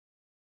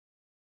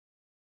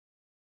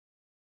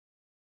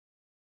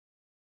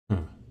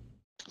 Huh.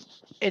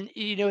 And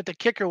you know what the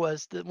kicker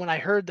was? That when I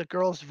heard the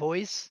girl's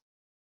voice,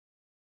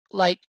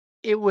 like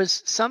it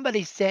was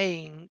somebody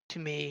saying to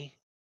me,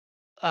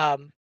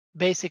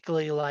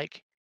 basically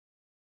like,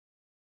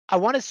 I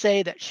want to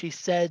say that she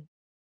said,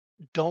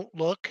 "Don't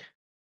look,"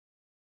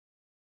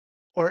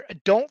 or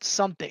 "Don't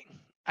something."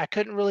 I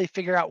couldn't really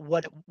figure out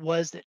what it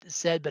was that it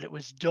said, but it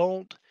was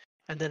 "don't,"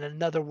 and then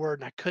another word,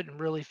 and I couldn't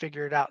really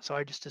figure it out. So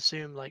I just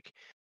assumed like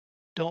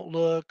 "don't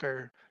look"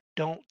 or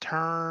 "don't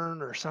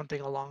turn" or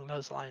something along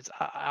those lines.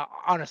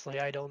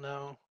 Honestly, I don't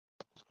know.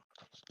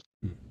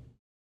 Hmm.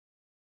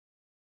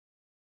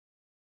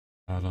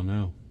 I don't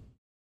know.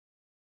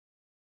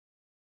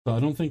 So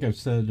I don't think I've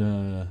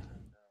said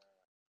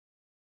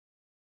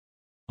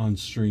on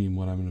stream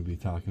what I'm going to be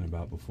talking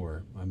about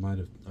before.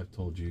 I've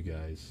told you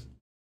guys,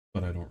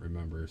 but I don't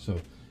remember. So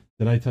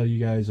did I tell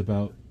you guys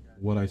about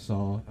what I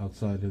saw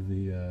outside of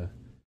the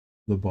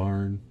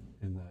barn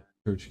in that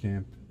church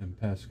camp in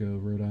Pasco,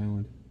 Rhode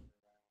Island?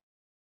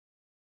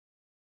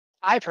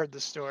 I've heard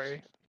the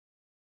story.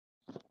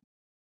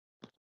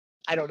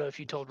 I don't know if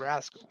you told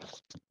Rascal.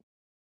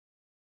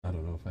 I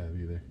don't know if I have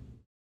either.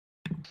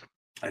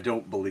 I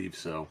don't believe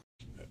so.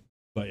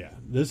 But yeah,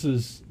 this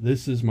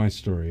is my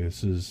story.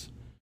 This is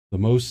the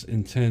most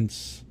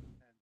intense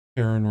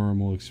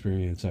paranormal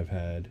experience I've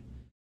had.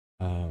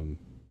 And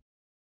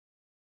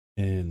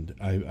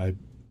I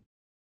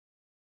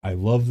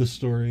love the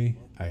story.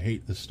 I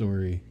hate the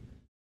story.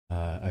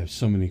 I have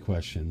so many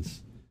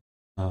questions.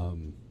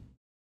 I'm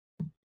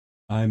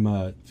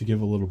to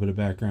give a little bit of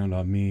background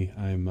on me.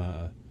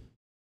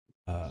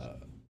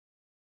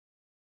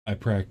 I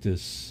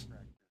practice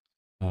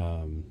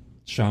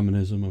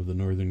shamanism of the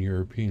Northern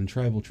European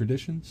tribal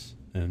traditions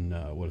and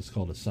what is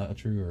called a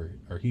satru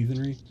or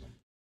heathenry.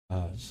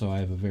 So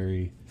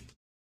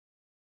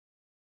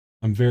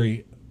I'm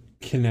very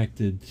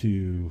connected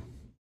to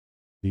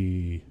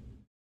the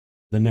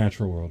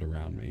natural world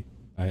around me.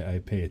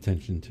 I pay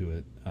attention to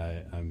it.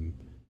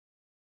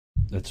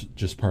 That's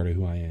just part of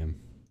who I am.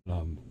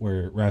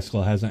 Where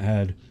Rascal hasn't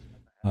had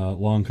a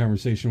long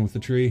conversation with the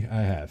tree,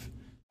 I have.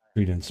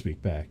 Tree didn't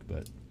speak back,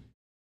 but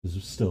this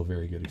was still a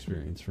very good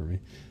experience for me.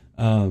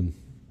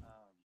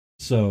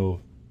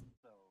 So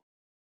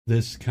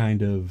this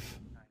kind of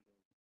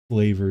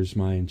flavors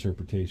my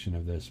interpretation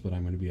of this, but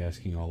I'm going to be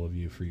asking all of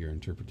you for your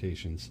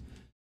interpretations.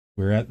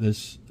 We're at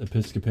this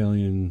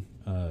Episcopalian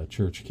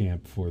church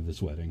camp for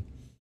this wedding,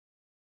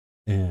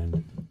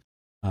 and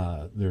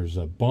there's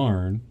a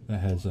barn that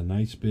has a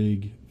nice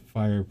big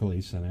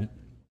fireplace in it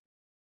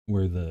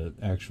where the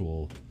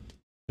actual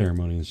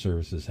ceremony and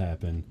services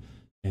happen,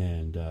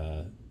 and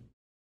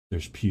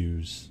there's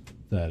pews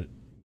that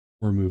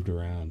were moved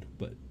around.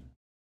 But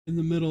in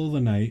the middle of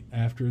the night,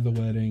 after the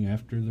wedding,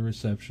 after the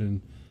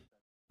reception,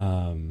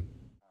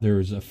 there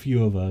was a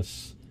few of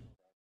us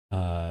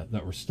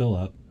that were still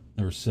up.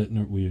 They were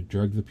sitting. We had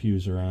drug the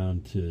pews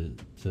around to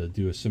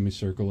do a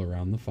semicircle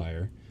around the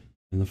fire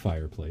in the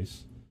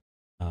fireplace.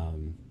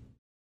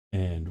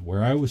 And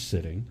where I was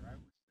sitting,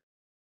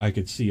 I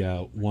could see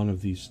out one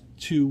of these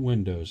two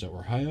windows that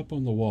were high up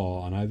on the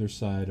wall on either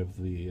side of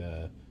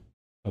the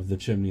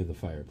chimney of the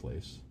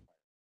fireplace.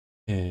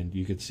 And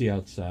you could see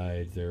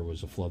outside there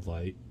was a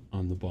floodlight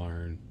on the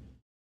barn,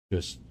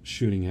 just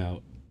shooting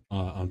out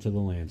onto the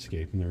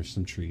landscape, and there were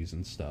some trees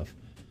and stuff.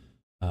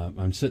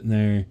 I'm sitting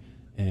there,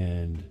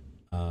 and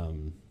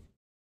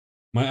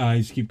my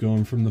eyes keep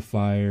going from the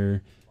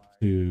fire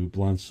to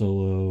Blonde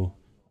Solo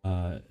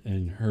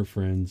and her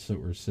friends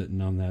that were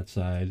sitting on that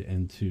side,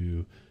 and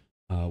to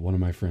one of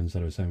my friends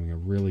that I was having a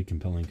really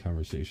compelling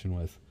conversation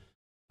with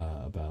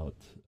about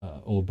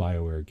old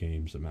BioWare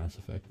games and Mass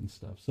Effect and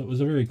stuff. So it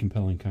was a very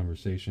compelling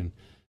conversation.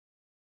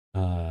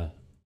 I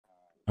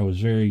was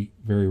very,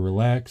 very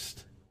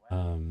relaxed.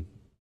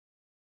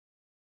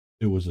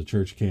 It was a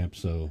church camp,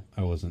 so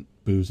I wasn't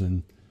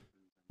boozing.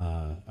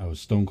 I was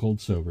stone cold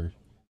sober.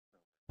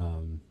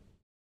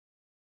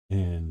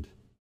 And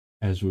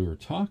as we were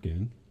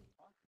talking,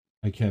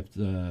 I kept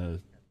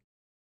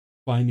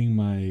finding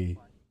my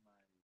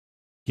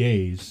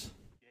gaze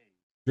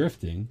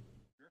drifting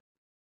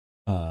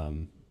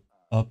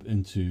up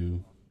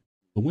into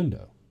the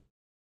window.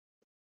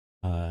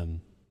 I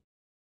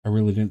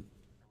really didn't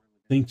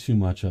think too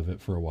much of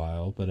it for a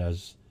while, but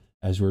as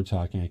we were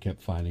talking, I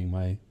kept finding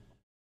my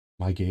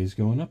gaze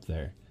going up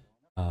there.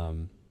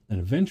 And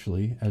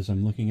eventually, as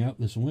I'm looking out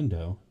this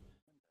window,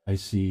 I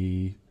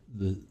see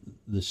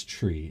this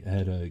tree. It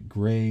had a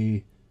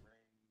gray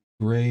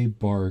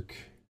bark,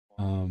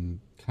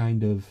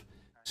 kind of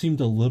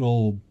seemed a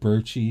little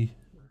birchy,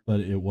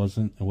 but it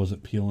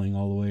wasn't peeling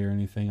all the way or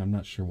anything. I'm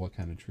not sure what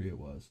kind of tree it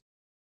was.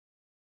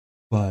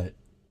 But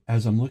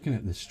as I'm looking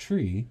at this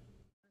tree,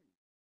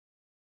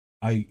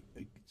 I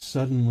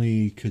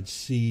suddenly could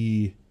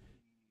see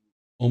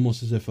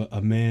almost as if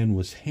a man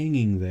was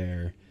hanging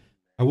there.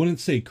 I wouldn't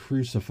say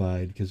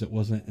crucified, because it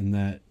wasn't in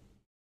that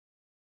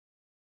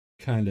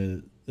kind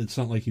of, it's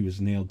not like he was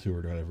nailed to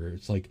it or whatever.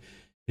 It's like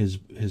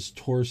his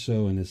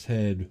torso and his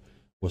head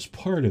was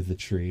part of the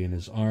tree, and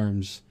his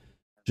arms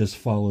just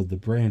followed the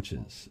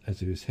branches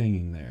as he was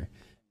hanging there.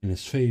 And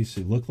his face,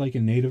 it looked like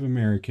a Native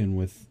American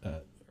with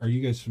are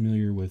you guys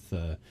familiar with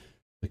the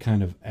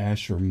kind of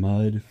ash or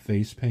mud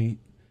face paint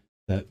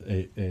that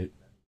it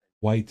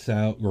whites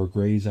out or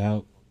grays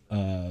out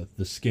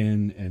the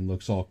skin and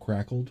looks all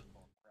crackled,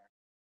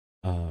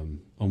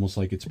 almost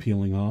like it's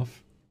peeling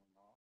off.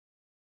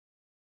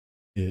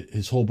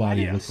 His whole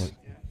body looked like,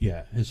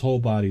 yeah, his whole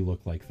body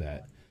looked like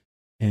that,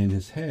 and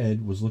his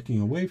head was looking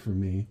away from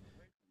me,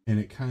 and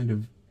it kind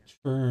of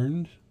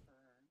turned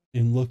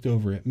and looked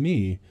over at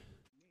me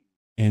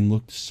and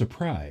looked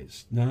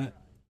surprised, not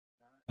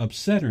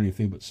upset or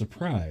anything, but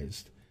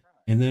surprised,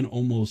 and then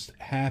almost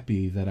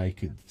happy that I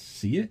could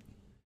see it,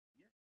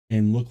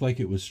 and looked like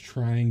it was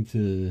trying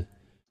to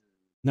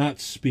not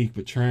speak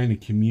but trying to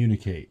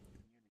communicate.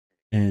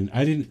 And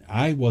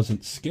I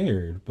wasn't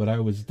scared, but I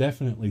was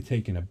definitely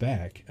taken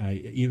aback. I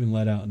even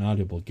let out an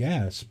audible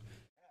gasp,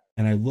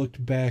 and I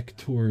looked back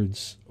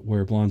towards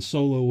where Blonde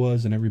Solo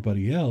was and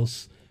everybody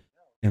else,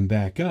 and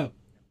back up,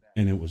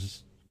 and it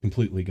was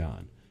completely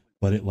gone.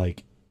 But it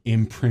like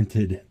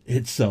imprinted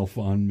itself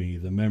on me.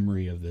 The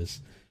memory of this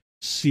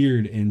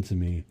seared into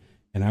me,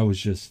 and I was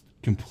just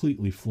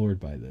completely floored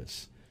by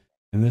this.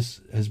 And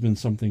this has been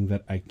something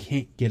that I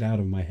can't get out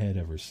of my head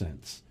ever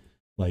since.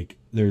 Like,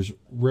 there's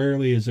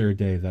rarely is there a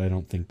day that I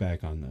don't think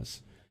back on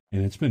this.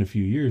 And it's been a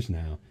few years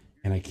now,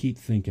 and I keep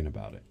thinking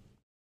about it.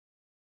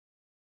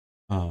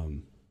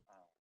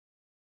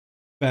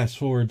 Fast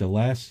forward to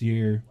last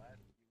year,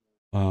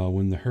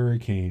 when the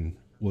hurricane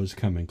was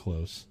coming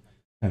close,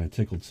 kind of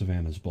tickled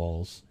Savannah's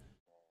balls,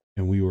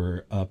 and we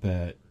were up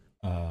at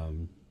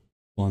Blonde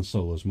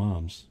Solo's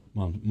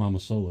Mama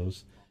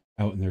Solo's,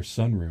 out in their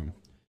sunroom,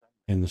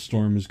 and the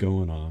storm is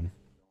going on,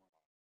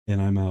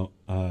 and I'm out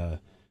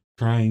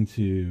trying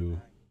to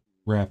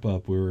wrap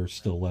up. We were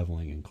still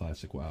leveling in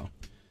Classic WoW,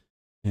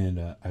 and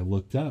I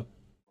looked up,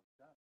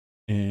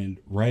 and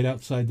right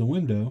outside the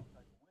window,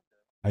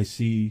 I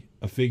see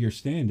a figure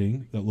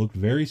standing that looked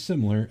very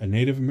similar, a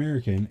Native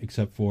American,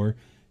 except for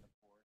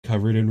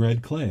covered in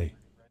red clay.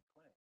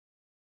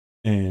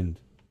 And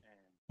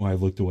when I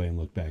looked away and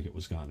looked back, it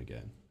was gone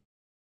again.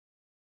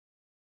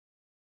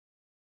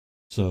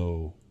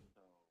 So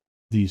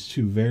these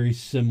two very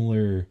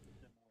similar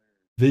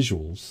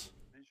visuals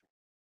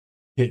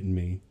hitting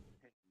me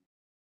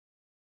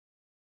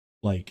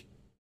like,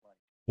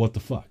 what the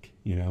fuck,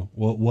 you know?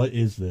 What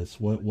is this?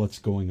 What's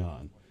going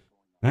on?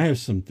 And I have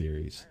some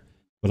theories.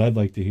 But I'd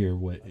like to hear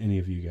what any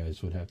of you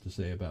guys would have to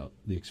say about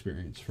the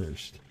experience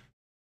first.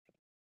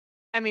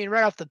 I mean,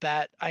 right off the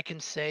bat, I can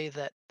say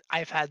that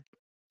I've had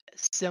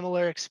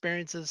similar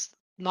experiences,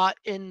 not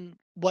in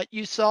what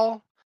you saw,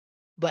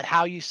 but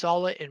how you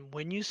saw it and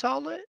when you saw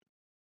it.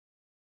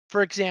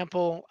 For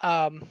example,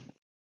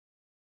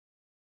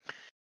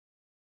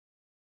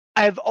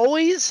 I've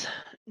always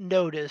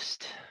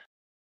noticed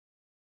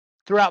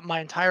throughout my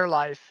entire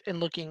life and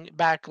looking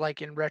back,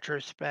 like in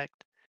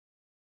retrospect,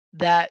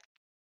 that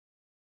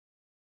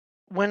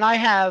when I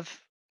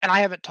have, and I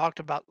haven't talked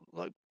about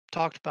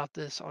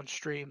this on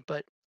stream,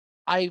 but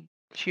I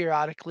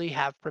periodically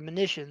have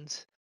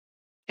premonitions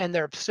and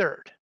they're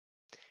absurd.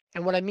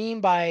 And what I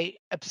mean by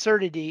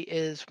absurdity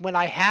is when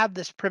I have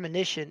this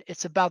premonition,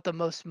 it's about the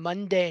most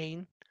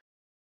mundane,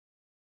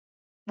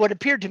 what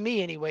appeared to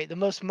me anyway, the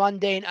most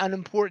mundane,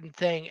 unimportant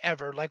thing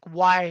ever. Like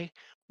why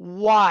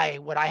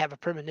would I have a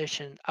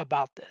premonition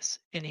about this?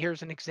 And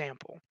here's an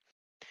example.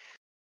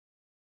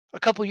 A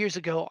couple years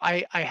ago,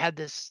 I had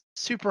this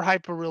super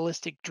hyper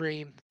realistic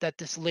dream that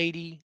this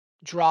lady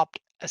dropped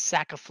a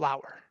sack of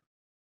flour.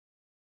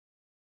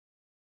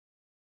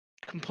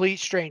 Complete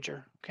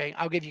stranger. Okay.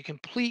 I'll give you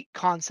complete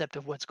concept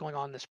of what's going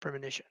on in this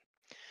premonition.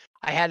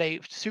 I had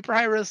a super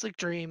high realistic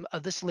dream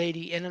of this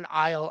lady in an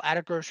aisle at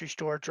a grocery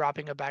store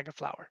dropping a bag of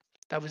flour.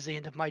 That was the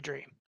end of my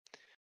dream.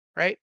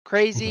 Right?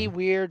 Crazy, Okay.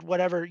 weird,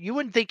 whatever. You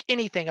wouldn't think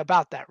anything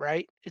about that,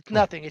 right? It's Right.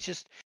 nothing. It's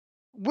just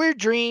weird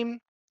dream,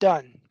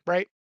 done,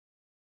 right?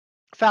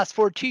 Fast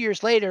forward 2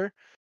 years later,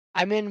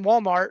 I'm in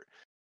Walmart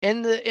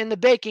in the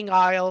baking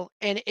aisle,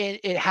 and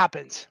it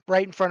happens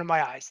right in front of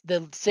my eyes.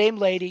 The same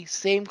lady,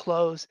 same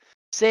clothes,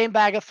 same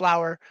bag of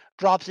flour,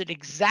 drops it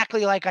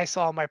exactly like I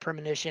saw in my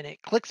premonition.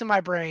 It clicks in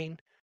my brain.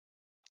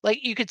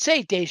 Like you could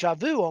say deja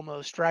vu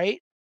almost,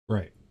 right?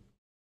 Right.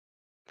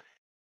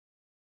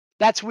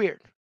 That's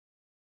weird.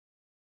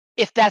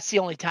 If that's the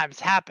only time it's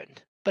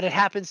happened. But it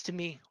happens to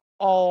me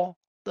all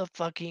the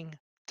fucking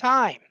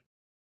time.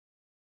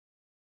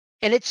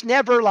 And it's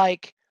never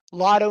like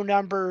lotto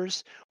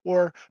numbers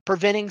or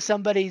preventing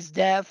somebody's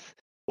death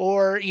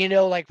or,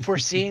 like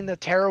foreseeing the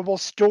terrible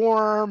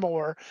storm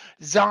or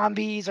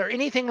zombies or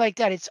anything like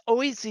that. It's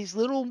always these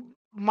little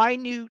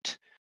minute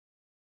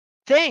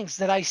things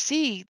that I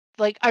see.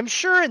 Like, I'm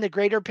sure in the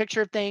greater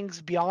picture of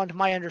things beyond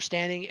my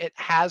understanding, it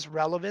has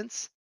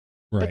relevance.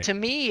 But Right. to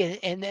me,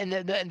 and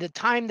the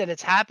time that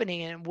it's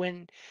happening, and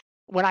when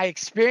I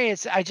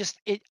experience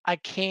it, I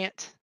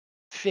can't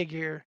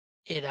figure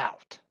it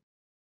out.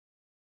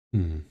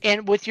 Mhm.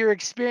 And with your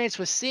experience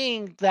with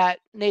seeing that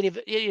native,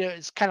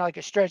 it's kind of like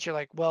a stretch. You're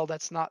like, well,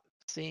 that's not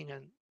seeing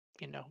a,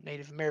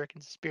 Native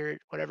American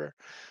spirit, whatever.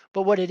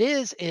 But what it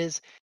is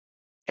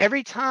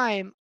every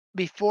time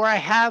before I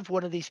have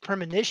one of these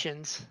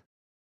premonitions,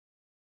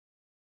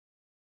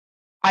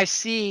 I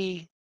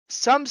see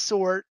some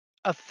sort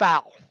of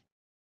fowl.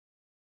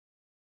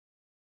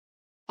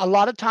 A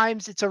lot of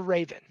times it's a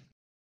raven.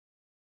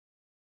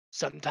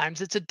 Sometimes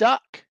it's a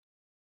duck.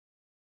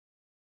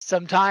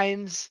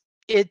 Sometimes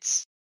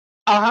it's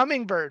a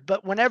hummingbird.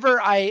 But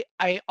whenever I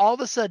all of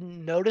a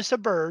sudden notice a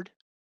bird,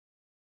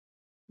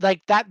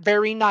 like that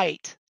very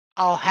night,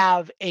 I'll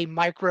have a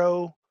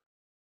micro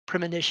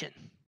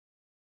premonition.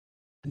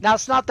 Now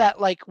it's not that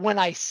like when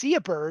I see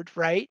a bird,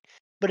 right?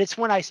 But it's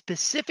when I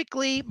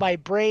specifically my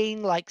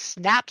brain like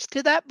snaps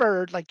to that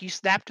bird, like you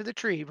snap to the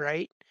tree,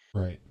 right?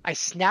 Right. I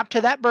snap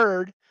to that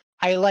bird.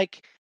 I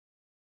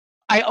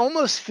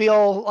almost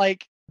feel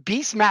like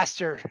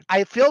Beastmaster.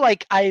 I feel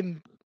like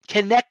I'm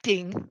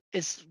connecting.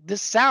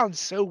 This sounds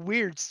so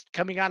weird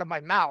coming out of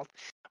my mouth,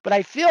 but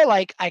I feel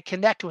like I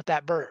connect with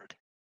that bird,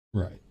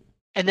 Right.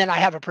 and then I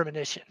have a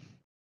premonition.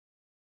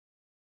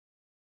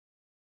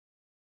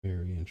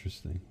 Very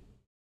interesting.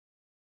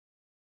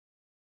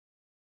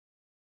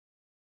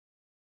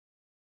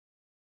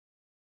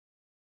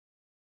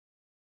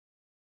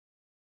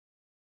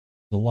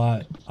 A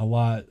lot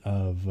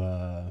of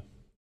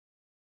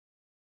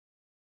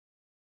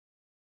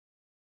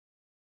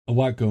a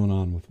lot going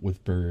on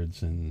with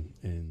birds and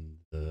in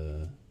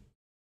the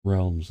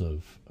realms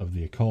of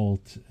the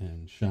occult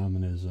and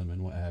shamanism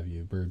and what have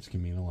you. Birds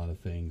can mean a lot of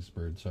things.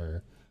 Birds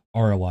are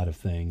a lot of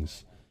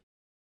things.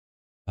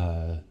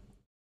 Uh,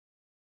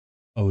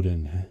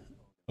 Odin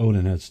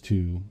has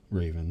two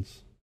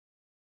ravens,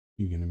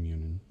 Hugin and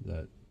Munin,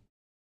 that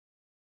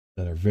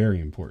are very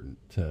important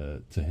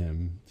to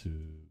him, to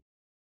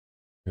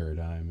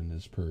paradigm and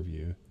his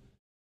purview.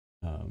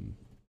 And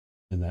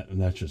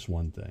that's just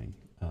one thing.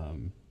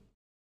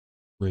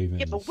 Ravens.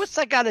 Yeah, but what's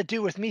that got to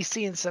do with me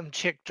seeing some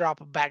chick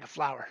drop a bag of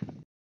flour?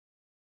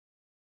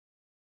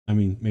 I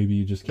mean, maybe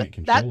you just can't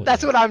control it.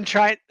 That's what I'm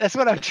trying. That's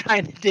what I'm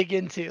trying to dig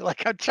into.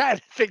 Like I'm trying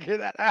to figure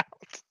that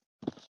out.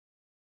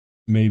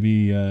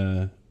 Maybe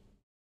you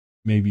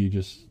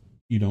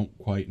don't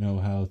quite know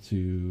how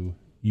to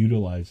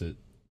utilize it.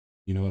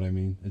 You know what I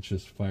mean? It's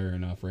just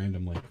firing off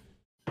randomly.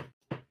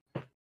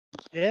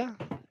 Yeah.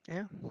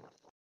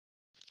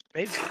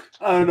 Maybe.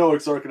 I don't know,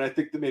 Exarkin. I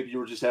think that maybe you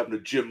were just having a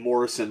Jim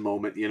Morrison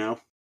moment,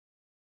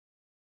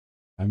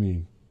 I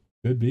mean,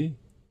 could be.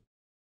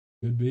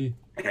 Could be.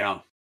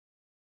 Yeah.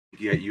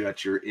 Yeah, you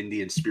got your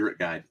Indian spirit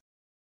guide.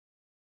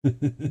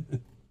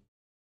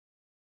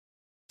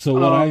 So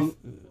what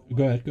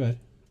go ahead, go ahead.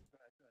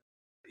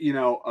 You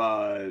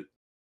know,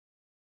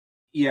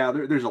 yeah,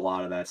 there's a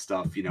lot of that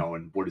stuff, you know,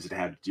 and what does it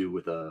have to do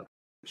with a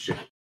shit,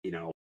 you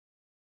know?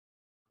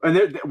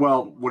 And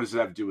well, what does it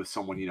have to do with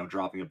someone, you know,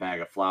 dropping a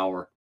bag of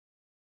flour?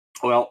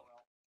 Well,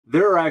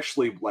 there are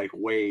actually like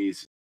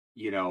ways,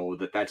 you know,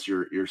 that's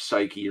your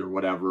psyche or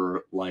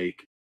whatever,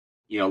 like,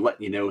 you know,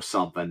 letting you know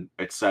something,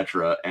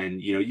 etc.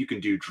 And you know, you can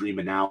do dream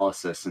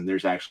analysis, and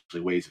there's actually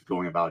ways of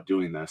going about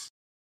doing this.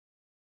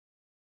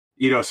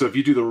 You know, so if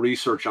you do the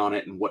research on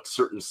it and what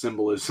certain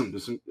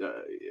symbolisms,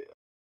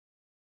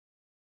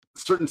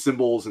 certain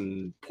symbols and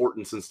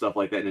importance and stuff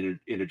like that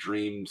in a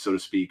dream, so to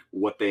speak,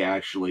 what they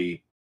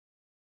actually,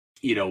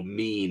 you know,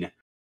 mean.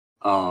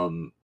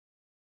 Um,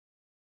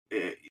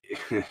 eh,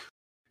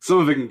 some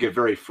of it can get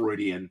very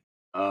Freudian.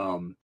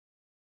 To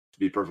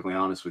be perfectly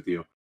honest with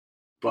you,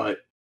 but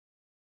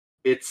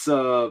it's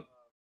I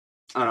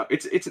don't know,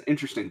 it's an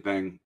interesting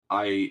thing.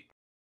 I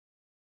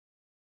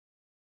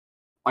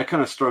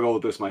kind of struggle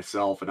with this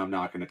myself, and I'm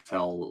not going to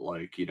tell,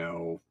 like, you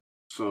know,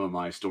 some of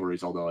my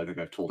stories, although I think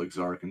I've told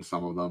Exarch and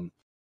some of them,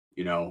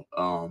 you know,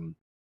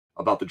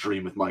 about the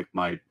dream with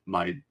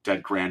my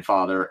dead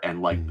grandfather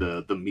and like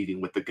Mhm. the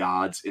meeting with the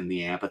gods in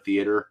the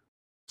amphitheater,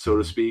 so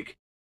to Mhm. speak.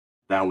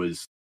 That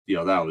was, you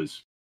know, that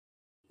was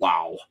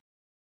wow.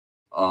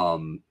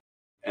 Um,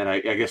 and I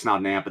guess not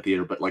an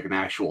amphitheater, but like an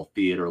actual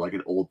theater, like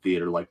an old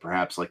theater, like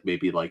perhaps like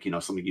maybe like, you know,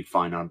 something you'd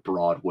find on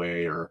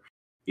Broadway or,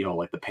 you know,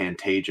 like the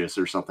Pantages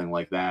or something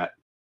like that.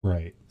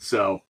 Right.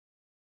 So,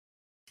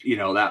 you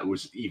know, that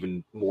was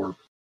even more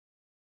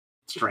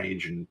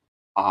strange and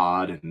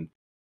odd. And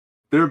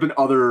there have been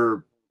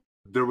other,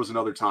 there was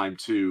another time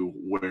too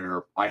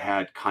where I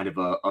had kind of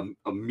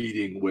a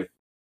meeting with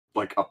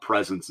like a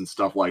presence and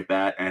stuff like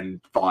that, and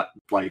thought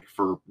like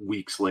for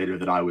weeks later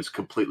that I was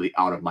completely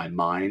out of my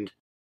mind.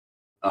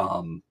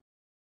 Um,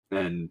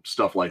 and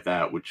stuff like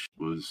that, which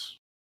was,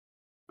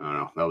 I don't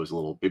know, that was a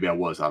little, maybe I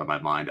was out of my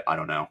mind. I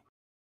don't know.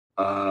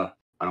 Uh,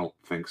 I don't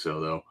think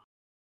so though.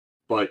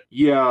 But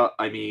yeah,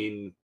 I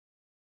mean,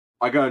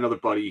 I got another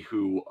buddy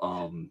who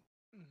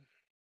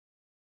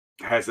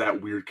has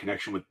that weird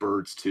connection with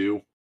birds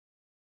too,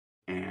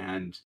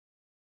 and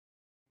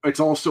it's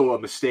also a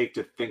mistake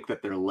to think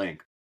that they're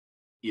linked.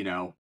 You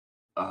know,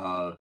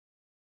 uh,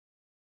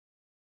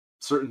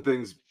 certain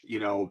things, you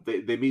know,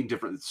 they mean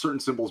different. Certain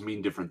symbols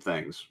mean different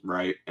things,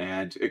 right?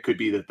 And it could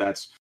be that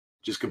that's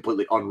just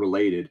completely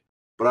unrelated.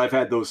 But I've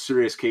had those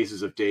serious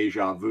cases of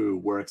deja vu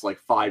where it's like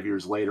 5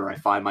 years later, I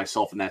find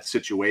myself in that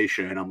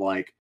situation, and I'm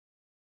like,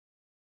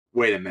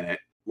 wait a minute.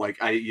 Like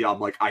I'm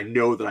like, I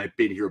know that I've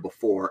been here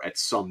before at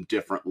some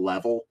different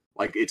level.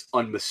 Like it's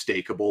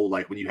unmistakable.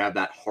 Like when you have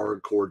that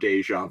hardcore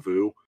deja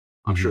vu,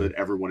 I'm sure Mhm. that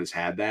everyone has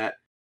had that,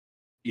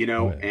 you Oh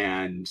know, yeah.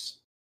 and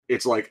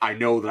it's like I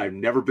know that I've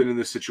never been in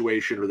this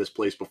situation or this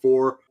place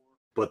before,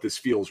 but this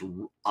feels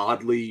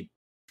oddly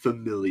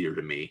familiar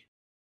to me,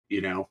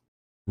 you know.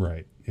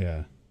 Right.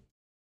 Yeah.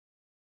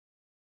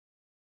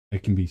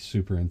 It can be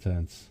super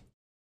intense.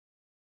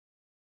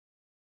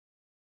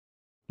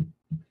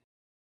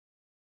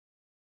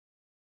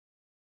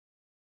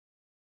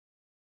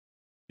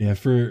 Yeah,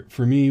 for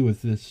me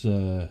with this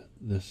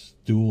this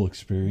dual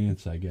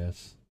experience, I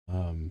guess,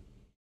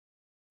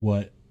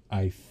 what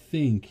I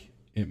think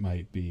it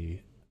might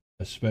be,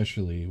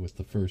 especially with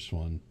the first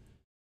one,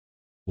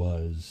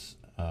 was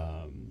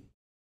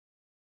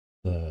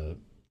the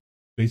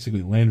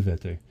basically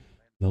Landvetter,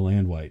 the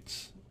land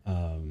whites.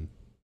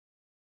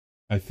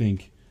 I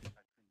think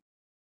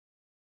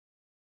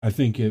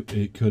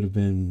it could have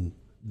been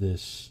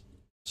this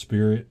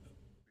spirit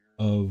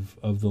of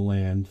the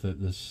land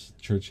that this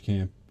church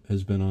camp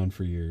has been on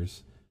for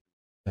years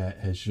that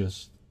has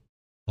just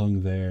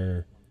hung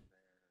there,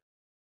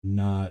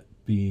 not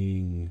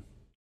being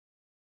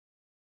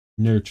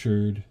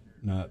nurtured,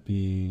 not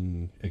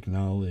being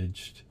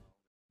acknowledged,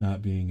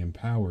 not being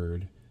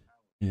empowered.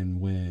 And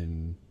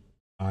when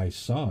I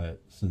saw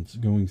it, since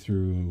going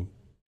through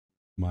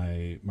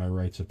my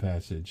rites of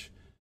passage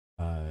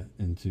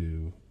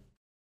into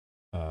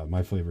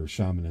my flavor of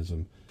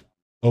shamanism,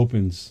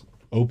 opens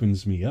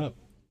me up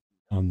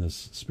on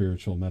this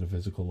spiritual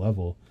metaphysical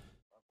level.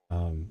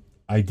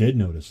 I did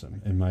notice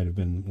him, and might have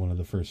been one of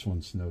the first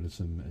ones to notice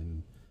him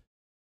in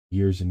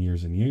years and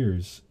years and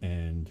years,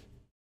 and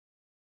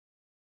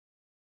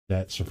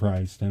that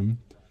surprised him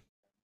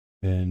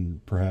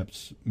and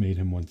perhaps made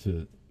him want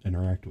to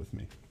interact with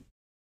me.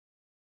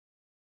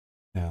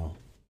 Now,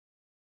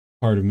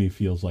 part of me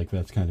feels like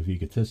that's kind of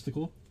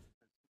egotistical,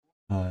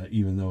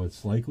 even though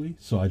it's likely.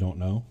 So I don't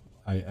know.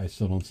 I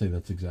still don't say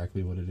that's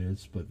exactly what it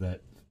is, but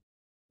that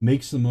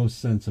makes the most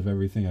sense of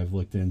everything I've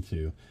looked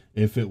into.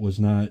 If it was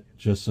not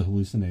just a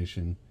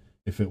hallucination,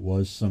 if it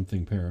was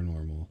something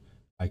paranormal,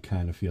 I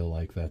kind of feel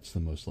like that's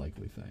the most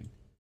likely thing.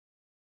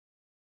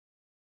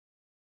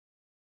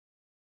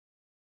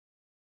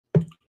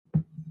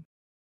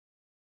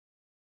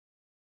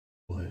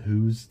 But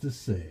who's to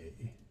say?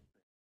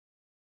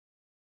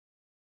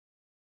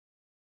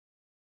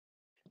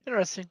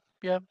 Interesting.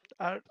 Yeah.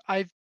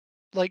 I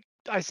like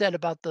I said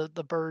about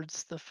the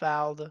birds, the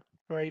fowl, the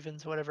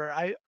ravens, whatever.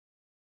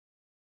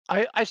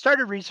 I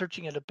started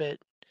researching it a bit,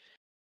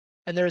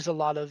 and there's a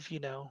lot of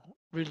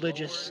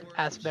religious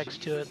aspects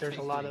to it. There's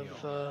a lot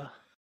of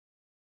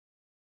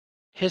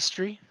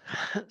history,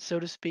 so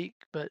to speak.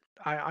 But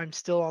I'm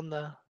still on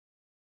the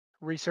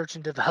research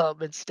and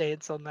development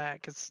stance on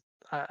that because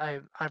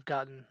I've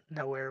gotten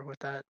nowhere with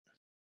that.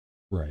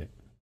 Right.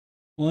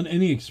 Well, in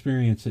any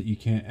experience that you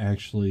can't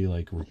actually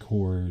like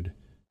record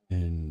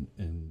and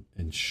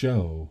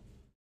show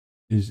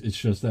is it's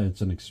just that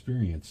it's an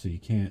experience, so you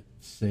can't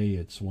say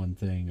it's one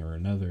thing or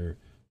another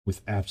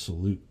with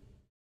absolute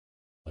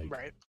like.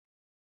 Right.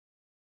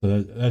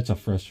 So that's a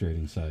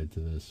frustrating side to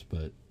this,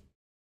 but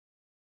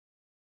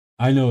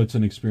I know it's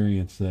an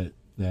experience that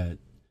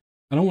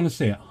I don't want to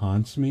say it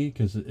haunts me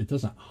because it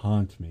doesn't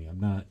haunt me. I'm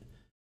not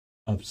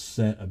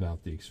upset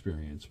about the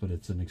experience, but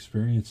it's an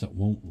experience that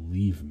won't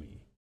leave me.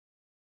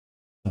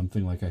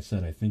 Something like I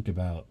said, I think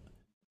about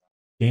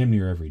damn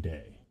near every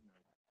day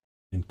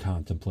and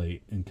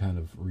contemplate and kind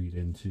of read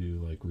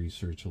into like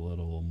research a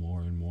little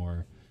more and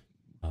more.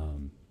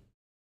 Um,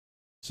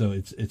 so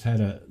it's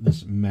had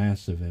this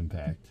massive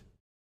impact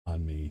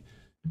on me,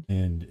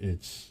 and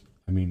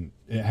I mean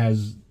it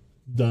has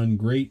done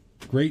great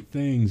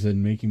things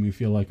and making me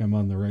feel like I'm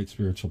on the right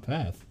spiritual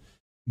path.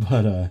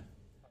 But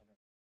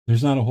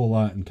there's not a whole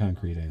lot in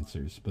concrete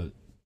answers, but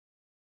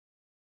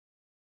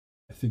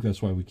I think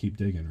that's why we keep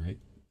digging, right?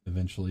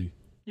 Eventually,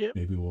 Yep.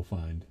 maybe we'll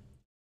find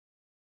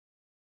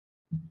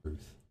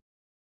truth.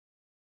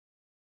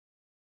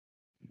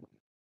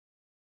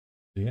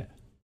 So, yeah.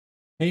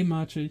 Hey,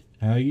 Machi,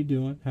 how you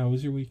doing? How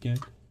was your weekend?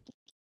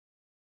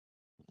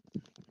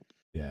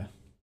 Yeah.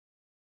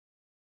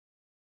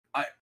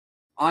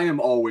 I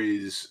am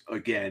always,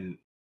 again,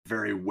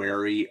 very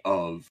wary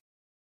of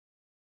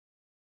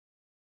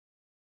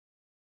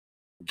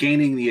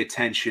gaining the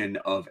attention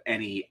of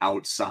any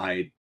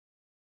outside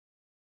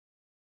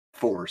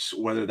force,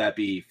 whether that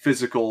be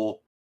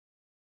physical,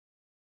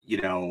 you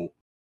know,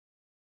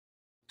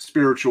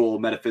 spiritual,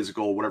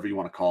 metaphysical, whatever you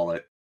want to call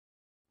it.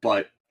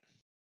 But,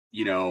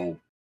 you know,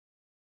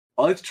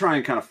 I like to try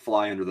and kind of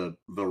fly under the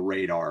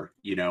radar,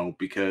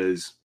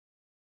 because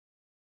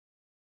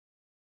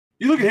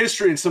you look at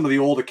history and some of the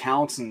old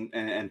accounts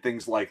and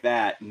things like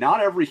that,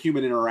 not every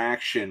human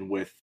interaction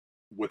with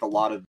a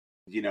lot of,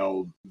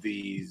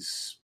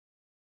 these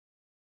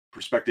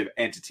prospective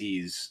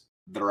entities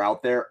that are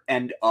out there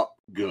end up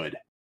good.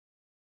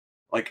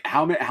 Like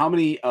how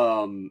many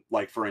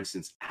like for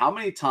instance, how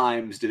many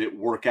times did it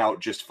work out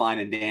just fine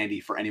and dandy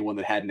for anyone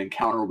that had an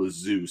encounter with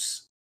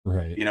Zeus?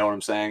 Right. You know what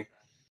I'm saying?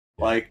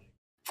 Yeah. Like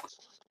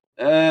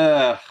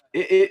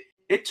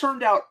it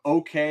turned out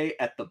okay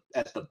at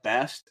the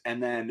best,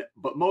 and then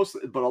but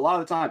a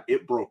lot of the time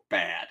it broke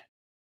bad,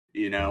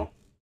 you know?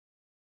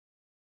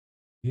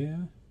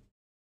 Yeah.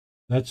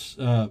 That's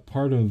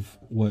part of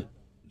what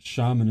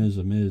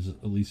shamanism is,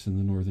 at least in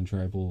the northern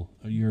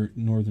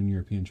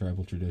European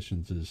tribal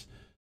traditions, is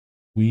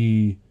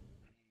we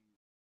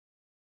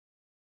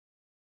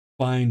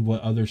find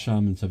what other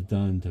shamans have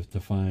done to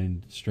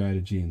find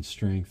strategy and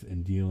strength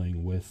in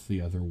dealing with the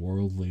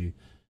otherworldly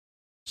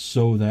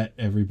so that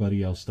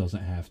everybody else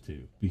doesn't have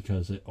to,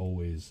 because it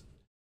almost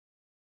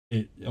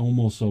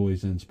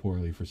always ends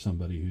poorly for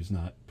somebody who's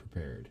not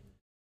prepared.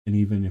 And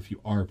even if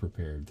you are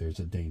prepared, there's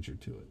a danger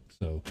to it.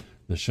 So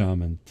the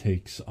shaman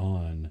takes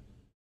on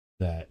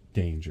that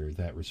danger,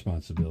 that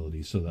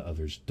responsibility, so that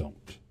others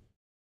don't.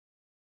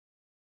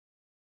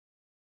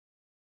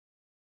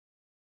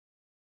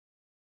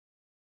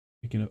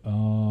 Picking up,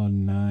 oh,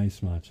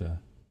 nice, Matcha,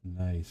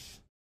 nice.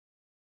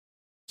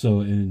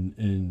 So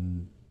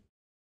I'm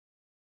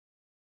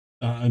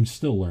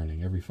still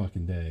learning every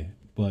fucking day,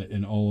 but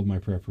in all of my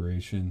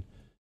preparation,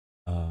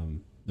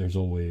 there's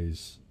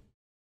always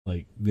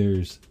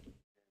there's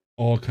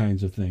all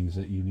kinds of things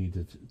that you need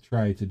to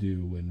try to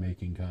do when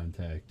making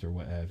contact or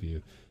what have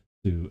you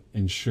to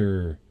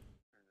ensure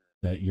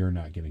that you're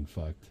not getting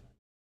fucked.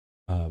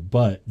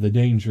 But the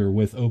danger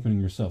with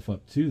opening yourself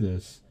up to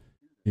this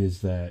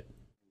is that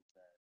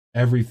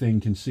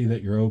everything can see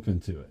that you're open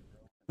to it.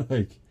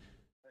 Like,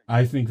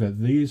 I think that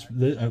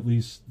at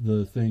least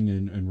the thing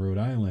in Rhode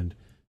Island,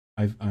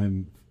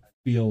 I'm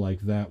feel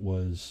like that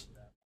was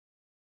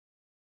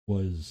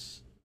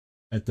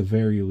at the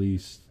very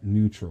least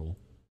neutral.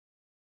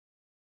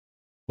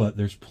 But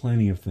there's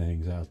plenty of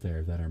things out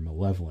there that are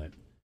malevolent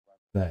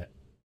that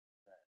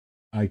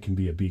I can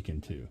be a beacon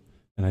to,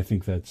 and I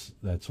think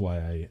that's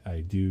why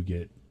I do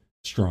get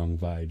strong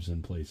vibes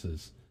in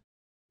places,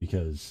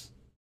 because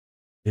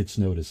it's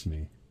noticed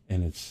me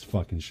and it's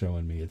fucking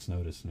showing me it's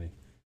noticed me.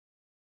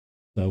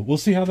 So we'll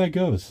see how that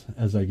goes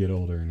as I get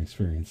older and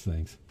experience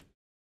things.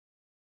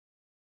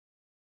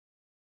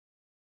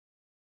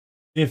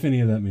 If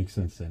any of that makes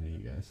sense to any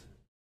of you guys.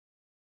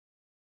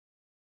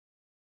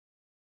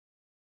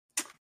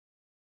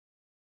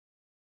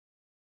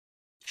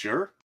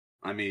 Sure.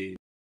 I mean,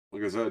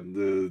 like I said,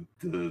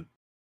 the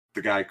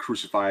guy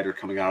crucified or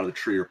coming out of the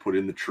tree or put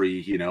in the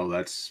tree,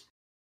 that's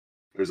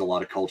there's a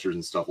lot of cultures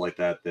and stuff like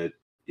that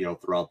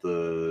throughout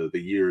the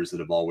years that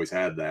have always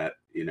had that,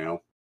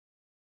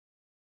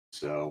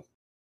 So,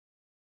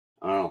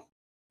 I don't know.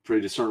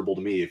 Pretty discernible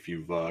to me if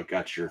you've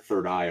got your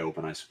third eye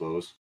open, I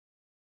suppose.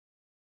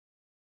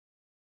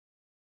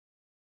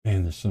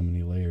 Man, there's so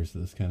many layers to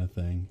this kind of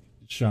thing.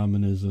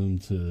 Shamanism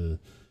to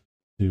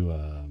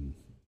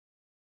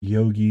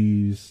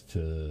yogis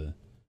to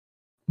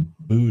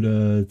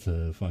Buddha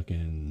to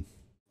fucking.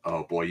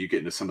 Oh boy, you get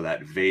into some of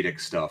that Vedic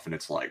stuff, and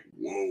it's like,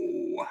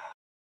 whoa.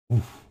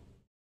 Oof.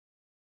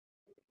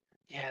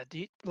 Yeah,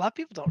 a lot of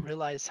people don't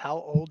realize how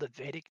old the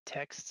Vedic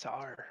texts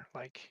are.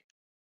 Like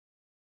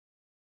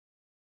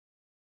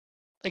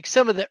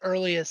some of the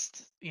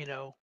earliest,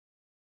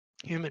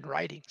 human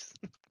writings,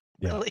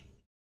 Yeah. really.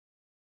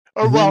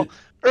 Or And well, then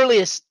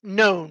earliest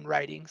known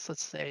writings,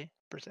 let's say,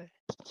 per se.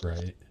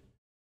 right.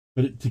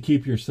 But to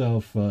keep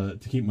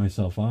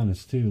myself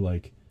honest too,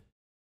 like,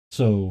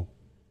 so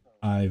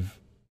I've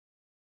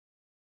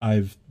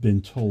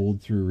been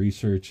told through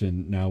research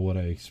and now what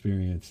I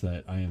experience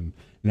that I am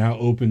now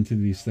open to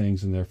these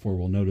things and therefore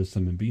will notice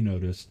them and be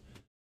noticed.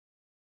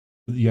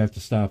 You have to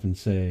stop and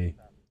say,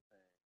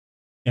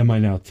 am I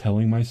now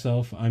telling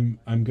myself I'm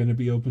going to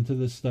be open to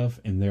this stuff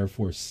and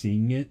therefore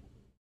seeing it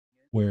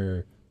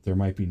where there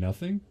might be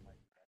nothing?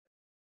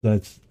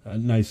 That's a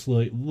nice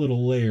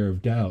little layer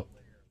of doubt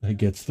that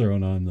gets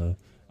thrown on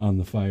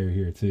the fire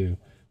here too,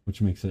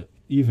 which makes it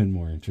even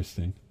more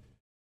interesting.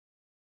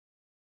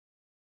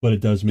 But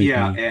it does make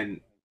yeah, me...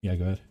 and yeah,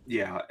 go ahead.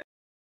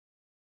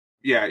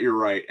 Yeah, you're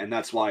right, and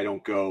that's why I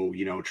don't go,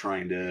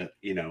 trying to,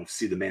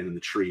 see the man in the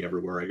tree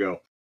everywhere I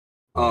go.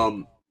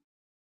 And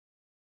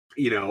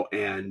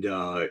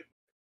I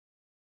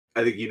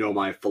think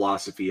my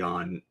philosophy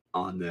on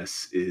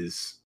this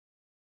is,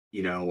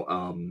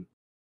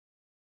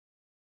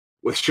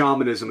 with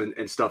shamanism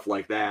and stuff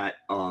like that,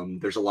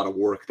 there's a lot of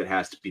work that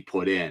has to be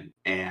put in,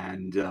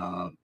 and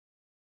a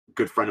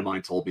good friend of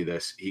mine told me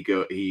this. He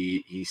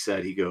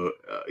said,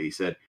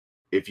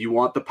 if you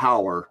want the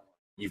power,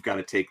 you've got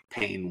to take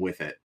pain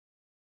with it.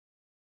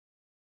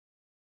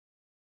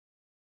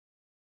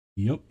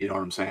 Yep. You know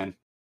what I'm saying?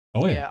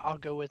 Oh yeah. Yeah, I'll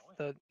go with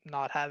the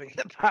not having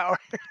the power.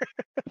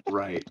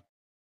 Right.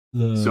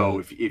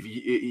 So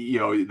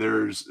if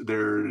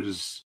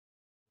there's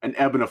an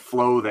ebb and a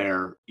flow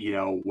there,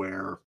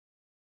 where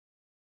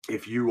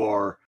if you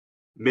are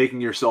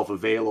making yourself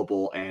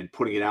available and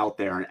putting it out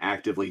there and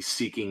actively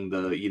seeking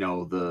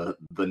the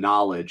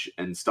knowledge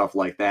and stuff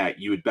like that,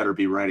 you had better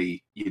be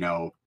ready,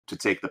 to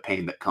take the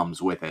pain that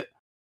comes with it.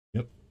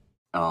 Yep.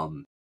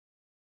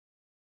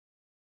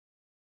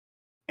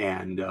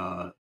 And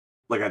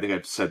like I think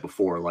I've said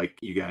before, like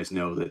you guys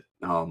know that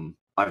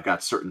I've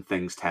got certain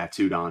things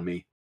tattooed on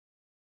me,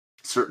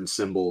 certain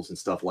symbols and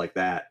stuff like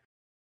that.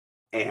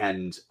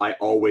 And I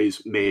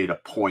always made a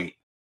point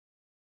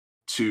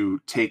to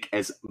take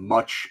as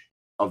much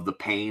of the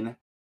pain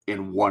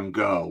in one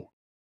go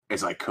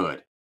as I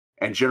could.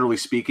 And generally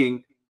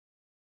speaking,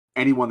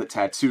 anyone that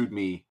tattooed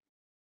me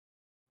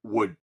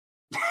would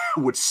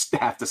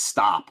have to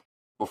stop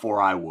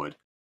before I would.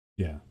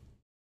 Yeah.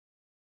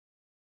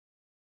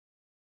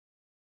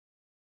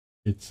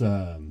 It's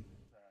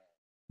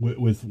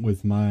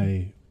with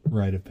my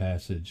rite of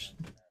passage,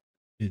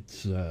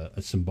 it's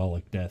a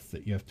symbolic death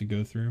that you have to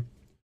go through.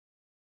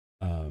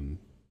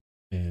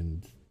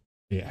 And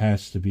it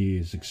has to be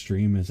as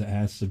extreme as it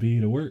has to be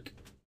to work.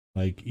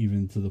 Like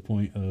even to the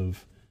point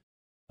of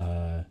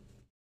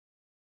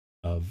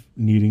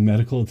needing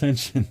medical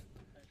attention.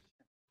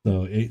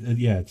 So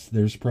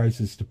there's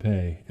prices to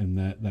pay, and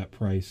that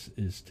price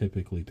is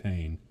typically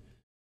pain.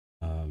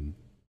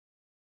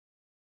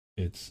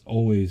 It's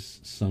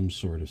always some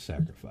sort of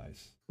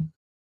sacrifice.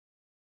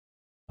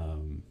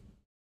 And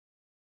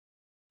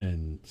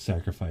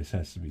sacrifice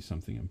has to be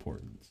something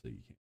important, so you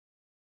can't.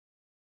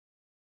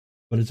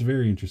 But it's a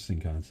very interesting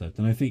concept,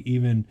 and I think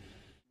even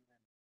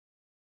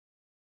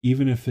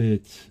if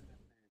it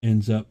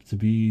ends up to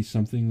be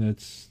something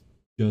that's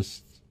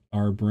just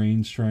our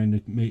brains trying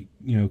to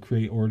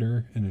create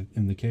order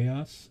in the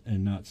chaos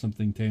and not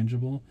something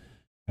tangible,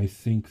 I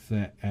think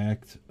that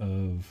act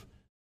of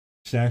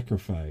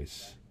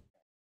sacrifice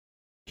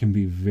can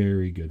be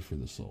very good for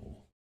the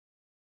soul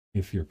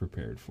if you're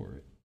prepared for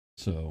it.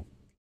 So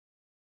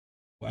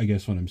I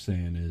guess what I'm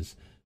saying is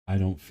I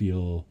don't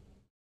feel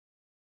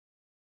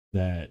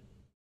that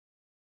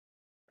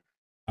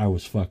I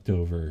was fucked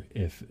over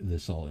if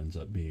this all ends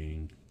up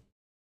being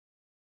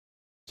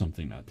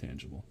something not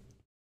tangible.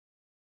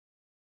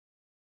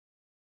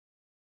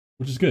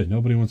 Which is good.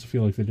 Nobody wants to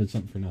feel like they did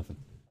something for nothing.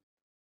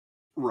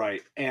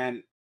 Right.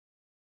 And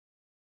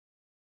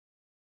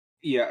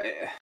yeah,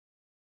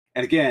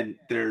 and again,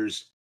 there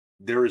is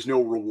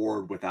no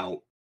reward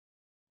without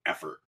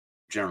effort,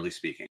 generally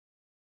speaking.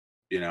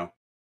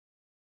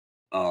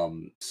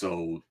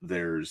 So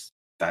there's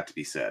that to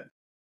be said.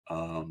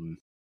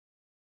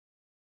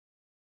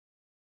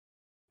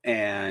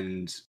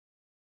 And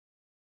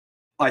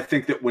I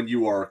think that when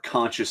you are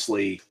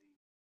consciously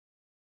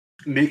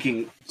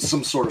making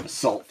some sort of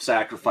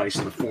self-sacrifice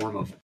in the form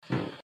of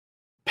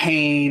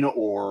pain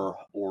or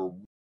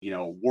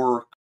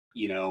work,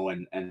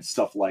 and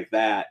stuff like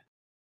that.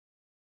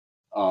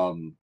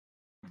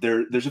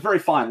 There's a very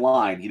fine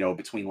line,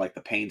 between like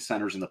the pain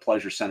centers and the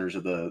pleasure centers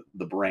of the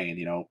brain,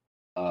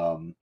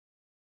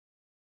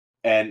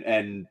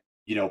 and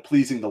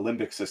pleasing the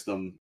limbic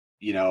system,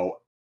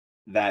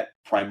 that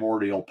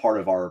primordial part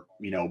of our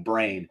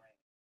brain.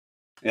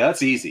 Yeah,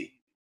 that's easy.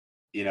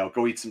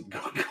 Go eat some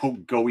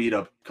go eat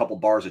a couple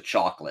bars of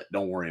chocolate.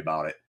 Don't worry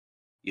about it.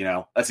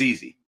 That's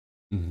easy,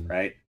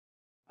 right?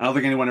 I don't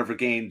think anyone ever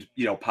gained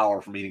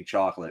power from eating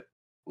chocolate.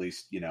 At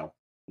least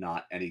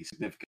not any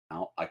significant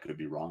amount. I could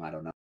be wrong. I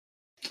don't know.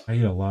 I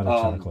eat a lot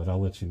of chocolate. I'll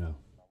let you know.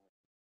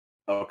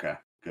 Okay,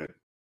 good.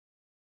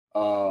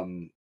 But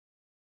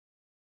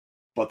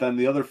then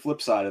the other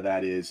flip side of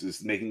that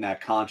is making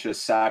that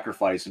conscious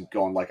sacrifice and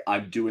going like,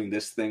 I'm doing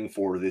this thing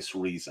for this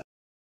reason.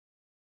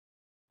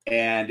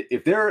 And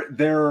if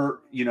there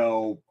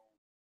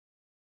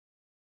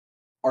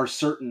are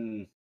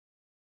certain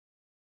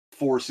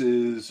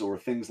forces or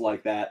things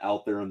like that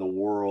out there in the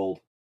world,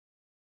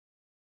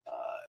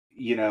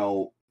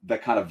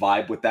 that kind of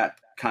vibe with that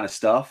kind of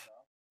stuff,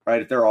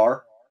 right? If there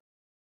are,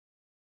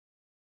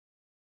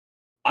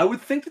 I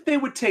would think that they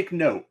would take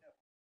note,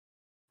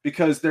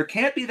 because there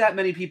can't be that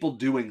many people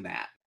doing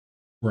that.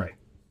 Right.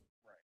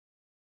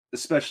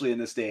 Especially in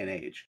this day and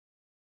age.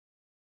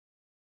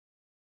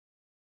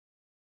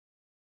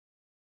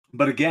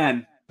 But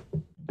again,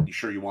 you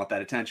sure you want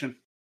that attention?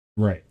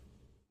 Right.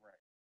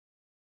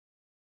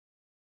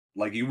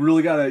 Like you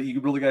really gotta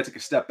take a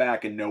step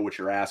back and know what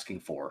you're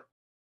asking for.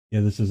 Yeah,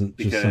 this isn't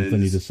just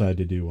something you decide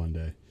to do one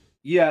day.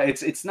 Yeah,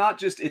 it's not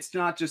just a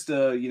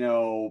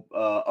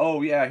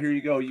oh yeah, here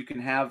you go, you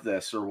can have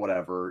this or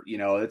whatever.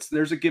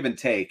 There's a give and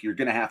take. You're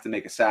gonna have to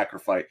make a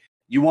sacrifice.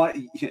 You want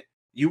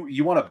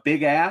a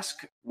big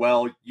ask?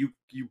 Well, you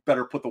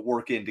better put the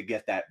work in to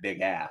get that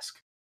big ask.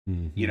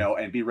 Mm-hmm.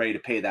 And be ready to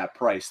pay that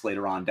price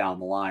later on down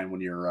the line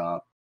when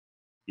you're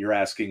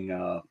asking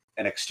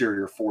an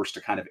exterior force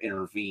to kind of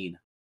intervene.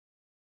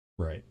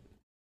 Right.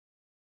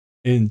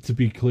 And to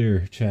be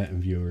clear, chat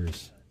and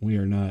viewers, we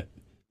are not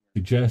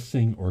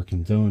suggesting or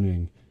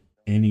condoning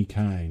any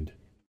kind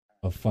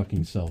of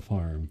fucking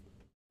self-harm.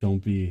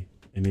 Don't be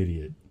an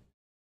idiot.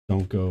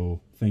 Don't go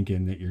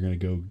thinking that you're going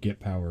to go get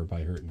power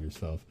by hurting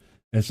yourself.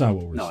 That's not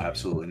what we're saying. No,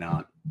 absolutely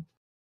not.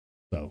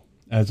 So,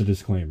 as a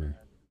disclaimer,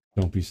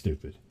 don't be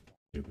stupid.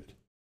 Stupid.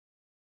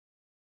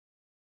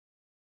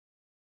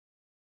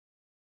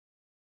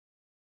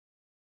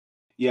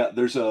 Yeah,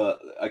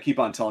 I keep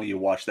on telling you to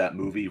watch that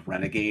movie,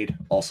 Renegade,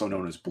 also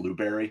known as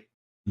Blueberry.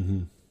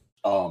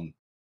 Mm-hmm.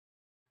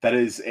 That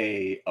is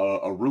a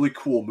really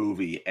cool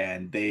movie,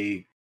 and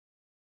they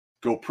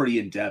go pretty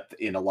in depth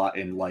in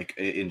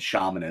in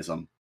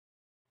shamanism,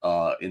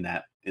 in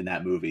that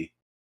movie.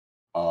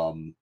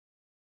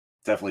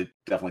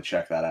 Definitely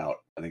check that out.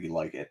 I think you'd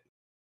like it.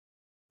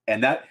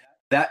 And that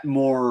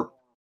more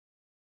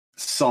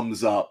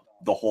sums up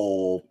the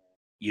whole,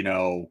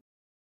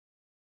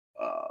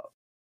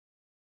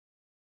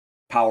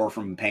 power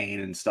from pain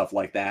and stuff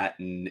like that.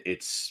 And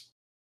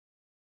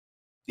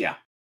yeah,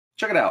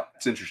 check it out.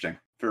 It's interesting.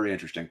 Very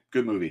interesting.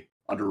 Good movie.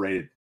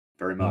 Underrated.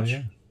 Very much. Oh,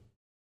 yeah.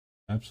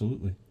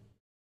 Absolutely.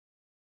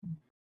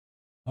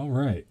 All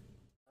right.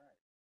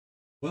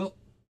 Well,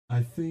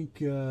 I think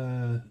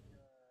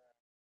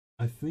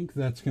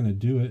that's gonna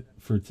do it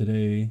for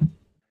today's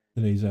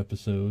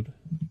episode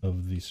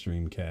of the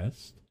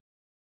Streamcast.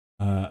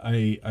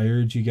 I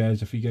urge you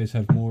guys, if you guys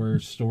have more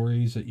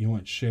stories that you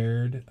want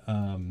shared,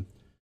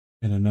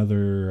 in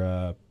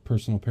another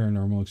personal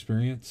paranormal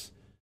experience,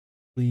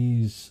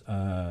 please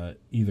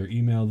either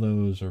email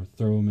those or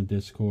throw them in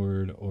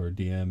Discord or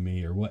DM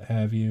me or what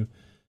have you.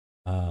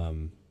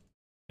 And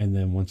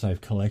then once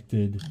I've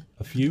collected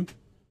a few,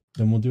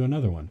 then we'll do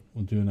another one.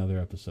 We'll do another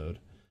episode.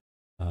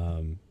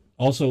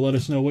 Also, let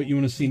us know what you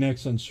want to see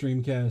next on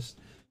Streamcast.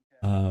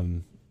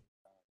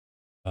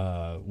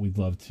 We'd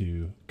love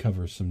to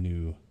cover some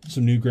new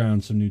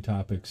ground, some new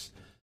topics.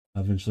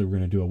 Eventually, we're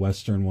going to do a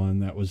Western one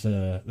that was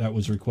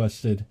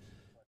requested.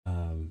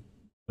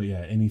 But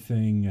yeah,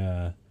 anything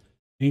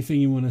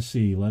you want to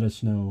see, let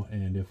us know,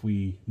 and if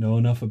we know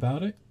enough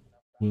about it,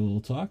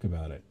 we'll talk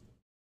about it.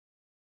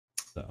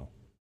 So,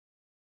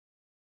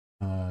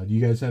 do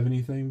you guys have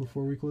anything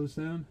before we close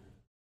down?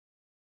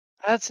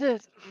 That's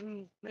it.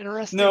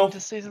 Interesting, to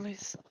say the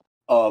least.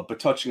 But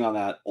touching on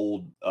that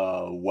old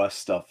West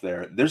stuff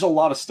there's a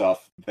lot of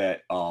stuff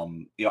that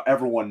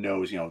everyone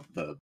knows,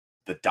 the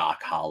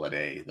Doc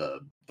Holliday,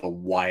 the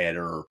Wyatt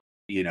Earp,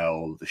 the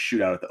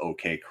shootout at the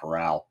OK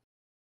Corral.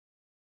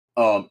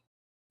 In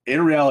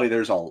reality,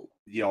 there's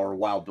or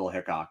Wild Bill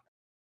Hickok.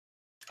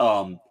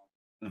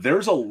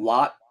 There's a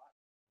lot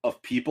of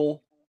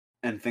people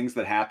and things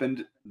that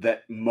happened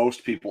that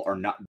most people are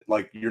not,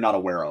 like, you're not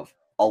aware of.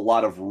 A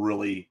lot of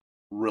really,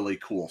 really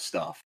cool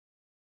stuff.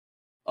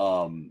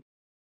 And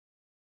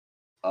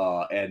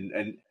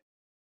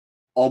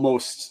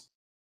almost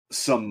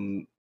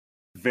some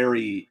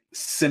very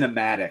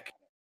cinematic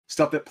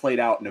stuff that played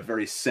out in a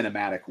very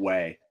cinematic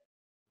way,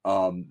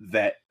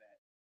 that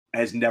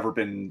has never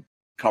been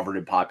covered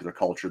in popular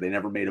culture. They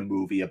never made a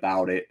movie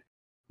about it.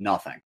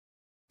 Nothing.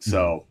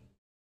 So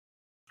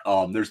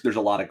there's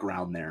a lot of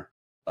ground there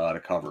to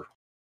cover.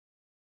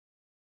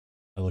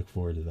 I look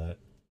forward to that.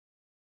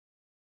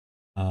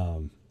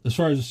 As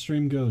far as the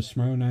stream goes,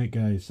 tomorrow night,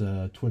 guys,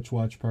 Twitch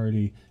watch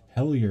party,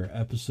 Hellier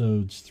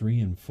episodes 3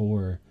 and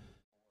 4.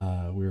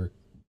 We're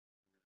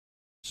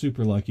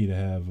super lucky to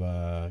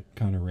have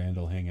Connor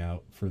Randall hang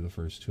out for the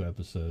first 2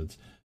 episodes.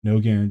 No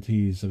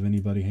guarantees of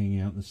anybody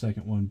hanging out in the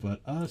second one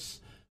but us,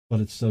 but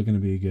it's still going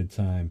to be a good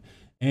time.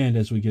 And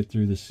as we get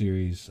through the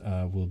series,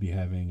 we'll be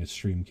having a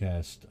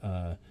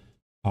streamcast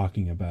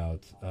talking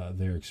about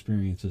their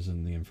experiences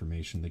and the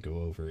information they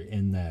go over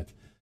in that,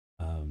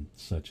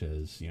 such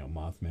as,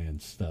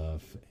 Mothman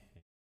stuff,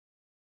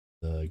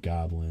 the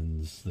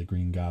goblins, the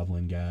Green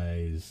Goblin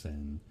guys,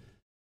 and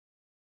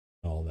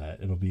all that.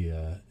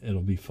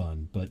 It'll be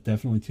fun, but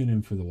definitely tune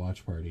in for the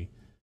watch party.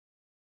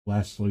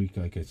 Last week,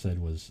 like I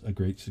said, was a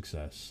great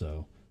success,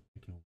 so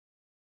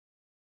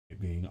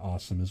it being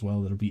awesome as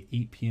well. It'll be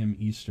 8 p.m.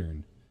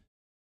 Eastern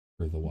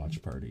for the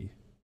watch party.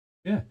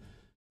 Yeah.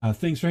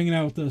 Thanks for hanging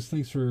out with us.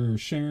 Thanks for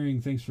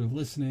sharing. Thanks for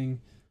listening.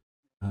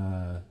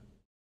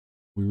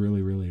 We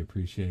really, really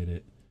appreciate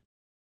it.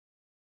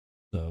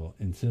 So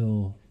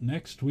until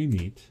next we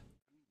meet,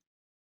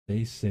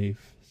 stay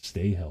safe,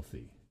 stay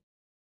healthy.